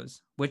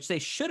Broncos, which they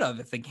should have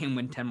if the game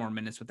went 10 more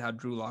minutes with how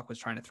Drew Lock was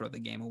trying to throw the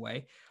game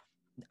away,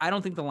 I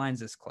don't think the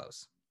line's this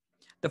close.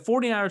 The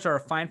 49ers are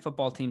a fine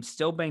football team,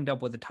 still banged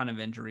up with a ton of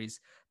injuries.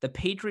 The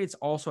Patriots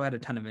also had a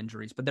ton of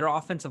injuries, but their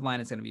offensive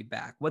line is going to be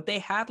back. What they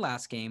had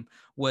last game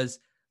was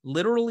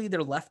literally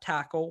their left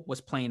tackle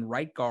was playing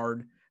right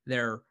guard.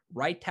 Their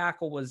right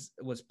tackle was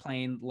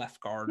playing left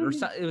guard, or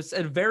it was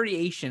a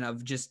variation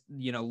of just,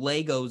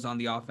 Legos on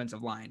the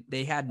offensive line.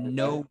 They had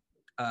no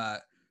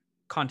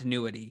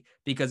continuity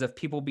because of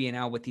people being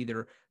out with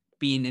either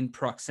being in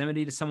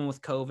proximity to someone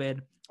with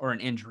COVID or an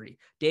injury.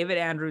 David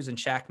Andrews and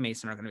Shaq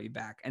Mason are going to be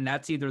back, and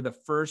that's either the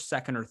first,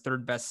 second, or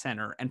third best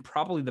center, and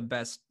probably the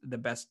best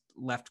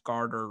left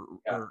guard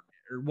or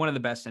one of the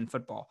best in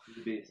football.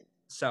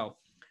 So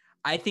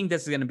I think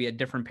this is going to be a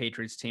different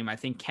Patriots team. I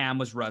think Cam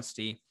was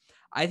rusty.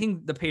 I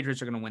think the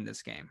Patriots are going to win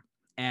this game.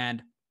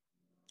 And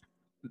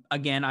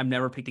again, I've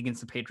never picked against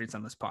the Patriots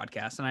on this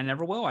podcast, and I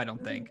never will, I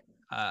don't think,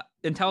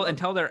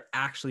 until they're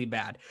actually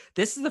bad.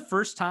 This is the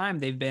first time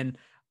they've been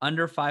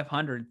under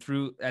 500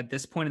 through at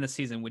this point in the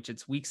season, which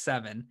it's week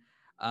 7.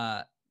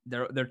 They're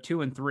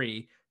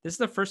 2-3. This is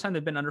the first time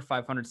they've been under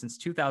 500 since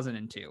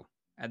 2002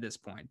 at this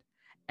point.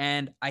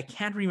 And I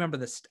can't remember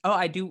this. Oh,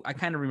 I do. I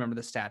kind of remember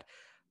the stat.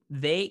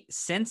 They,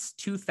 since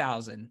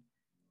 2000,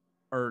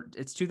 or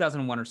it's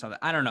 2001 or something,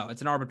 I don't know,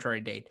 it's an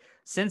arbitrary date.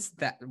 Since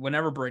that,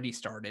 whenever Brady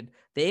started,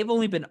 they've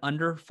only been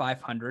under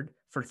 500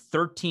 for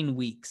 13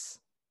 weeks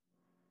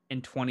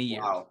in 20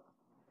 years. Wow.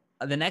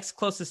 The next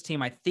closest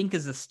team, I think,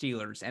 is the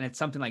Steelers, and it's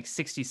something like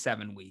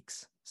 67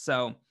 weeks.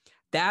 So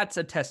that's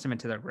a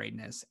testament to their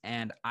greatness,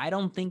 and I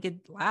don't think it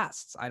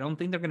lasts. I don't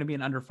think they're going to be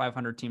an under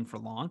 500 team for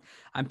long.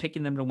 I'm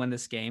picking them to win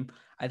this game.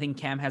 I think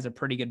Cam has a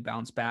pretty good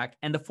bounce back,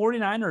 and the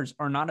 49ers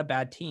are not a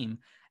bad team.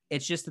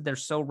 It's just that they're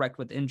so wrecked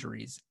with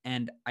injuries,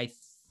 and I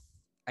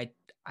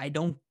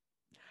don't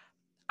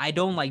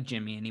like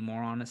Jimmy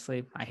anymore,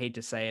 honestly. I hate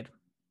to say it.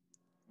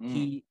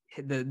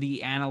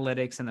 The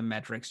analytics and the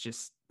metrics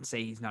just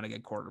say he's not a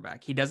good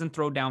quarterback. He doesn't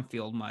throw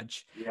downfield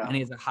much, and he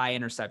has a high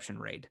interception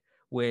rate,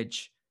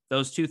 which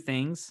those two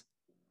things,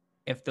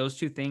 if those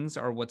two things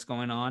are what's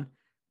going on,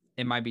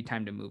 it might be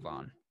time to move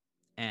on.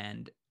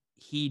 And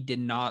he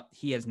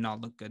has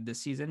not looked good this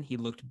season. He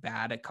looked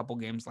bad a couple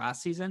games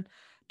last season,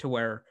 to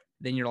where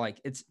then you're like,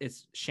 it's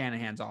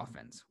Shanahan's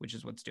offense, which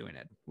is what's doing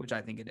it, which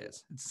I think it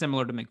is. It's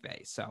similar to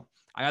McVay. So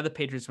I got the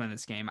Patriots win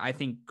this game. I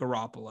think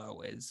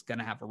Garoppolo is going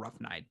to have a rough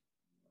night.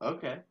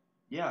 Okay.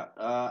 Yeah.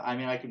 I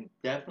mean, I can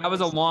definitely. That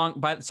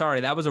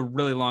was a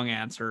really long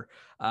answer.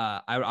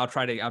 I'll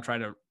try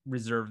to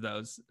reserve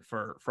those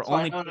for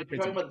only. No, you're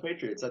talking about the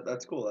Patriots.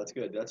 That's cool. That's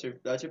good. That's your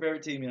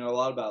favorite team. You know a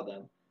lot about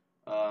them.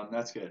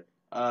 That's good.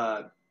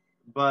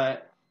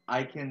 But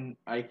I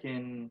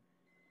can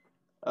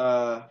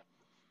I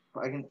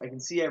can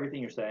see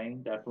everything you're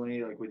saying.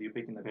 Definitely, like with you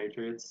picking the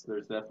Patriots,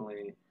 there's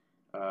definitely.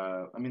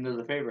 I mean, they're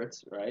the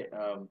favorites, right?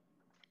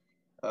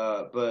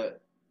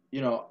 But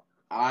you know,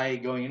 I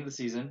going into the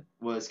season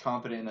was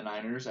confident in the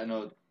Niners. I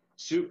know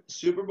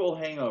Super Bowl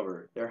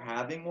hangover. They're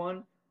having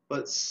one,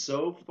 but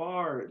so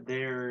far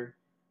they're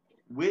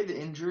with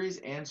injuries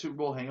and Super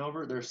Bowl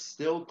hangover. They're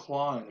still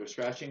clawing. They're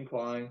scratching,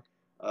 clawing.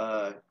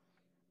 Uh,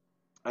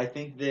 I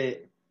think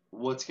that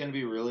what's going to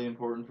be really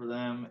important for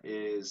them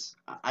is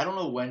I don't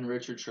know when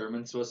Richard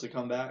Sherman's supposed to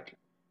come back.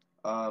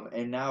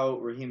 And now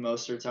Raheem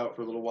Mostert's out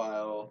for a little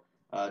while.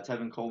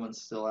 Tevin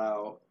Coleman's still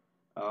out.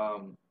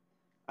 Um,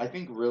 I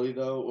think really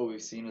though what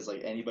we've seen is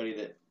like anybody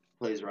that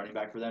plays running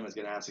back for them is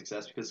going to have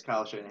success because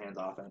Kyle Shanahan's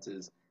offense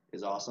is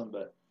awesome.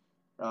 But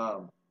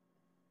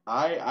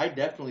I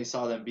definitely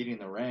saw them beating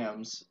the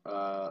Rams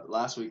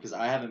last week because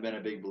I haven't been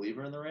a big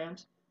believer in the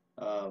Rams.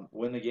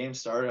 When the game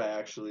started, I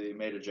actually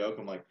made a joke.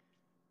 I'm like,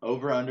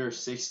 over under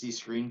 60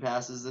 screen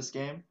passes this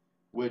game,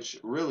 which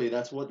really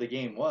that's what the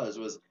game was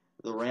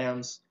the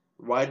Rams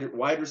wide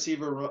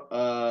receiver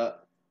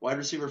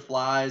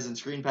flies and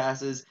screen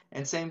passes,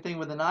 and same thing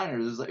with the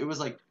Niners. It was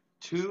like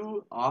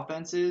two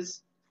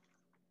offenses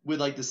with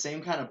like the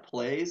same kind of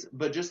plays,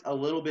 but just a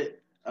little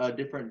bit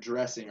different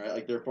dressing, right?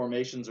 Like their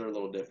formations are a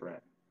little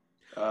different.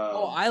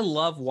 I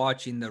love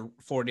watching the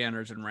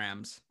 49ers and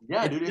Rams.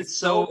 Yeah, It's dude, just it's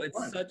so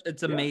fun.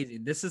 it's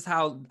amazing. This is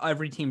how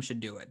every team should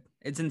do it.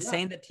 It's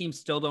insane that teams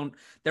still don't.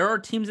 There are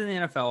teams in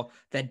the NFL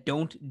that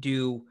don't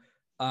do,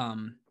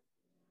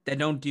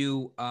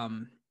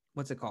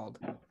 what's it called?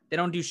 They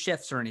don't do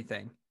shifts or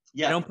anything.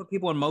 Yeah, They don't put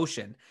people in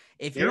motion.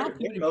 If you're not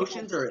their putting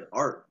motions people, are an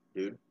art,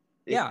 dude.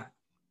 yeah,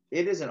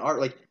 It is an art.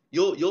 Like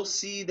you'll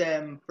see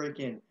them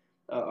freaking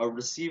a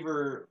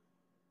receiver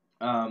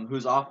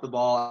who's off the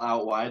ball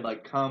out wide,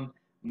 like come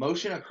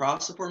motion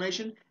across the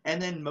formation and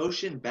then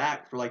motion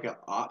back for like an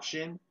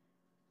option.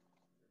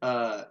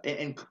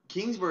 And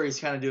Kingsbury's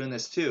kind of doing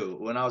this too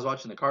when I was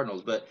watching the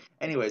Cardinals. But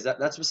anyways,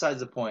 that's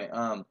besides the point.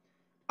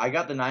 I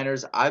got the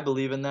Niners. I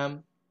believe in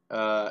them.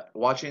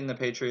 Watching the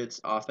Patriots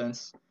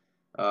offense,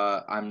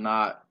 I'm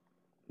not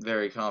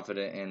very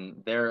confident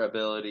in their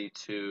ability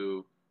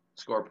to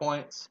score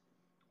points.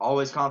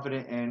 Always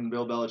confident in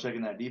Bill Belichick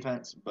in that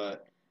defense,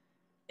 but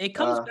it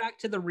comes back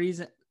to the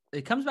reason.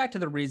 It comes back to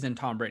the reason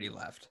Tom Brady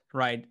left,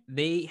 right?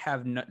 They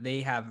have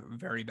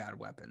very bad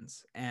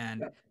weapons,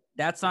 and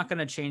that's not going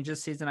to change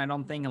this season, I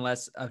don't think,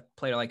 unless a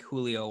player like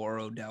Julio or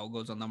Odell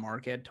goes on the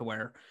market to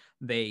where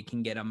they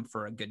can get him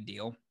for a good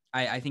deal.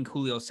 I think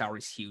Julio's salary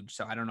is huge,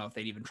 so I don't know if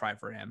they'd even try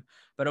for him.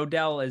 But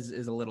Odell is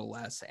a little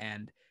less,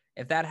 and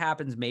if that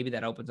happens, maybe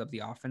that opens up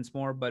the offense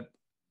more. But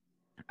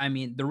I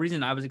mean, the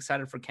reason I was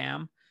excited for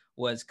Cam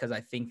was because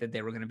I think that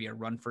they were going to be a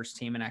run first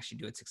team and actually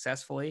do it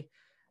successfully.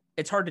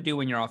 It's hard to do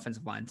when your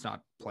offensive line's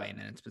not playing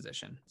in its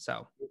position.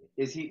 So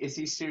is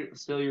he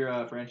still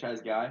your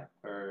franchise guy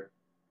or?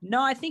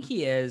 No, I think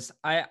he is.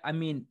 I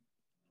mean,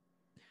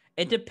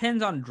 it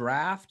depends on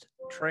draft,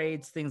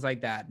 trades, things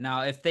like that.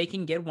 Now, if they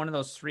can get one of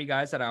those three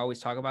guys that I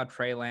always talk about,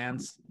 Trey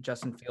Lance,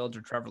 Justin Fields,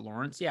 or Trevor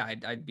Lawrence, yeah,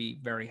 I'd be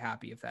very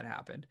happy if that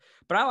happened.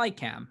 But I like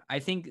Cam. I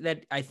think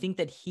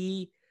that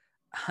he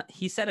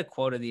said a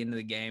quote at the end of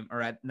the game,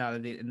 or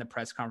in the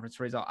press conference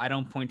where he's all, "I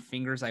don't point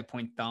fingers, I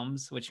point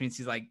thumbs," which means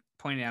he's like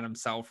pointing at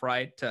himself,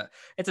 right?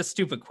 It's a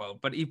stupid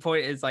quote, but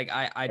is like,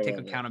 I take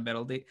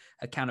accountability,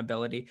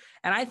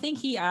 and I think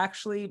he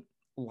actually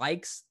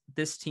likes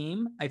this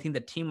team. I think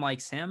the team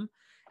likes him,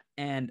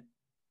 and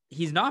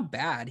he's not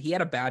bad. He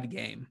had a bad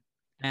game,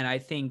 and I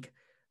think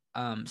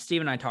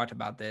Steve and I talked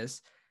about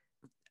this.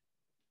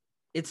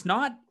 It's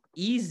not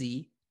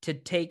easy to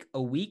take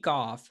a week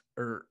off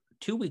or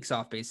 2 weeks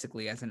off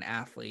basically as an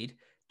athlete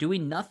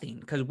doing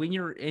nothing, because when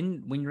you're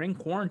in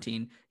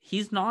quarantine,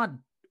 he's not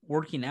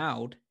working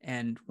out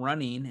and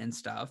running and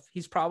stuff.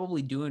 He's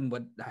probably doing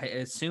what I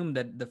assume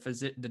that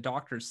the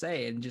doctors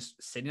say, and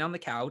just sitting on the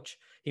couch.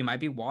 He might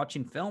be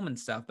watching film and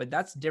stuff, but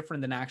that's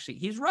different than actually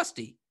he's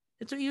rusty.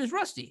 He was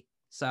rusty.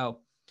 So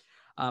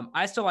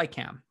I still like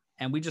Cam,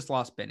 and we just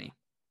lost Benny.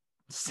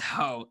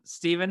 So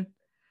Steven,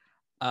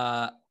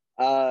 I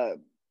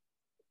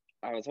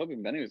was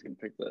hoping Benny was going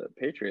to pick the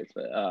Patriots,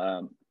 but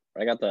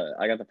I got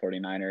the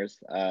 49ers.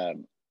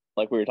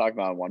 Like we were talking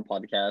about on one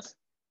podcast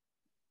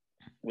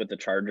with the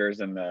Chargers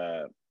and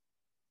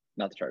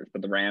not the Chargers,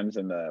 but the Rams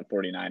and the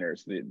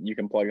 49ers, you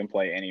can plug and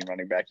play any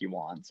running back you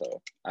want.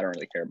 So I don't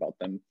really care about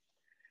them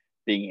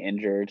being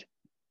injured.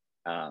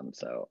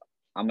 So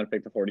I'm going to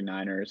pick the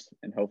 49ers,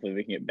 and hopefully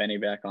we can get Benny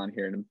back on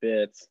here in a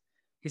bit.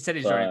 He said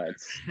he's ready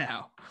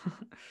now.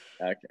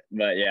 Okay.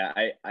 But yeah,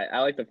 I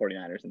like the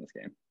 49ers in this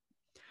game.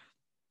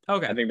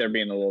 Okay. I think they're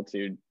being a little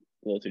too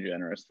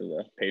generous to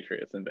the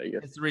Patriots in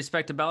Vegas. It's the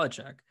respect to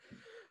Belichick.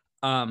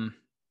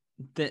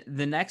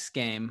 The next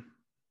game,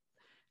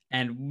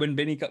 and when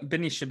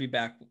Benny should be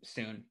back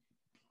soon.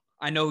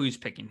 I know who he's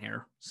picking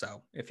here,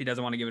 so if he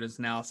doesn't want to give it his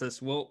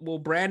analysis, will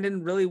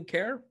Brandon really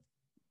care?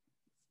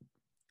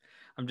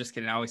 I'm just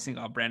kidding. I always think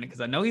about Brandon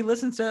because I know he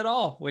listens to it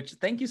all, which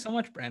thank you so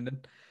much,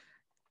 Brandon.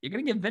 You're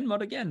going to get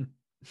Venmoed again.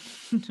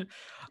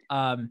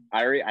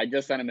 I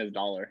just sent him his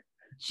dollar.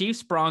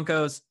 Chiefs,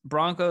 Broncos are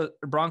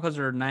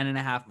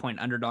 9.5 point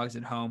underdogs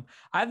at home.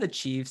 I have the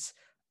Chiefs.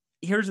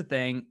 Here's the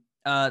thing.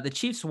 The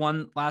Chiefs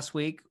won last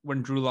week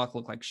when Drew Lock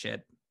looked like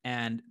shit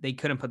and they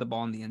couldn't put the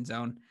ball in the end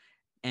zone.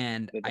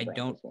 And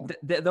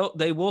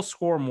they will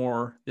score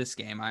more this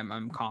game.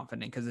 I'm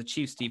confident because the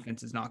Chiefs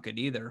defense is not good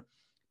either,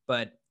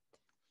 but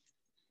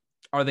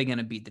are they going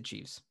to beat the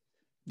Chiefs?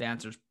 The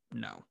answer is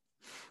no.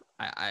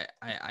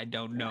 I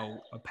don't know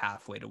a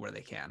pathway to where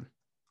they can.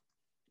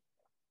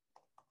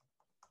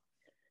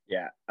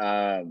 Yeah.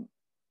 I'm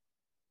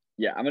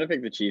going to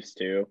pick the Chiefs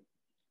too.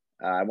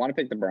 I want to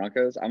pick the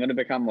Broncos. I'm going to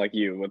become like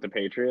you with the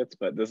Patriots,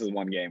 but this is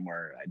one game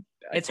where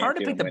it's hard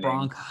to pick the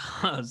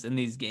Broncos in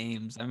these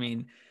games. I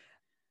mean,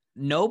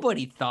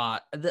 nobody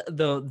thought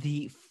I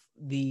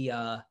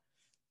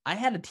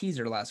had a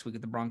teaser last week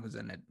with the Broncos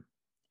in it,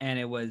 and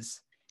it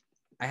was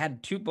I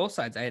had both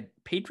sides. I had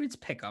Patriots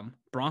pick 'em,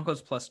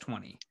 Broncos plus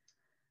 20.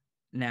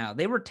 Now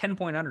they were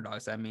 10-point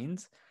underdogs. That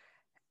means,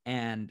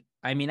 and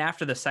I mean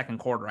after the second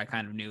quarter, I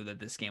kind of knew that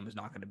this game was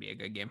not going to be a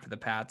good game for the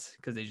Pats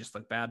because they just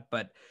looked bad.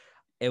 But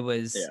it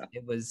was.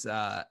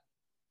 I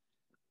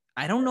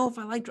don't know if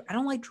I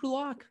don't like Drew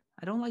Lock.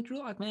 I don't like Drew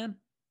Lock, man.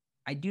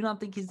 I do not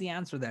think he's the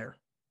answer there.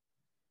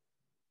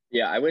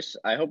 Yeah,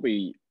 I hope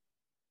we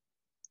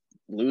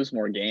lose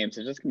more games.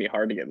 It's just gonna be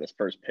hard to get this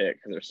first pick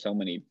because there's so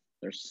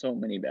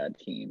many bad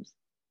teams,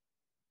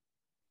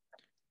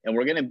 and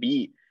we're gonna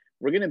beat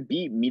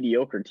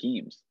mediocre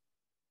teams,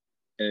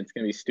 and it's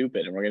gonna be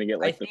stupid, and we're gonna get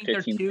like the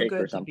 15th pick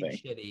or something. To be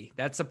shitty.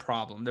 That's a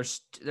problem.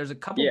 There's a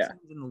couple teams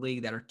in the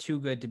league that are too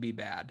good to be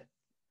bad,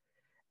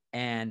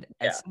 and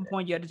at some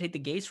point you had to take the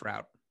Gase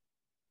route.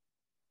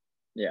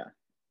 Yeah,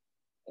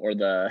 or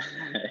the.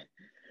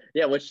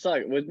 Yeah, which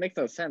makes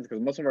no sense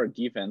because most of our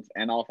defense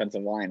and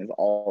offensive line is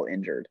all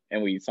injured,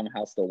 and we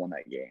somehow still won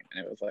that game.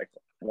 And it was like,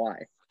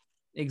 why?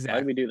 Exactly. Why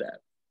did we do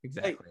that?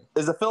 Exactly. Hey,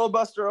 is the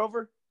filibuster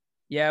over?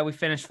 Yeah, we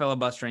finished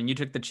filibustering. You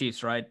took the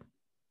Chiefs, right?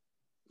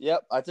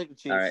 Yep, I took the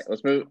Chiefs. All right,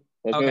 let's move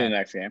to the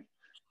next game.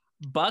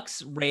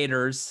 Bucks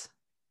Raiders.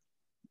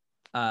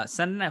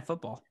 Sunday Night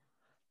Football.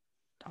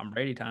 Tom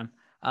Brady time.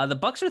 The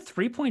Bucks are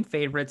 3-point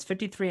favorites,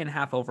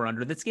 53.5 over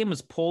under. This game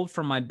was pulled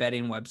from my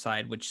betting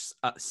website, which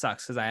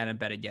sucks because I hadn't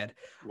betted yet.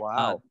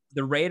 Wow.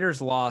 The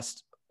Raiders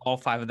lost all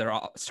 5 of their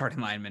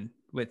starting linemen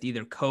with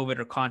either COVID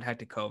or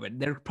contacted COVID.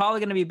 They're probably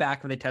going to be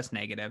back if they test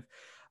negative.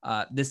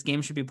 This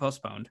game should be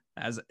postponed,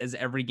 as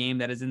every game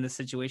that is in this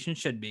situation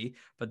should be.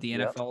 But the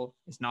NFL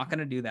is not going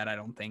to do that, I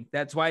don't think.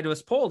 That's why it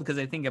was pulled, because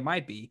I think it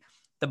might be.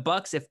 The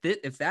Bucks, if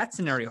that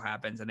scenario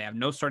happens and they have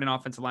no starting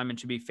offensive lineman,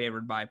 should be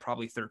favored by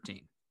probably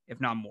 13, if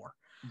not more.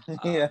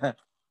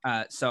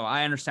 So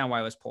I understand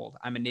why it was pulled.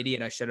 I'm an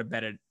idiot. I should have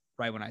betted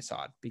right when I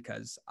saw it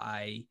because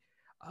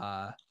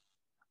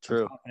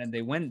True. And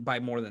they went by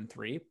more than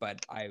 3,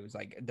 but I was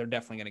like, they're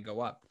definitely going to go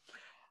up.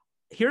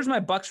 Here's my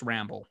Bucks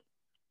ramble.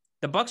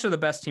 The Bucks are the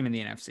best team in the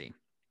NFC.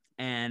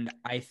 And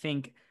I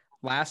think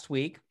last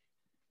week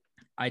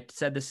I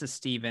said this to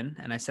Steven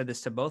and I said this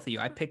to both of you.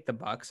 I picked the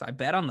Bucks. I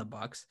bet on the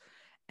Bucks.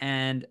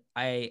 And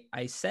I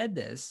said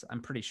this,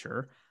 I'm pretty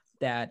sure,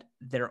 that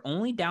their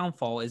only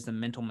downfall is the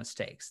mental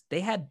mistakes.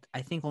 They had,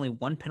 I think, only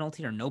 1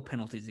 penalty or no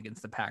penalties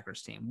against the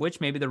Packers team, which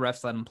maybe the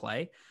refs let them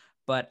play.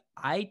 But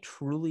I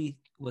truly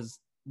was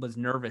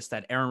nervous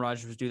that Aaron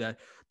Rodgers would do that.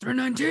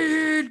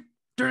 319,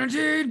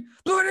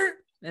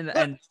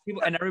 and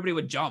people and everybody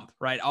would jump,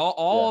 right?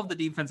 All of the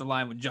defensive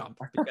line would jump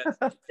because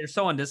they're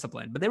so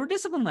undisciplined. But they were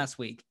disciplined last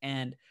week,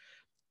 and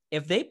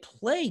if they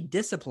play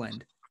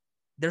disciplined,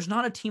 there's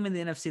not a team in the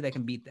NFC that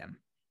can beat them.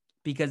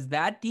 Because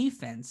that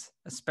defense,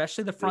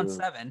 especially the front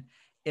seven,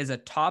 is a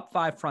top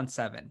 5 front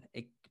seven.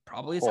 It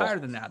probably is higher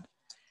than that.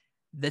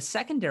 The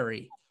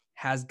secondary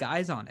has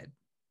guys on it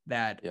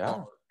that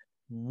are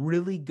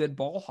really good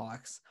ball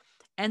hawks.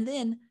 And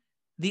then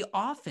the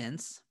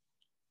offense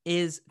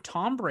is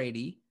Tom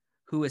Brady,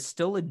 who is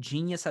still a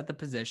genius at the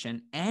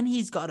position, and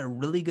he's got a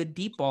really good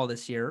deep ball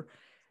this year.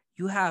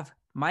 You have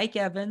Mike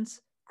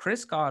Evans,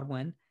 Chris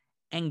Godwin,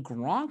 and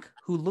Gronk,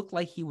 who looked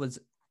like he was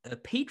a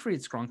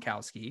Patriots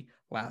Gronkowski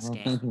last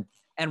game.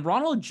 And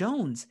Ronald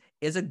Jones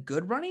is a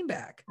good running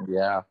back.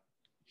 Yeah.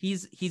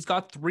 He's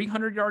got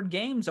 300-yard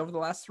games over the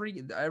last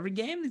 3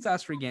 these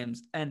last 3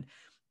 games. And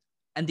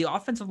the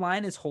offensive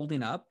line is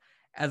holding up.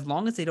 As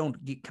long as they don't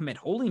commit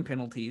holding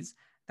penalties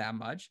that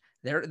much,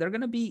 they're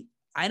going to be,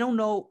 I don't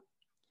know,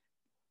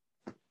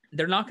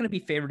 they're not going to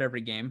be favored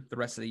every game the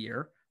rest of the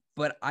year,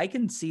 but I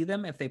can see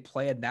them, if they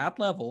play at that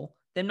level,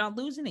 them not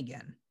losing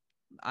again.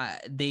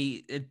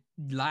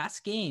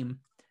 Last game,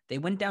 they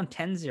went down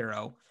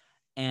 10-0,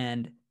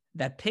 and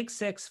that pick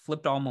 6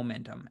 flipped all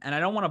momentum. And I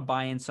don't want to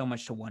buy in so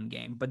much to one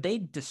game, but they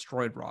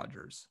destroyed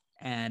Rodgers.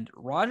 And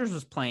Rodgers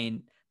was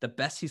playing the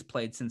best he's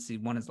played since he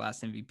won his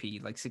last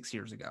MVP like 6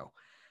 years ago.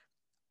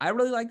 I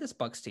really like this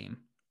Bucks team.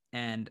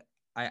 And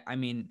I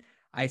mean,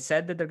 I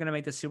said that they're going to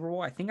make the Super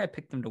Bowl. I think I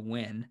picked them to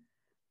win.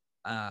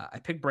 I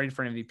picked Brady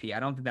for an MVP. I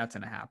don't think that's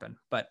going to happen.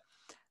 But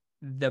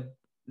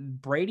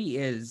Brady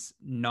is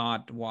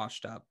not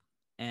washed up.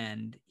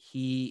 And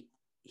he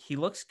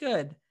looks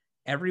good.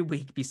 every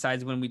week,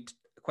 besides when we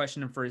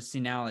questioned him for his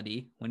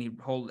senility when he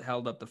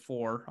held up the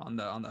 4 on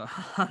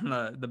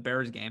the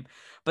Bears game.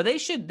 But they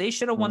should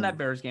have won that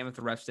Bears game if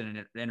the refs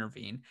didn't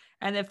intervene.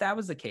 And if that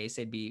was the case,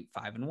 they'd be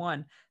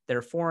 5-1.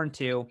 They're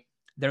 4-2.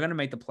 They're going to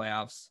make the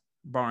playoffs,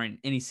 barring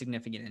any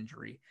significant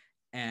injury.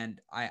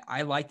 And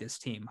I like this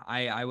team.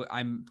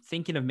 I'm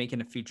thinking of making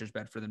a futures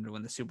bet for them to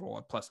win the Super Bowl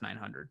at plus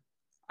 900.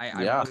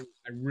 I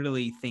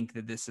really think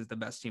that this is the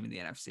best team in the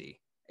NFC.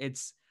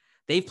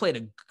 They've played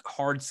a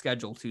hard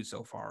schedule too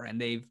so far,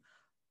 and they've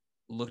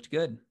looked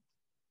good.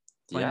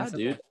 Yeah,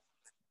 dude.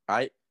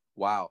 I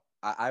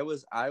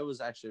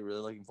was actually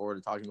really looking forward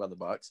to talking about the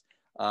Bucks.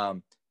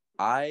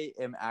 I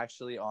am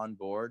actually on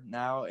board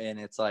now, and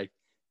it's like,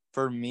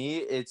 for me,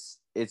 it's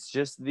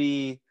just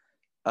the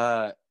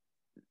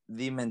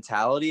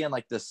mentality and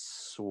like the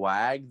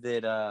swag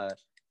that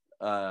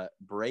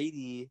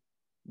Brady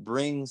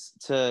brings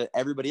to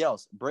everybody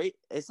else.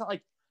 It's not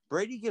like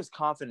Brady gives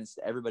confidence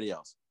to everybody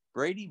else.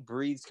 Brady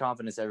breathes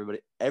confidence to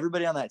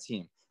everybody on that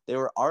team. They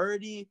were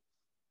already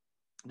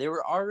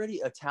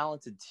a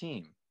talented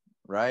team,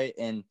 right?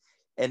 And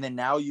then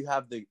now you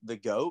have the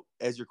GOAT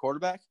as your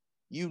quarterback.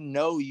 You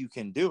know you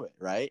can do it,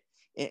 right?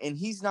 And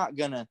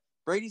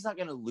Brady's not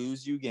gonna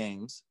lose you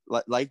games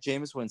like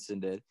Jameis Winston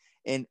did.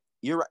 And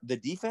you're right, the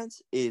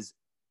defense is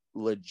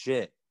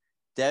legit.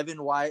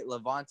 Devin White,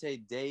 Levante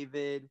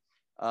David,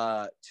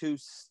 2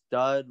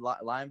 stud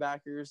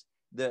linebackers.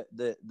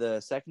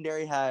 The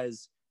secondary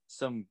has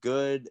some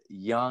good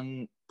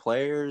young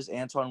players: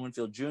 Antoine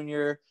Winfield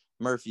Jr.,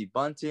 Murphy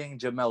Bunting,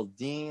 Jamel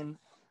Dean,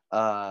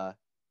 and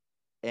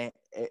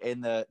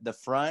the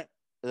front,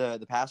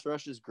 the pass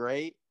rush is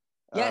great.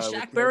 Yeah,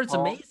 Shaq Barrett's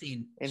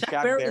amazing. And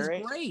Shaq Barrett is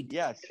great.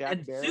 Yeah,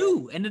 Shaq Barrett.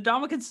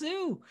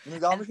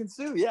 Ndamukong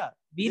Suh. Yeah.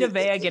 Vita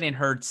Vea getting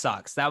hurt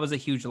sucks. That was a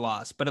huge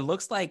loss. But it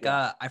looks like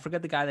I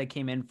forget the guy that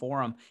came in for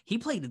him. He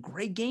played a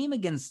great game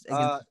against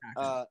the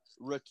Packers.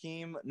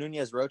 Raheem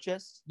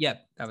Nunez-Roches.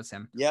 Yep, that was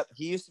him. Yep,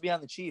 he used to be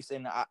on the Chiefs,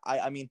 and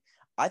I mean,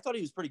 I thought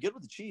he was pretty good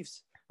with the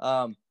Chiefs.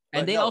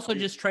 And they also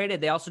just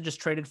traded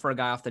for a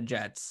guy off the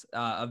Jets.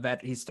 A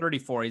vet. He's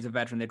 34. He's a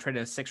veteran. They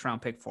traded a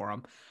 6th-round pick for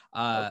him.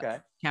 Okay.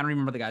 Can't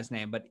remember the guy's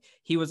name, but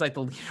he was like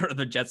the leader of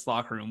the Jets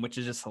locker room, which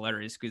is just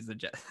hilarious because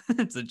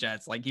it's the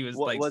Jets. Like he was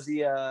was he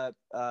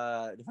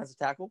defensive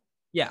tackle?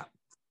 Yeah.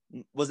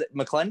 Was it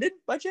McClendon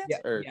by chance?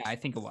 Yeah, I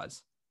think it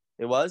was.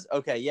 It was?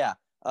 Okay, yeah.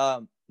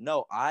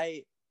 No,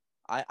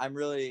 I'm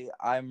really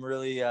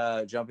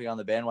jumping on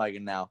the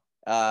bandwagon now.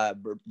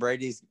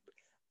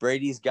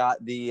 Brady's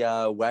got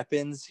the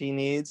weapons he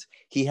needs.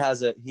 He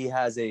has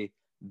a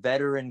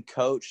veteran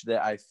coach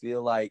that I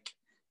feel like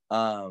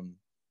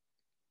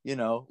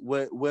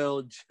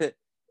will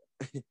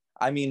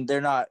I mean,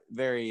 they're not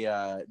very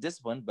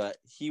disciplined, but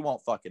he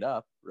won't fuck it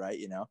up, right?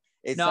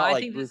 It's not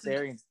like Bruce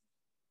Arians.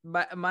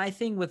 But my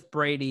thing with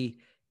Brady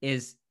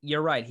is,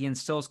 you're right. He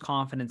instills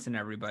confidence in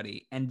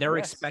everybody, and they're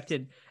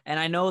expected. And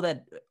I know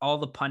that all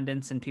the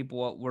pundits and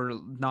people were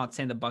not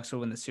saying the Bucs will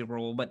win the Super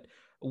Bowl, but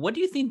what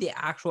do you think the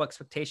actual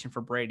expectation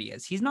for Brady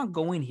is? He's not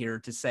going here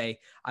to say,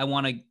 I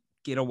want to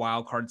get a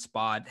wild card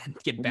spot and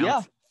get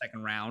bounced in the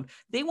second round.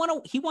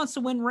 He wants to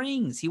win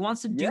rings. He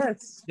wants to do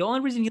The only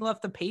reason he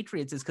left the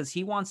Patriots is because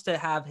he wants to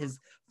have his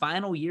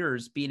final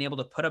years being able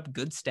to put up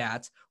good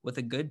stats with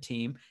a good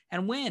team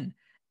and win.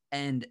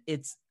 And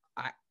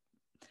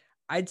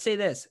I'd say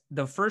this: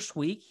 the first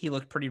week he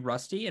looked pretty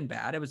rusty and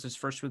bad. It was his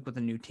first week with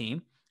a new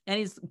team, and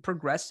he's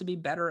progressed to be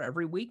better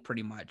every week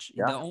pretty much.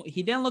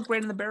 He didn't look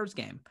great in the Bears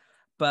game,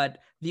 but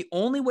the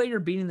only way you're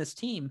beating this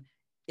team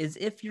is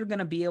if you're going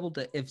to be able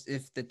to,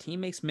 if the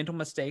team makes mental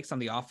mistakes on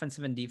the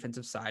offensive and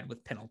defensive side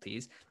with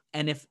penalties,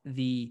 and if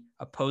the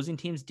opposing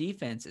team's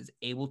defense is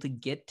able to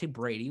get to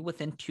Brady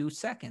within 2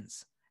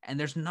 seconds. And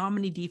there's not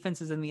many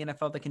defenses in the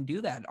NFL that can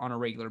do that on a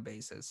regular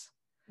basis.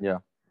 Yeah.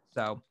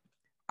 So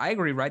I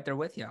agree right there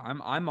with you.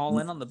 I'm all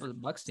in on the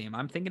Bucs team.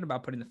 I'm thinking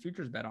about putting the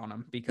futures bet on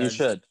them because you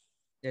should.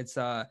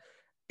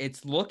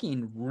 It's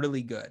looking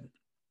really good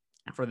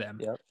for them.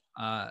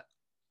 Yep.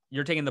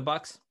 You're taking the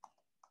Bucs?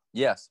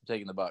 Yes, I'm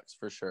taking the Bucs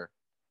for sure.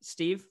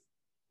 Steve?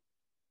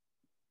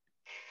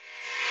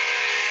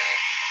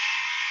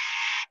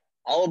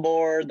 All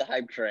aboard the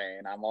hype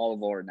train. I'm all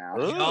aboard now.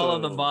 All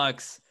of the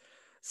Bucs.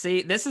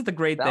 See, this is the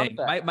great thing.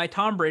 My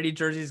Tom Brady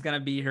jersey is going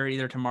to be here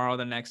either tomorrow or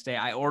the next day.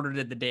 I ordered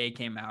it the day it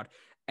came out.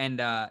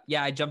 And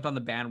I jumped on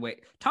the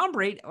bandwagon. Tom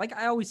Brady, like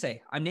I always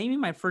say, I'm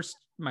naming my first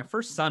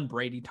son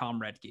Brady Tom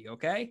Redke,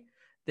 okay?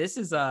 This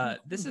is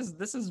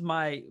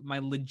my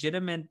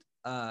legitimate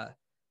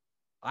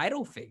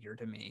idol figure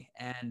to me,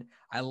 and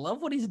I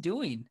love what he's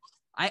doing.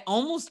 I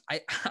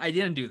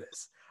didn't do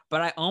this,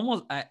 but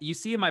you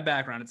see in my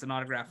background, it's an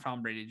autographed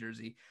Tom Brady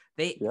jersey.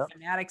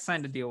 Fanatics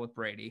signed a deal with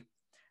Brady,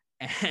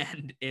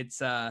 and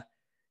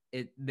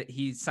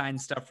he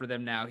signed stuff for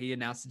them now. He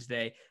announced it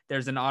today.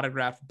 There's an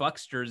autographed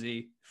Bucks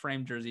jersey,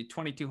 framed jersey,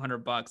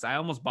 $2,200. I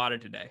almost bought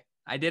it today.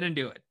 I didn't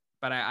do it,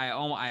 but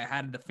I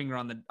had the finger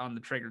on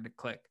the trigger to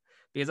click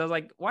because I was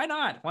like, why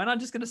not? Why not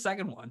just get a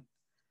second one?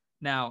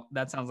 Now,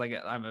 that sounds like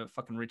I'm a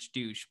fucking rich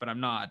douche, but I'm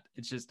not.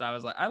 It's just I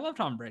was like, I love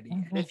Tom Brady.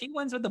 And if he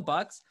wins with the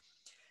Bucks,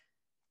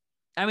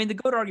 I mean, the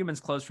GOAT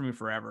argument's closed for me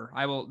forever.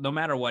 I will, no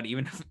matter what,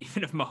 even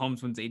if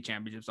Mahomes wins 8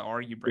 championships, I'll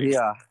argue Brady.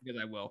 Yeah. Because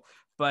I will.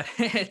 But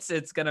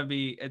it's gonna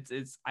be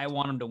I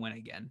want him to win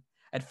again.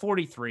 At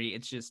 43,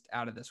 it's just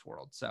out of this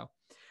world. So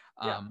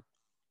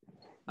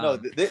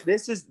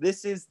this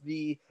is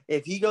the,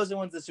 if he goes and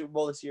wins the Super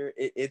Bowl this year,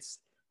 it's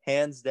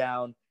hands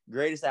down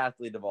greatest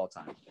athlete of all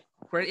time.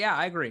 Great, yeah,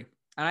 I agree.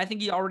 And I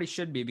think he already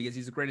should be because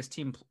he's the greatest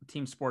team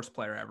sports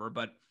player ever.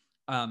 But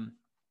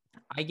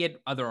I get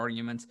other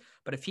arguments.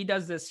 But if he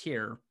does this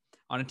here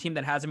on a team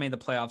that hasn't made the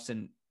playoffs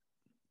in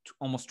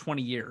almost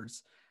 20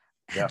 years,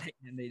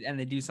 and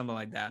they do something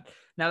like that,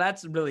 now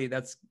that's really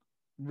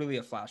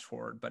a flash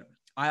forward. But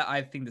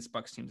I think this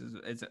Bucks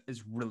team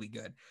is really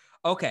good.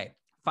 Okay,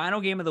 final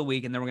game of the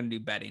week, and then we're gonna do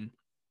betting.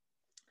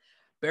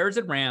 Bears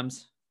at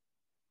Rams.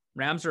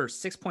 Rams are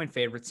 6-point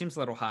favorites. Seems a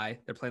little high.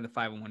 They're playing the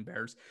 5-1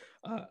 Bears.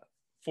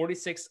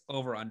 46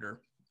 over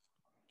under.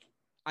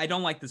 I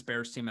don't like this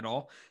Bears team at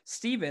all.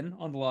 Steven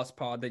on the Lost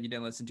Pod that you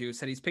didn't listen to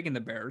said he's picking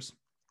the Bears.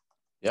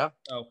 Yeah.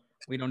 So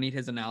we don't need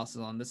his analysis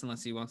on this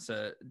unless he wants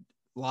to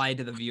lie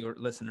to the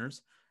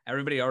listeners.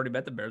 Everybody already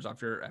bet the Bears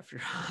after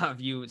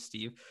you,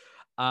 Steve.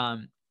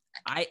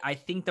 I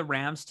think the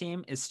Rams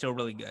team is still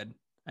really good.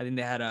 I think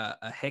they had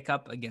a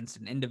hiccup against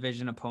an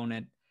in-division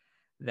opponent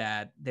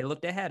that they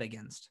looked ahead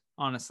against.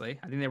 Honestly,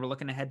 I think they were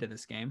looking ahead to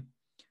this game.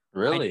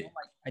 Really?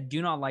 I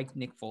do not like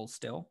Nick Foles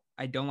still.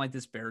 I don't like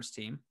this Bears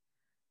team.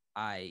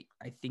 I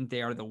think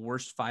they are the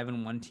worst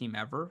 5-1 team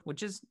ever,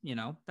 which is,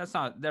 that's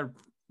not there.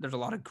 There's a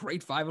lot of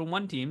great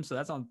 5-1 teams, so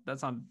that's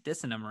not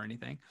dissing them or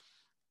anything.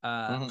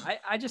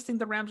 I just think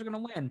the Rams are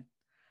going to win.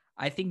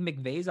 I think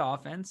McVay's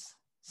offense,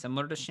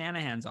 similar to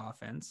Shanahan's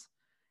offense,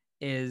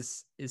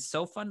 is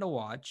so fun to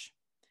watch.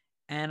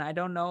 And I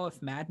don't know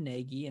if Matt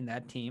Nagy and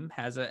that team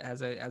has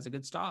a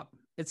good stop.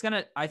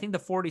 I think the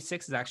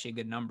 46 is actually a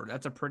good number.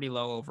 That's a pretty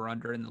low over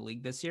under in the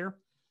league this year.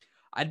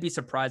 I'd be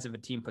surprised if a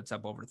team puts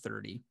up over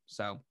 30.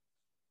 So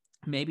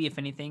maybe if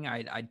anything,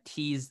 I'd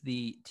tease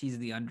the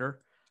under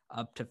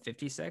up to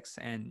 56.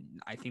 And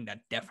I think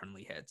that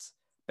definitely hits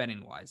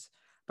betting wise,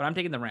 but I'm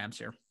taking the Rams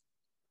here.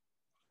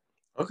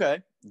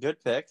 Okay.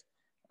 Good pick.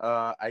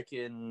 I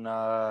think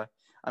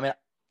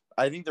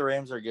the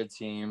Rams are a good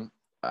team.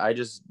 I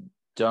just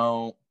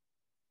don't,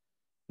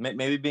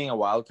 maybe being a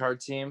wild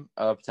card team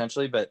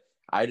potentially, but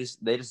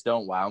they just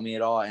don't wow me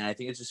at all. And I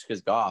think it's just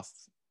because Goff,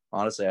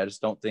 honestly, I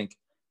just don't think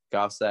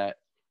Goff's that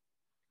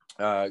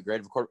great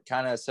of a quarterback,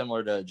 kind of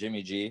similar to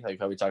Jimmy G, like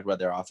how we talked about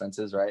their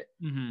offenses, right?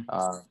 Mm-hmm.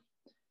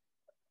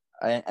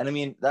 And I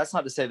mean, that's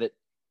not to say that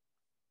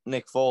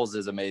Nick Foles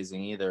is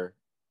amazing either.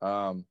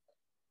 I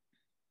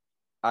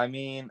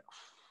mean,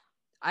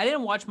 I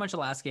didn't watch much of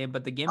the last game,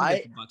 but the game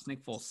against the Bucks,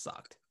 Nick Foles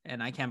sucked,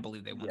 and I can't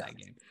believe they won that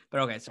game. But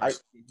okay, sorry.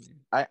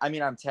 I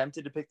mean, I'm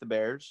tempted to pick the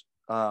Bears,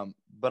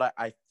 but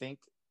I think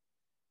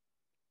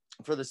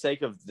for the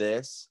sake of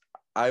this,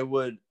 I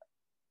would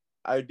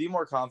be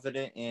more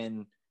confident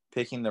in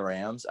picking the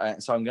Rams.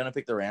 So I'm going to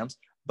pick the Rams,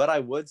 but I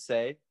would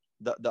say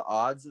the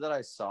odds that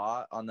I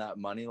saw on that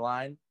money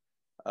line,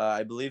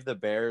 I believe the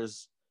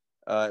Bears,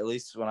 at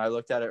least when I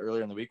looked at it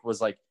earlier in the week,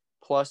 was like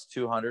plus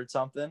 200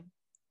 something.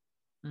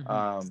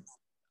 Mm-hmm.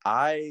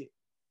 I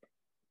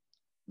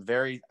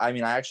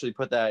actually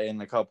put that in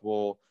a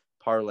couple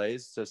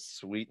parlays to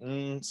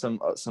sweeten some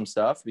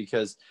stuff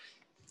because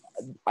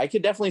I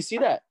could definitely see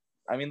that.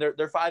 I mean, they're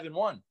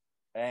 5-1,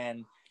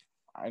 and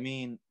I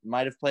mean,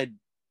 might have played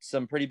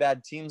some pretty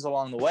bad teams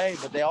along the way,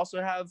 but they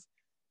also have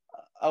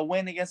a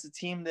win against a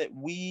team that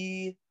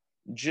we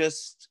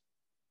just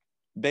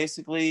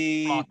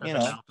basically,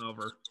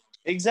 over.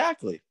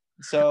 Exactly.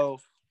 So,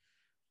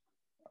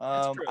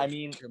 I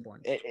mean,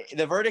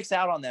 the verdict's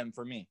out on them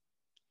for me.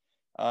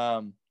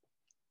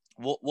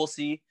 We'll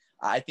see.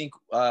 I think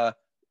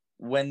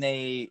when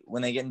they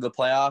get into the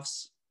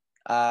playoffs,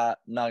 I'm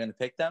not going to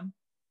pick them.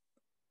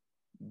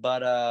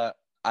 But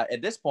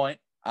at this point,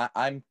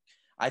 I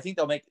think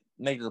they'll make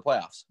it to the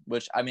playoffs.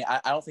 Which I mean, I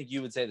don't think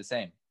you would say the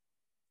same.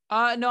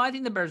 No, I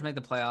think the Bears make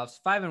the playoffs.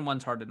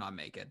 5-1's hard to not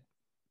make it.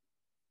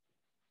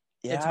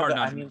 Yeah, it's hard.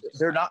 I mean,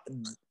 they're not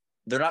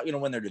going to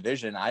win their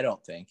division. I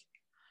don't think.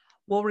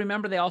 Well,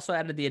 remember they also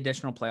added the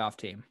additional playoff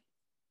team.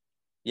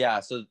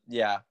 Yeah, so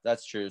yeah,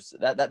 that's true. So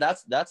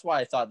that's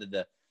why I thought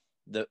that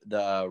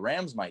the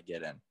Rams might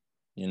get in.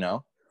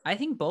 I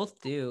think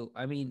both do.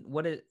 I mean,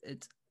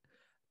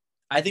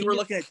 I think we're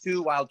looking at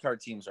two wild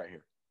card teams right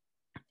here.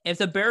 If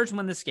the Bears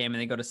win this game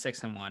and they go to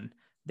 6-1,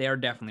 they are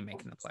definitely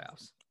making the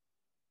playoffs.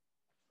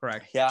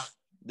 Correct. Yeah.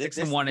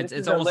 6-1,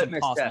 it's almost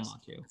impossible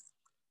not to.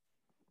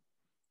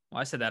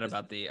 Well, I said that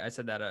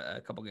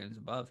a couple games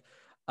above.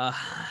 A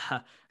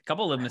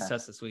couple of litmus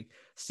tests this week.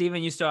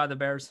 Steven, you still have the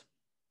Bears?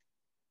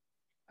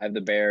 I have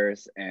the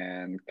Bears,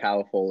 and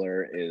Kyle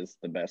Fuller is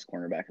the best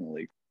cornerback in the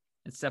league.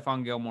 It's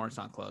Stephon Gilmore. It's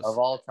not close. Of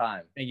all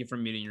time. Thank you for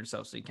muting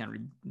yourself so you can't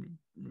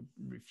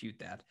refute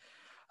that.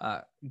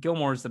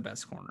 Gilmore is the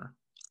best corner.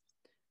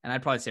 And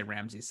I'd probably say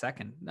Ramsey's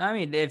second. I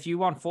mean, if you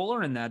want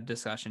Fuller in that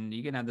discussion,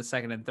 you can have the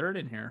second and third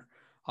in here.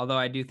 Although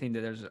I do think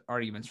that there's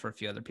arguments for a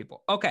few other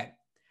people. Okay,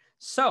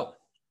 so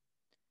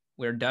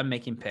we're done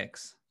making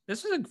picks.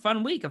 This was a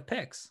fun week of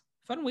picks.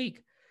 Fun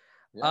week.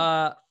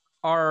 Yeah.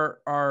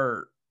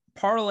 Our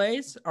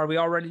parlays, are we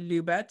all ready to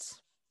do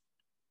bets?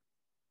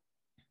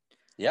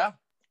 Yeah.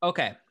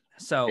 Okay.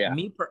 So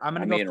I'm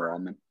gonna go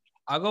first.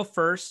 I'll go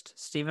first.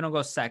 Steven will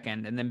go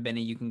second, and then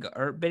Benny, you can go.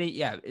 Or Benny,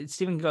 yeah,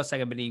 Steven can go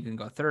second. Benny, you can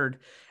go third,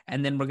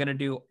 and then we're gonna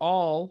do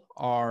all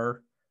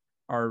our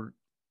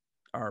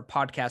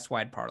podcast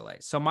wide parlay.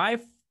 So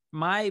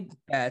my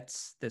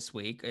bets this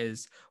week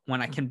is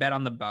when I can bet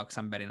on the Bucks,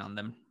 I'm betting on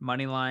them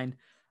money line,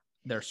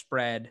 their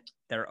spread,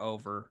 their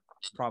over,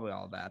 probably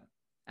all of that.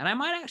 And I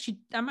might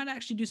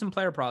actually do some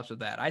player props with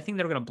that. I think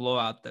they're going to blow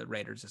out the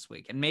Raiders this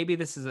week. And maybe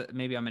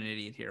maybe I'm an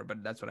idiot here,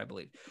 but that's what I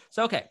believe.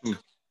 So, okay.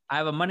 I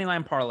have a money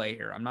line parlay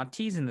here. I'm not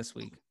teasing this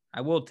week.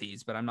 I will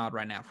tease, but I'm not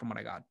right now from what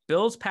I got.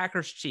 Bills,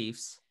 Packers,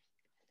 Chiefs.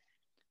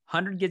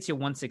 100 gets you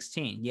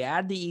 116. You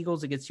add the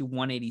Eagles, it gets you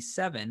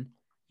 187.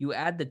 You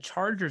add the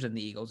Chargers and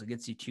the Eagles, it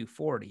gets you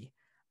 240.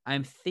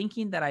 I'm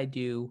thinking that I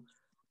do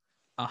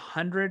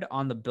 100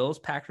 on the Bills,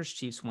 Packers,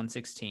 Chiefs,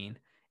 116.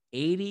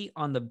 80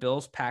 on the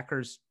Bills,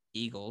 Packers,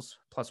 Eagles,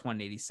 plus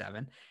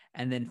 187.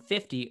 And then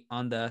 50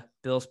 on the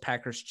Bills,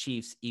 Packers,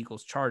 Chiefs,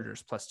 Eagles,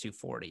 Chargers, plus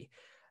 240.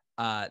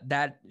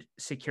 That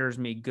secures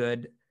me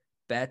good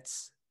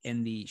bets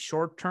in the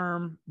short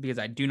term because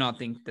I do not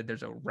think that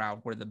there's a route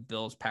where the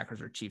Bills,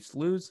 Packers, or Chiefs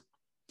lose.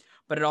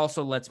 But it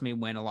also lets me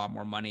win a lot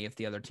more money if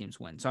the other teams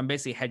win. So I'm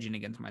basically hedging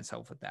against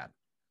myself with that.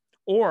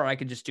 Or I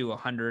could just do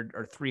 $100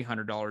 or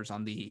 $300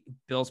 on the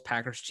Bills,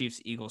 Packers,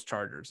 Chiefs, Eagles,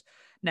 Chargers.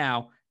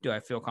 Now, do I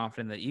feel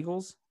confident in the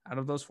Eagles out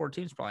of those 4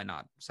 teams? Probably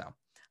not. So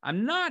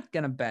I'm not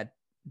going to bet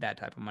that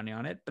type of money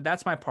on it, but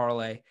that's my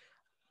parlay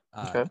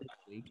this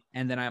week.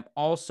 And then I'm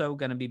also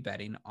going to be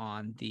betting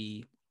on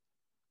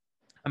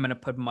I'm going to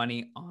put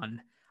money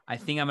on, I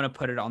think I'm going to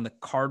put it on the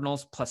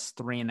Cardinals plus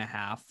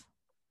 3.5.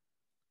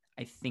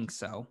 I think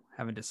so.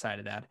 Haven't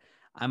decided that.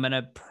 I'm going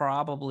to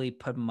probably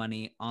put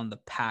money on the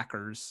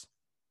Packers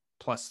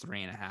plus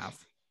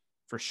 3.5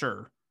 for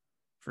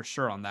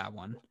sure on that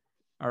one,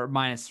 or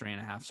minus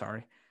 3.5.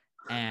 Sorry.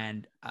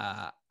 And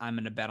I'm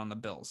going to bet on the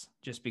Bills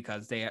just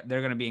because they're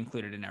going to be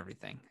included in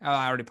everything. Oh,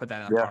 I already put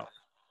that in the parlay.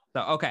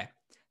 So, okay.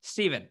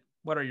 Steven,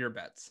 what are your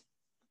bets?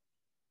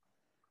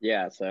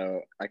 Yeah.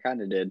 So I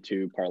kind of did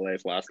 2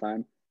 parlays last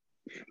time.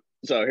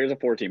 So here's a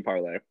 14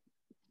 parlay.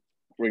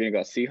 We're going to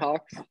go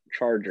Seahawks,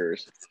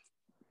 Chargers,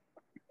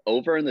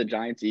 over in the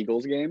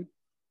Giants-Eagles game,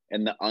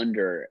 and the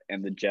under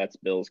in the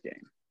Jets-Bills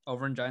game.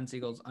 Over in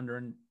Giants-Eagles, under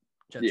in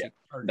Jets-Eagles.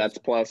 Yeah, that's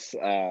plus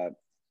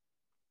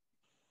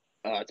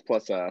it's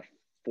plus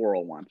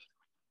 401.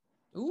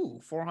 Ooh,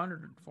 4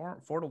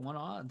 to 1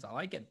 odds. I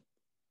like it.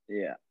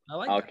 Yeah. I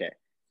like okay. That.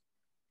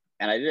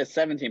 And I did a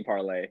 17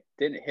 parlay.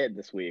 Didn't hit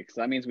this week, so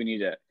that means we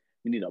need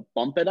to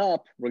bump it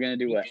up. We're gonna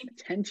do a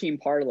 10-team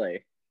parlay.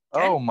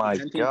 Oh my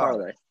god!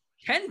 Parlay.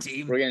 10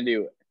 team. We're gonna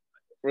do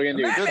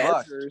good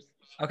luck.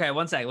 Okay,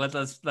 one sec.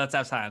 Let's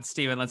have silence.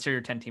 Steven, let's hear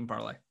your 10-team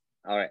parlay.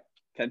 All right,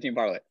 10-team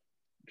parlay.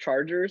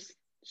 Chargers,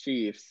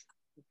 Chiefs,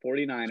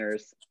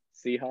 49ers,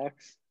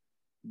 Seahawks,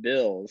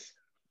 Bills,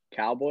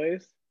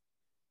 Cowboys,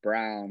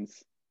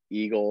 Browns,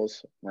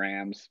 Eagles,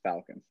 Rams,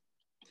 Falcons.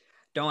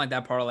 Don't like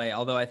that parlay,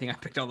 although I think I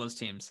picked all those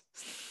teams.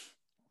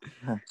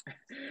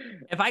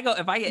 if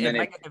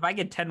I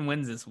get 10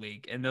 wins this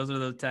week and those are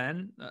the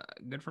 10,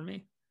 good for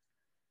me.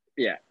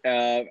 Yeah,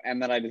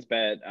 and then I just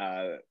bet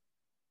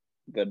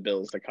the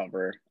Bills to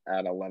cover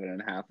at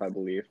 11.5, I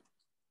believe.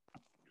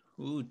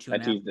 Ooh, 2.5. I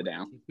teased it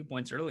down. 2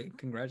 points early.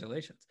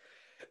 Congratulations,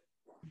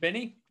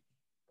 Benny.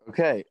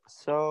 Okay,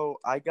 so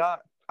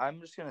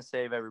I'm just gonna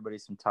save everybody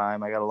some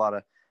time. I got a lot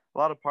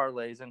of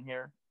parlays in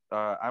here.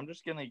 I'm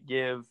just gonna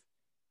give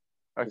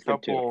a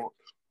couple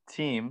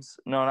teams.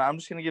 No, I'm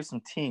just gonna give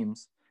some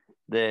teams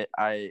that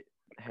I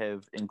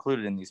have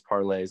included in these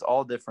parlays,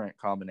 all different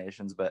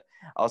combinations. But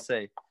I'll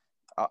say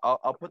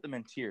I'll put them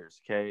in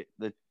tiers. Okay,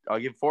 I'll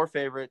give 4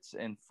 favorites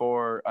and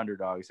 4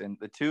 underdogs, and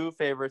the 2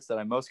 favorites that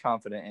I'm most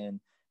confident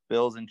in,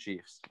 Bills and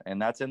Chiefs,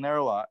 and that's in there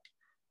a lot.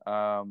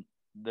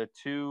 The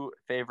 2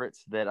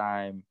 favorites that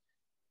I'm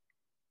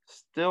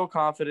still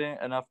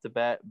confident enough to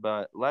bet,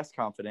 but less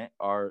confident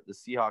are the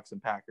Seahawks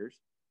and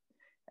Packers.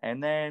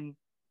 And then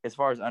as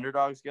far as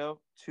underdogs go,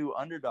 2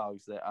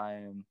 underdogs that I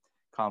am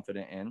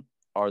confident in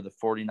are the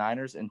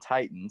 49ers and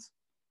Titans.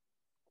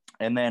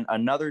 And then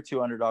another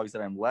 2 underdogs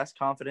that I'm less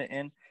confident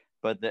in,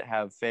 but that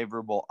have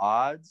favorable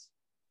odds,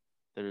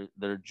 that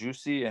are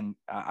juicy and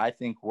I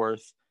think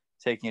worth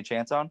taking a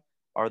chance on,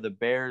 are the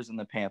Bears and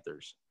the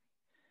Panthers.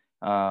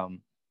 So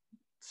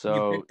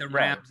you picked the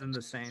Rams and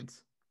the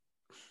Saints.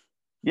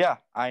 Yeah,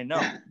 I know,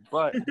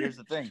 but here's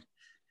the thing.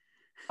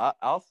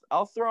 I'll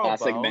throw a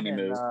bone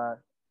and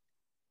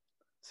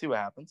see what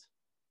happens.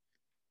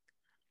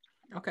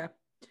 Okay.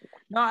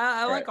 No,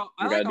 I like.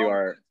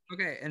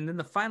 Okay, and then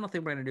the final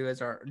thing we're gonna do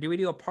is do we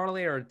do a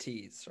parlay or a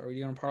tease? Or are we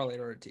doing a parlay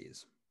or a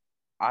tease?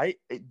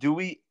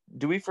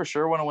 do we for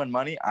sure want to win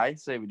money? I'd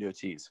say we do a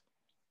tease.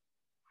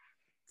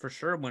 For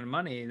sure, win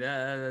money.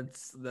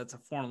 That's a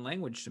foreign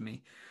language to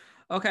me.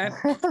 Okay,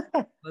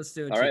 let's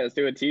do it. All right, let's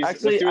do a tease.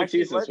 Actually, let's do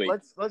a tease this week.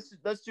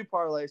 Let's do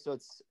parlay so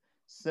it's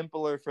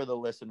simpler for the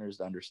listeners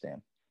to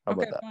understand. How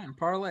about that? Fine.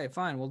 Parlay,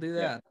 fine. We'll do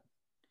that.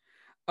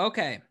 Yeah.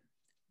 Okay.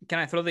 Can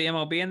I throw the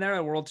MLB in there?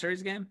 A World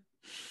Series game?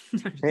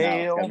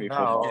 Hell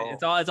no. Okay,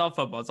 it's all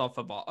football. It's all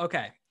football.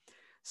 Okay.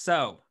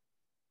 So,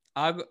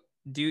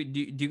 do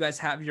you guys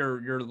have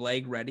your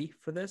leg ready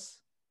for this?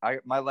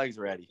 My leg's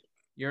ready.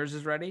 Yours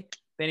is ready.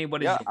 Benny,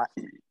 what is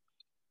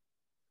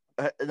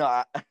yours?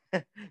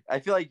 I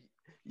feel like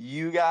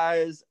you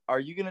guys, are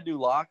you gonna do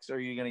locks or are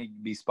you gonna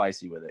be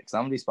spicy with it? Because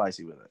I'm gonna be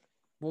spicy with it.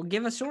 Well,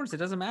 give us yours. It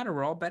doesn't matter.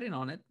 We're all betting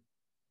on it.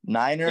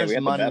 Niners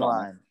money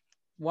line.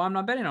 Well, I'm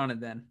not betting on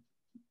it then.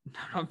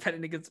 I'm not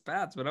betting against the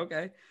Pats, but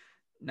okay.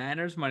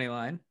 Niners money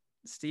line.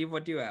 Steve,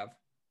 what do you have?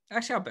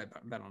 Actually, I'll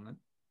bet on it.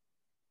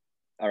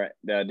 All right,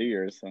 do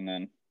yours and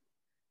then.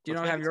 Do you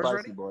not have yours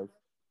ready? Boys.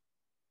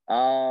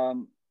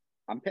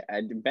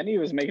 Benny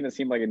was making it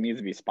seem like it needs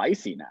to be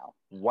spicy now.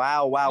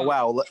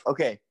 Wow.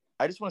 Okay,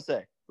 I just want to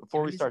say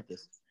before we start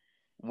this,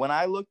 when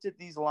I looked at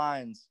these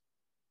lines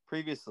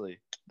previously,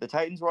 the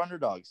Titans were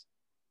underdogs.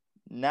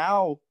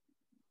 Now,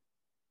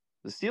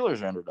 the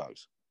Steelers are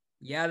underdogs.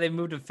 Yeah, they've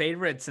moved to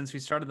favorite since we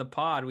started the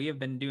pod. We have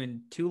been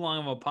doing too long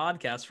of a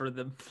podcast for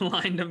the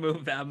line to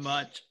move that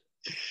much.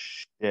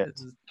 Yeah,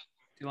 this is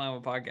too long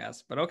of a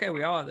podcast. But okay,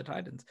 we all have the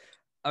Titans.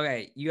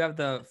 Okay, you have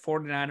the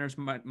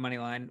 49ers money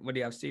line. What do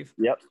you have, Steve?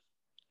 Yep.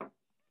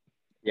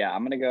 Yeah,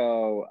 I'm gonna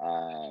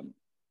go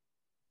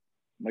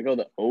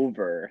the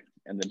over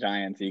in the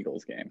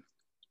Giants-Eagles game.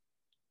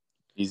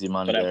 Easy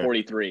money. But there. at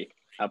 43.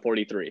 At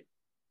 43.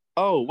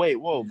 Oh, wait,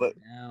 whoa, but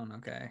down,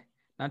 okay.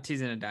 Not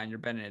teasing it down, you're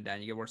betting it down.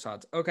 You get worse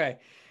odds. Okay.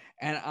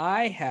 And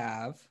I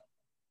have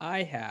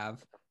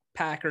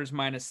Packers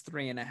minus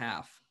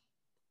 3.5.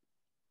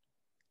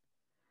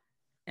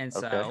 And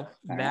so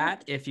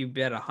that, if you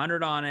bet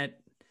 100 on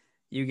it,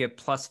 you get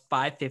plus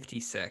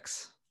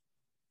 556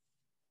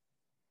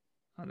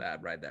 on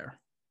that right there.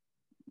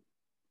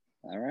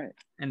 All right.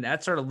 And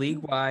that's our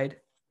league-wide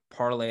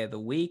parlay of the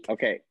week.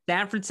 Okay.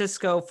 San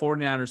Francisco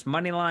 49ers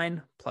money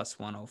line plus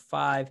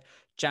 105.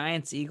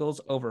 Giants Eagles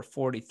over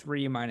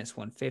 43 minus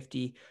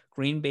 150.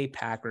 Green Bay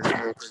Packers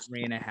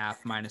 3.5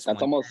 minus.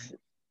 That's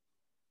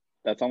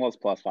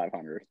almost plus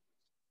 500.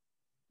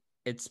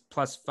 It's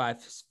plus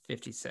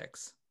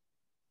 556.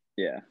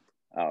 Yeah.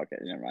 Oh, okay.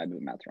 Never mind. I did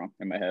the math wrong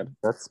in my head.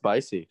 That's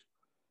spicy.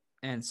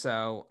 And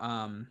so,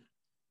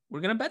 we're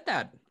gonna bet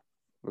that.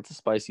 What's a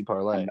spicy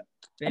parlay?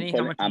 Benny,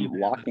 I'm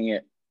locking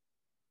it.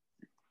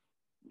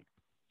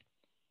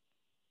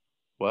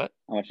 What?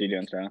 How much are you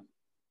doing, Sarah?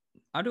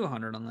 I'll do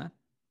 100 on that.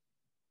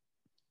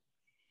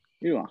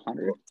 You do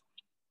 100?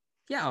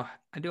 Yeah,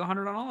 I do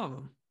 100 on all of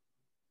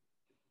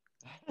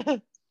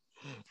them.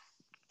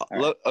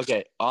 Look,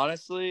 okay.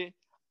 Honestly,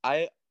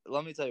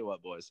 let me tell you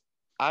what, boys.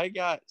 I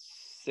got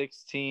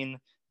 16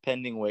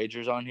 pending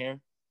wagers on here.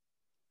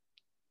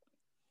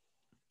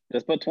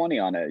 Just put 20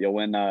 on it. You'll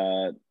win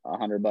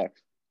 $100.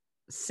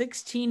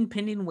 16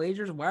 pending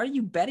wagers. Why are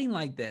you betting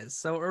like this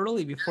so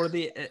early before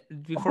people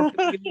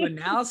give you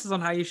analysis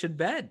on how you should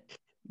bet?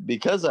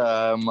 Because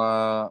I'm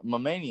a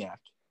maniac.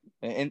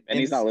 And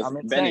he's not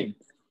listening. Benny,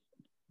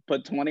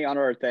 put 20 on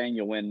our thing.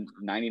 You'll win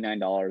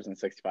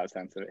 $99.65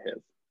 if it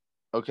hits.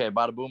 Okay,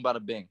 bada boom,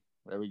 bada bing.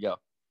 There we go.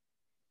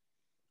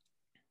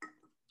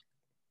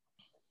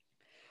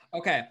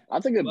 Okay.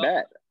 That's a good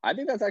bet. I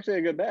think that's actually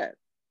a good bet.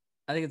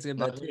 I think it's a good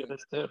bet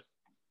too.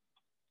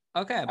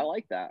 Okay. I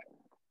like that.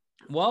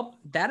 Well,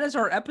 that is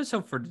our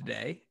episode for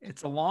today.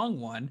 It's a long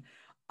one.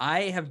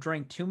 I have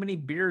drank too many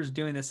beers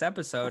doing this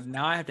episode.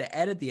 Now I have to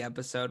edit the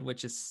episode,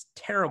 which is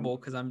terrible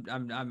because I'm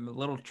a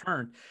little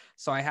turned.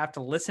 So I have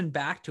to listen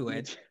back to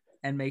it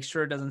and make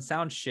sure it doesn't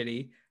sound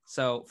shitty.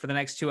 So for the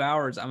next 2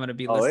 hours, I'm going to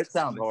be listening. It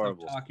sounds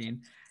horrible.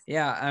 Talking.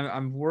 Yeah,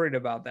 I'm worried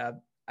about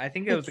that. I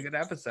think it was a good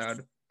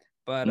episode.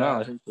 But no,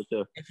 I think so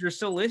too. If you're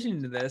still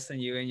listening to this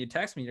and you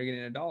text me, you're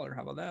getting $1.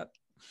 How about that?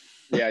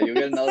 Yeah, you'll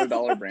get another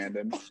 $1,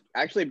 Brandon.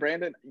 Actually,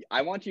 Brandon,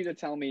 I want you to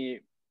tell me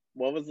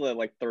what was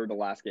the third to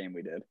last game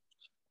we did.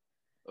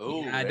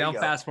 Oh, yeah, don't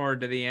fast forward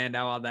to the end.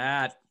 How about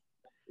that?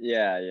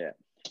 Yeah.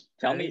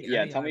 Tell me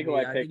who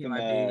I picked in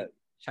the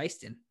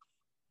Shieston.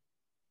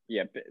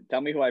 Yeah,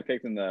 tell me who I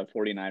picked in the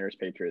 49ers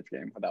Patriots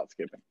game without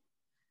skipping.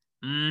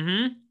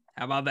 Mm-hmm.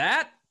 How about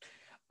that?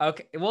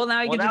 Okay. Well,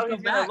 now you can just go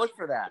back. Look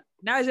for that.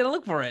 Now he's gonna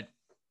look for it.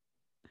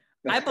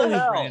 I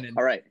believe Brandon.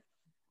 All right.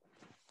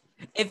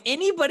 If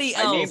anybody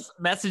else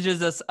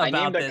messages us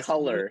about this,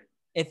 color.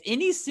 If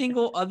any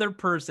single other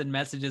person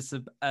messages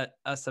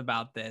us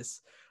about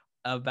this,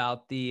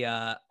 about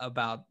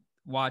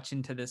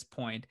watching to this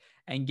point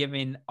and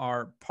giving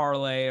our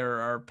parlay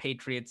or our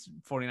Patriots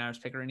 49ers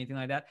pick or anything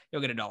like that,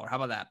 you'll get $1. How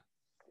about that?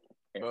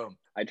 Boom.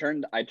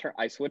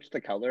 I switched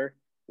the color.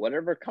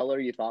 Whatever color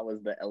you thought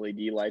was the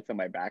LED lights on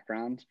my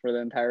background for the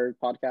entire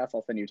podcast,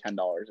 I'll send you $10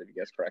 if you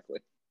guess correctly.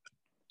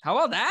 How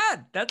about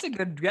that? That's a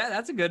good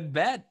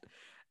bet.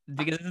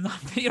 because it's not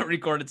video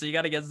recorded, so you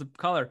got to guess the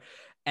color.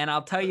 And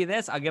I'll tell you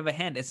this, I'll give a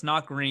hint. It's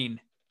not green.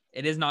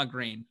 It is not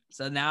green.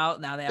 So now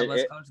they have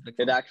less colors to pick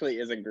from. It actually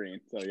isn't green.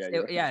 So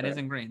yeah. It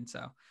isn't green.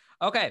 So,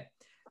 okay.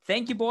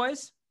 Thank you,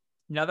 boys.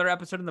 Another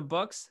episode in the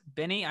books.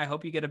 Benny, I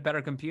hope you get a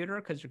better computer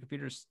because your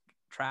computer's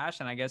trash.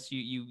 And I guess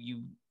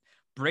you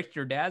bricked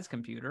your dad's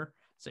computer.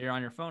 So you're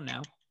on your phone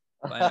now.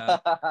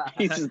 But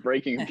he's just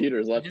breaking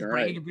computers left and right.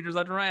 Breaking computers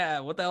left and right.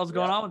 What the hell's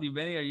going on with you,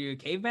 Benny? Are you a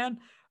caveman?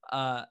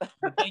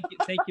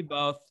 Thank you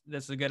both.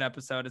 This is a good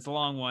episode. It's a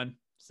long one.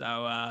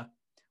 So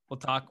we'll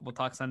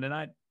talk Sunday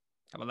night.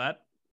 How about that?